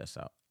interview that's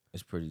out.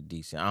 It's pretty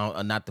decent.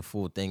 Not the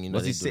full thing. You know,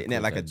 was he sitting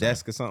at like a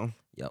desk or something?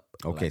 Yep.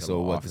 Okay, like so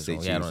it was the Say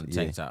Cheese. He had on a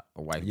tank top,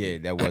 a wife. Yeah,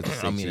 that was the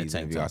Say Cheese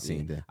interview. I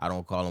seen that. I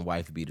don't call them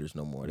wife beaters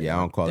no more. I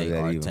don't call it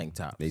that either. Tank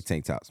tops. They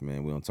tank tops,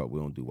 man. We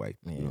don't do wife.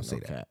 Yeah, we don't say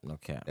that. No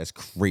cap. That's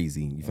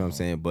crazy. You feel what I'm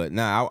saying? But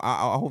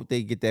I hope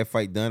they get that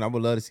fight done. I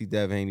would love to see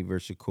Devin Haney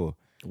versus Shakur.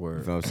 Word.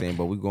 You feel what I'm saying?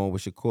 But we going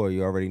with Shakur.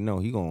 You already know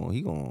he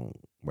gonna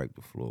wipe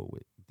the floor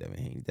with Devin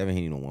Haney. Devin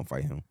Haney don't want to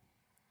fight him.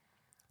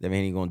 Devin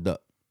Haney gonna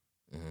duck.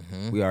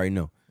 Mm-hmm. We already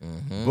know.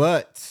 Mm-hmm.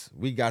 But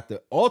we got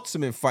the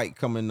ultimate fight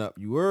coming up.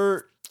 You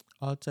heard?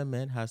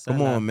 Ultimate.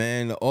 Come on,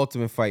 man. The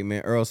ultimate fight,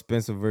 man. Earl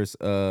Spence versus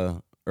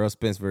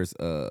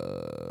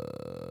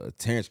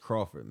Terrence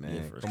Crawford, man.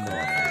 Yeah, come on,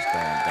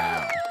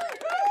 man.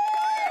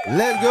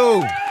 Let's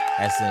go.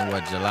 That's in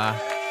what, July?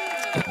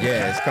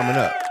 Yeah, it's coming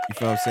up. You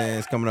feel what I'm saying?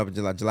 It's coming up in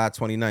July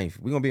 29th.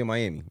 We're going to be in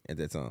Miami at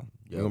that time.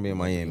 We're going to be in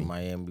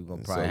Miami. We're going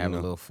to probably have a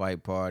little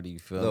fight party. You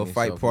feel me? Little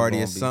fight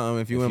party or something.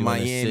 If you in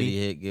Miami. City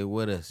hit, get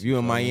with us. If you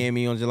in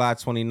Miami on July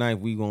 29th,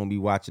 we going to be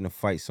watching a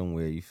fight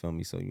somewhere. You feel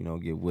me? So,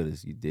 get with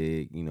us. You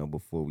dig?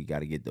 Before we got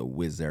to get the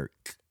wizard.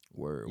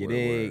 Word. You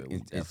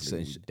dig?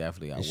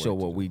 Definitely got to show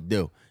what we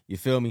do. You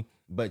feel me?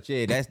 But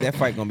yeah, that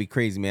fight going to be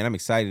crazy, man. I'm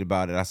excited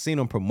about it. I seen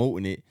them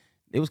promoting it.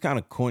 It was kind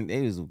of corny.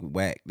 They was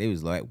whack. They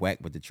was like whack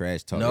with the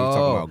trash talk.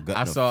 No, they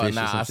was talking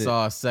about I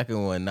saw a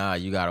second one. Nah,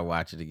 you gotta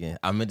watch it again.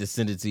 I meant to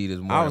send it to you this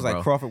morning. I was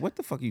like, Crawford, what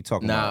the fuck are you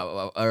talking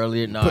about?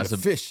 Earlier, it's a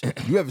fish.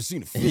 You ever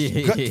seen a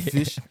fish? Gut the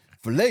fish,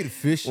 fillet the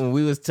fish. When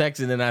we was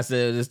texting, and I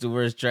said this the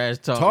worst trash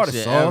talk tartar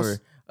shit sauce. ever.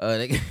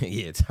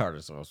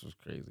 Tartar sauce was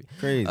crazy.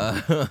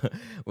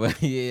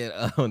 But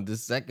yeah, the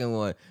second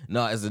one,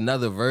 no, it's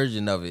another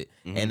version of it,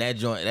 and that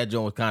joint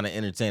was kind of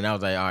entertaining. I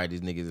was like, all right, these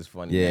niggas is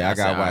funny. Yeah, man. I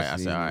gotta watch. I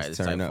said, all right, it's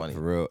turn up funny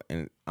for real.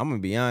 And I'm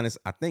gonna be honest,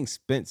 I think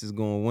Spence is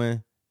gonna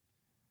win,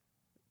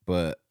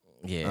 but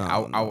yeah,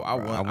 I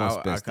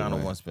kind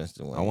of want Spence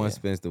to win. I want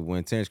Spence to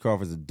win. Terrence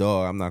Crawford's a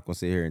dog. I'm not gonna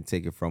sit here and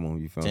take it from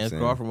him. You feel Terrence what I'm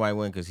saying? Crawford might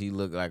win because he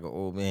looked like an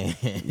old man.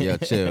 Yeah,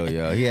 chill,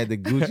 yo. He had the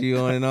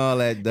Gucci on and all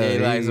that. Yeah, he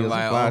likes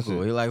somebody's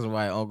uncle. He likes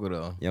somebody's uncle though.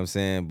 You know what I'm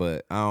saying?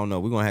 But I don't know.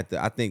 We're gonna have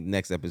to. I think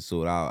next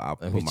episode I'll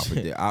put my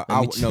prediction.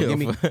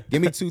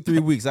 Give me 2-3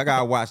 weeks. I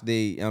gotta watch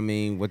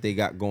what they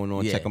got going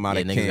on. Check them out.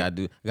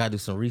 Niggas gotta do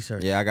some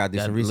research. Yeah, I gotta do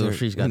some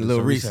research. I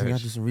gotta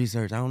do some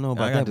research. I don't know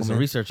about that. I gotta do some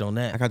research on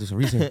that. I gotta do some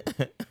research.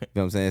 You know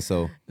what I'm saying?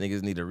 So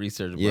niggas need a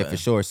research button. Yeah, for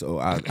sure. So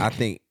I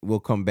think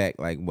we'll come back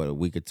like a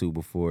week or two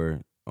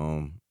before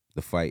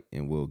the fight,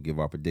 and we'll give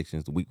our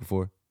predictions the week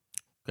before.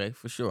 Okay,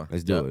 for sure.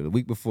 Let's do it. The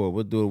week before.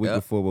 We'll do it the week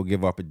before. We'll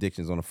give our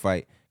predictions on the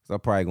fight. Because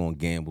I'm probably going to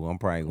gamble. I'm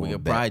probably going to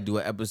bet. We'll probably do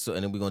an episode,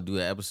 and then we're going to do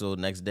an episode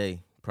next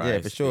day. Yeah,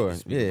 for sure.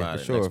 Yeah,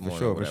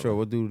 for sure.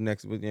 We'll do the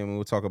next.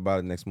 We'll talk about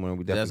it next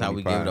morning. That's how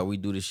we give it up. We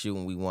do the shit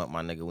when we want,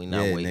 my nigga. We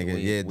not waiting.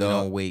 Nigga. We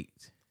don't wait.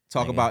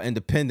 Talk about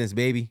independence,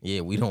 baby.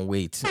 Yeah, we don't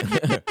wait.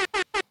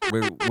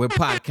 We're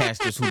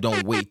podcasters who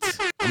don't wait.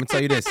 I'm gonna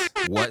tell you this.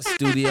 What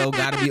studio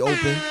gotta be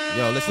open?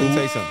 Yo, listen, let me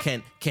tell you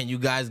something. Can you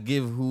guys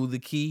give who the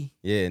key?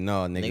 Yeah,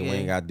 no, nigga, we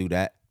ain't gotta do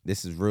that.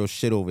 This is real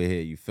shit over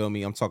here. You feel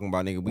me? I'm talking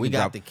about, nigga. We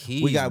got the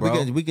keys,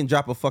 bro. We can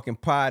drop a fucking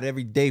pod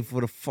every day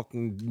for the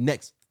fucking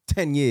next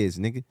 10 years,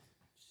 nigga. You know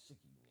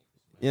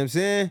what I'm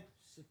saying?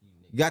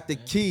 Got the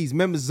keys,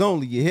 members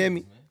only. You hear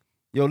me?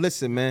 Yo,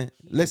 listen, man.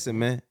 Listen.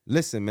 Let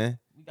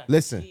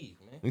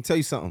me tell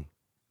you something.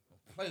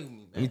 Play with me,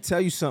 man. Let me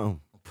tell you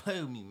something.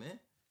 Play with me, man.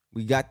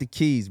 We got the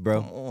keys,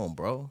 bro. Come on,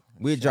 bro.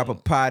 We'll drop a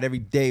pod every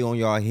day on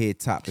y'all head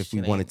top if we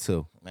wanted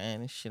to.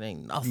 Man, this shit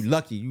ain't nothing. You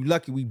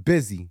lucky we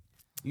busy.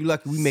 You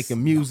lucky we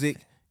making music,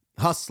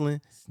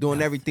 hustling,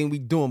 doing everything we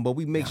doing, but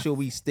we make sure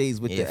we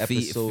stays with the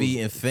episodes.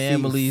 Feeding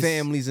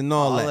families and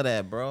all of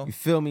that, bro. You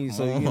feel me?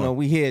 So,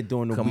 we here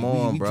during the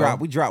week.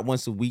 We drop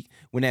once a week.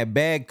 When that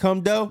bag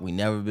come, though. We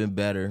never been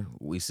better.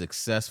 We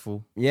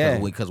successful. Yeah.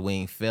 Because we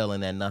ain't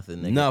failing at nothing,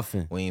 nigga.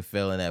 Nothing. We ain't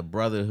failing at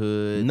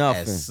brotherhood.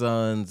 Nothing. As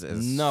sons,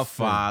 as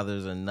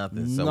fathers, or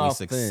nothing. So we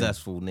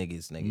successful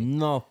niggas, nigga.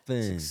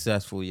 Nothing.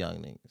 Successful young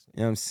niggas. You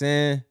know what I'm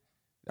saying?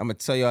 I'm gonna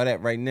tell y'all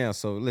that right now.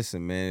 So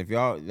listen, man. If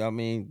y'all,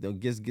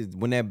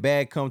 when that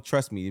bag come,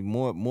 trust me,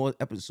 more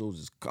episodes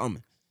is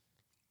coming.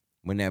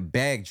 When that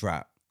bag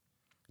drop,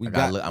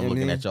 I'm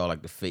looking at y'all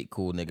like the fake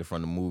cool nigga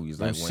from the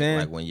movies, like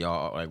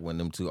when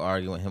them two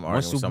arguing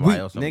with somebody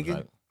else.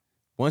 Nigga.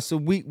 Once a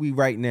week, we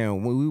right now.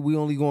 We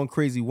only going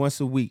crazy once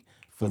a week.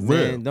 But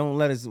man, don't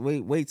let us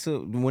wait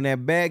till when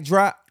that bag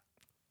drop.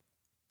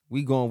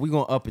 We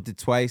gonna up it to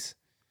twice.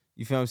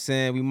 You feel what I'm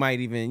saying? We might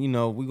even,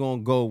 we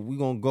gonna go.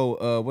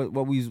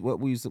 What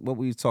we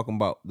was talking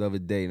about the other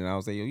day, and I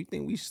was like, yo, you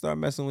think we should start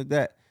messing with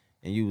that?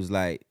 And you was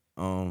like,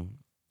 I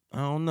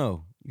don't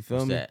know. You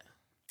feel me? That?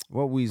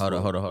 What we hold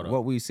on.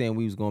 What we saying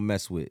we was gonna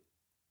mess with?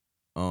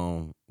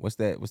 What's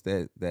that?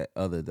 The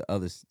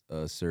other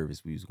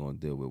service we was gonna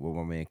deal with? What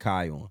my man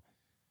Kai on?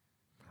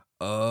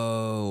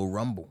 Oh,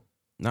 Rumble.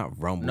 Not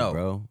Rumble,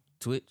 bro.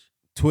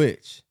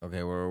 Twitch.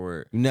 Okay,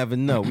 word. You never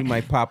know. We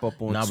might pop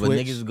up on Twitch. But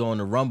niggas is going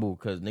to Rumble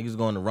because niggas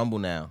going to Rumble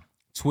now.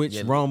 Twitch,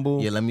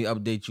 Rumble. Yeah, let me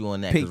update you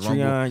on that.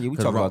 Patreon. We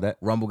talk about that.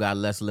 Rumble got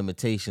less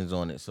limitations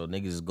on it, so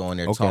niggas is going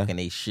there talking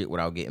they shit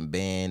without getting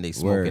banned. They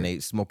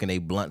smoking they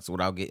blunts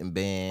without getting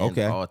banned.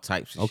 Okay. All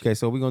types of shit. Okay,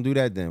 so we gonna do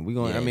that then. We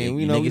gonna.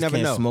 we niggas never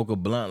can't know. Smoke a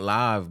blunt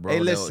live, bro. Hey,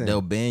 listen.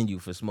 They'll ban you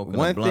for smoking a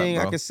blunt. One thing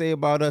bro. I can say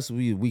about us,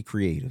 we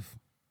creative,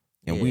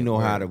 and we know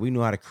how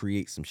to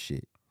create some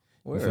shit.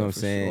 You feel what I'm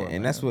saying? Sure,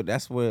 and man.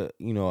 that's what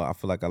I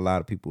feel like a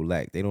lot of people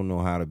lack. They don't know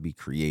how to be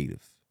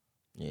creative.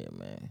 Yeah,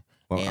 man.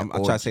 Well, I'm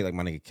trying to say like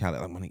my nigga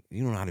Khaled, like my nigga,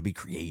 you don't know how to be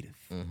creative.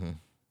 Mm-hmm.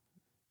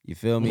 You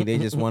feel me? They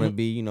just want to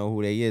be,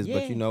 who they is,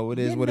 but it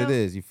is what it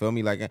is. You feel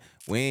me? Like I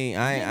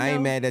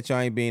ain't mad that y'all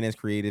ain't being as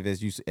creative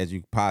as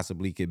you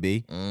possibly could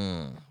be.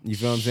 You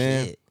feel what I'm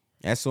saying?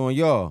 That's on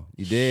y'all.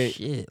 You did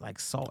shit like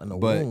salt in a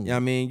wound.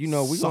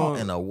 But we salt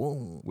in a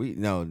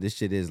wound. This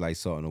shit is like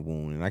salt in a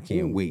wound, and I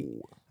can't wait.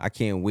 I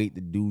can't wait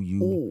to do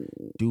you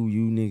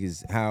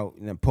niggas. How?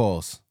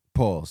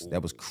 Pause.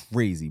 That was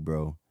crazy,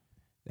 bro.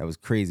 That was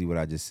crazy what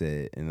I just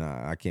said, and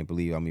I can't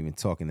believe I'm even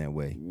talking that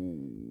way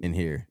in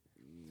here.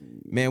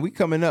 Man, we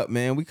coming up,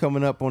 man. We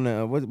coming up on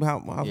the what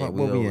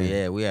we in?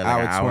 Yeah, we had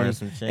like an hour and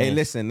some change. Hey,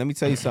 listen, let me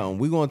tell you something.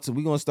 We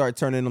gonna start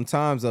turning them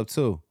times up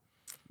too.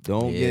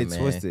 Don't get it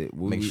twisted.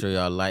 Make sure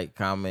y'all like,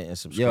 comment, and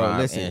subscribe. Yo,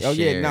 listen. And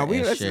share, now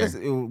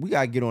listen. We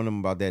gotta get on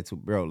them about that too,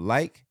 bro.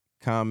 Like,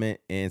 comment,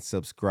 and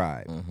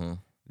subscribe. Mm-hmm.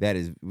 That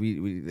is,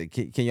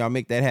 can y'all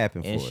make that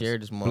happen and for us? And share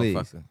this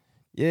motherfucker. Please.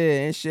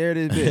 Yeah, and share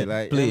this bit.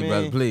 Like, please,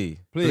 brother, please,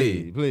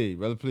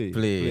 brother, please,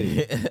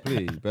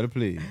 brother,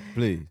 please.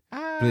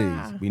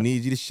 We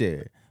need you to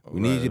share. We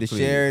need you to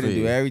share it and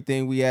do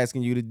everything we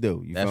asking you to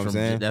do. You know what I'm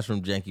saying? That's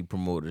from Janky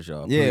Promoters,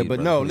 y'all. Yeah, but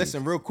no,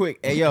 listen, real quick.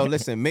 Hey, yo,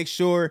 listen, make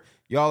sure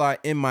y'all are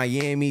in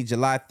Miami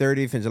July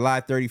 30th and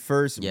July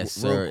 31st. Yes,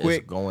 sir. Real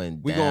quick. It's going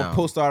down. We're going to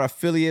post our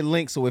affiliate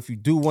link. So if you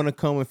do want to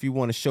come, if you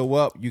want to show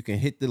up, you can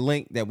hit the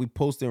link that we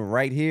posting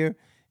right here.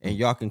 And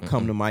y'all can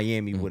come to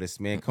Miami with us,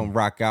 man. Come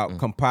rock out.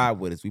 Come pod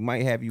with us. We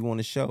might have you on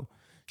the show.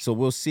 So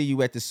we'll see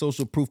you at the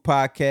Social Proof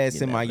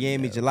Podcast in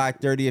Miami, July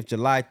 30th,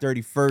 July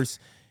 31st.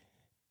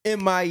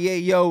 MIA,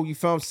 yo, you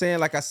feel what I'm saying?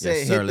 Like I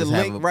said, hit the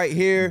link right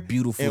here.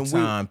 Beautiful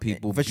time,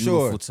 people. For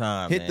beautiful sure.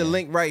 Time. Hit the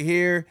link right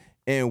here.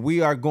 And we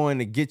are going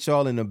to get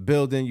y'all in the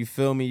building. You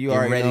feel me? You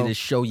are ready to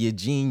show your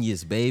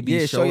genius, baby.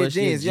 Yeah, show your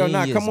genius. Yo,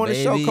 come on the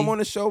show. Come on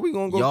the show. We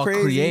gonna go y'all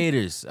crazy.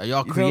 Creators. Are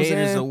y'all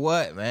creators or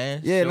what, man?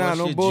 Yeah,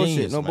 no bullshit.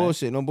 Genius, no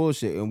bullshit. No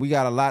bullshit. And we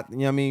got a lot. You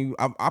know what I mean?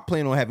 I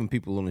plan on having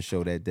people on the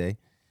show that day.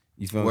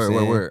 You feel what I'm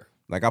saying? Word.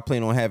 Like I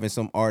plan on having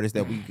some artists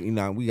that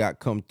we got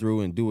come through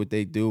and do what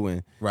they do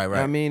and right. You know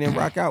what I mean, and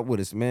rock out with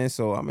us, man.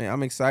 So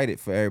I'm excited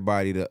for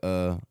everybody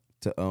to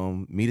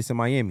meet us in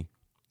Miami.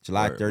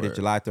 July 30th,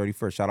 July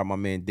 31st. Shout out my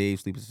man Dave,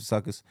 Sleepers for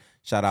Suckers.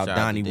 Shout out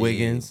Donnie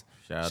Wiggins.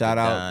 Shout out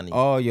Donnie.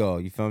 All y'all.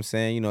 You feel what I'm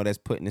saying? That's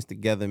putting this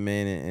together,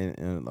 man,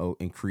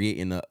 and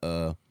creating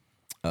a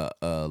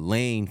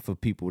lane for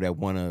people that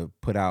want to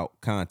put out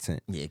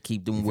content. Yeah,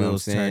 keep them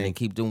wheels turning.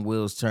 Keep them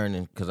wheels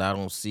turning, because I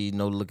don't see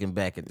no looking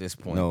back at this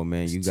point. No,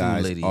 man, you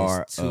guys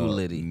are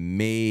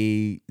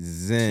amazing.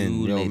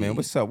 Yo, man,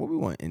 what's up? What we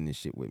want to end this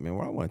shit with, man?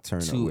 What I want to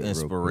turn up with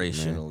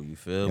inspirational, real quick, you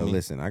feel me? Yo,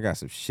 listen, I got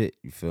some shit,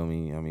 you feel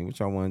me? I mean, what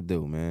y'all want to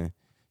do, man?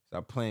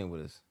 Stop playing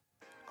with us.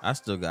 I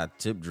still got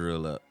tip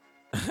drill up.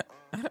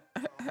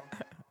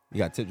 You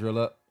got tip drill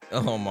up?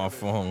 On my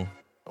phone.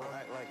 Don't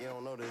act like you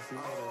don't know this. You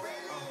know this.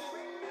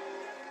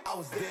 I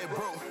was dead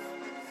broke.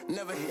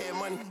 Never had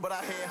money, but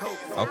I had hope.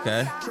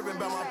 Okay. Tripping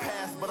about my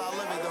past, but I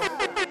love it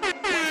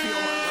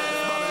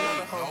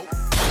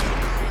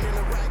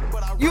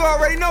though. You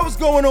already know what's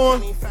going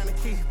on.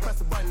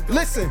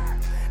 Listen,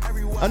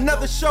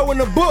 another show in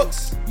the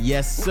books.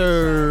 Yes,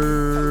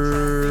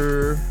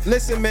 sir.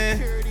 Listen, man.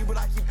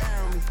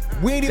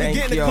 We ain't even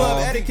getting the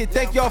club etiquette.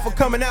 Thank y'all for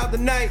coming out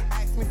tonight.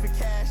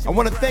 I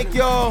want to thank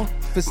y'all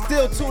for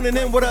still tuning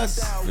in with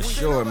us. For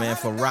sure, man.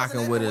 For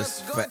rocking with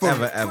us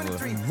forever, ever.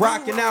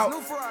 Rocking out.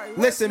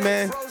 Listen,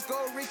 man.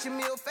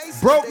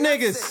 Broke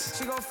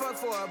niggas.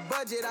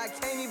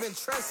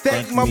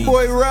 Thank my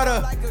boy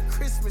Rudder.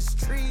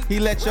 He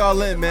let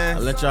y'all in, man. I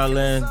let y'all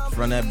in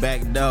from that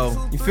back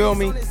door. You feel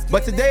me?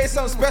 But today is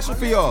something special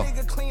for y'all.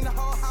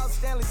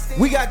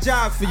 We got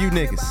jobs for you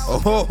niggas. Oh,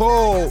 ho,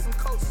 ho.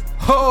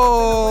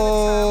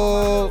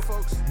 Oh,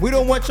 we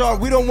don't want y'all.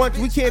 We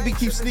can't be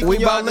keep sneaking y'all in.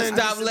 We about to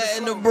stop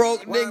letting the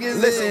broke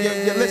niggas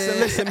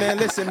listen,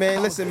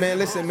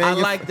 man. I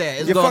like that.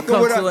 It's gonna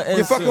come to an end.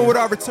 You're fucking with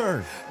our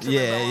return.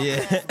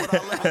 Yeah.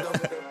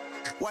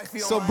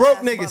 So broke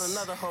niggas.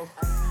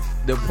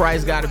 The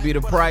price gotta be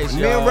the price,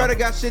 Me y'all. and Retta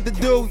got shit to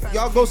do.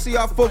 Y'all go see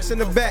our folks in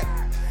the back.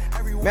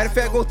 Matter of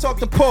fact, go talk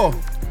to Paul.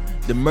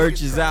 The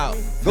merch is out.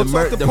 Go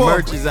talk to Paul.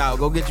 Merch is out.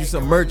 Go get you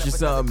some merch or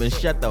something and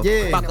shut the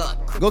fuck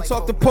up. Go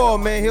talk to Paul,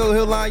 man.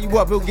 He'll line you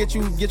up. He'll get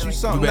you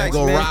something You better nice,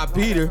 go man. rob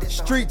Peter.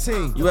 Street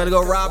team. You better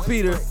go rob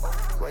Peter.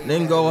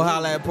 Then go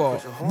holler at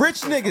Paul.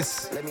 Rich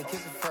niggas.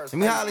 Let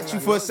me holler at you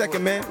for a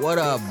second, man. What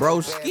up,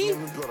 broski?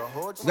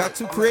 We got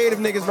 2 creative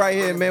niggas right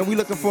here, man. We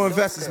looking for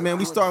investors, man.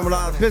 We starting with a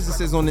lot of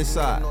businesses on this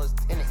side.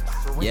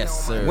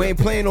 Yes, sir. We ain't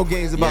playing no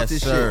games about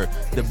this shit.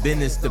 The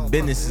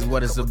business is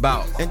what it's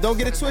about. And don't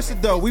get it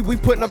twisted though. We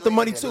putting up the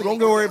money too. Don't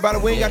get worried about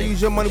it. We ain't gotta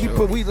use your money.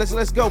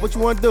 Let's go. What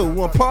you wanna do? You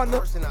want a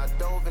partner?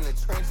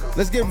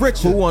 Let's get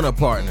richer. Who want a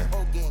partner?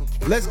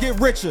 Let's get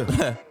richer.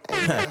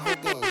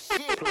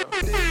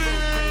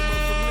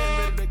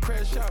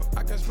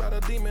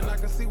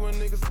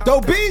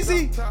 Dope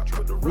Beezy.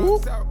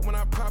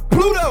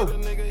 Pluto.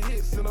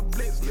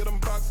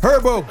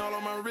 Herbo.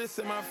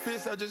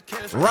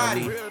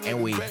 Roddy.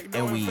 And we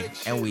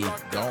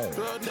gone.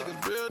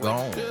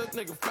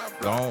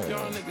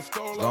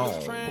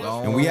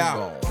 And we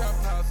out.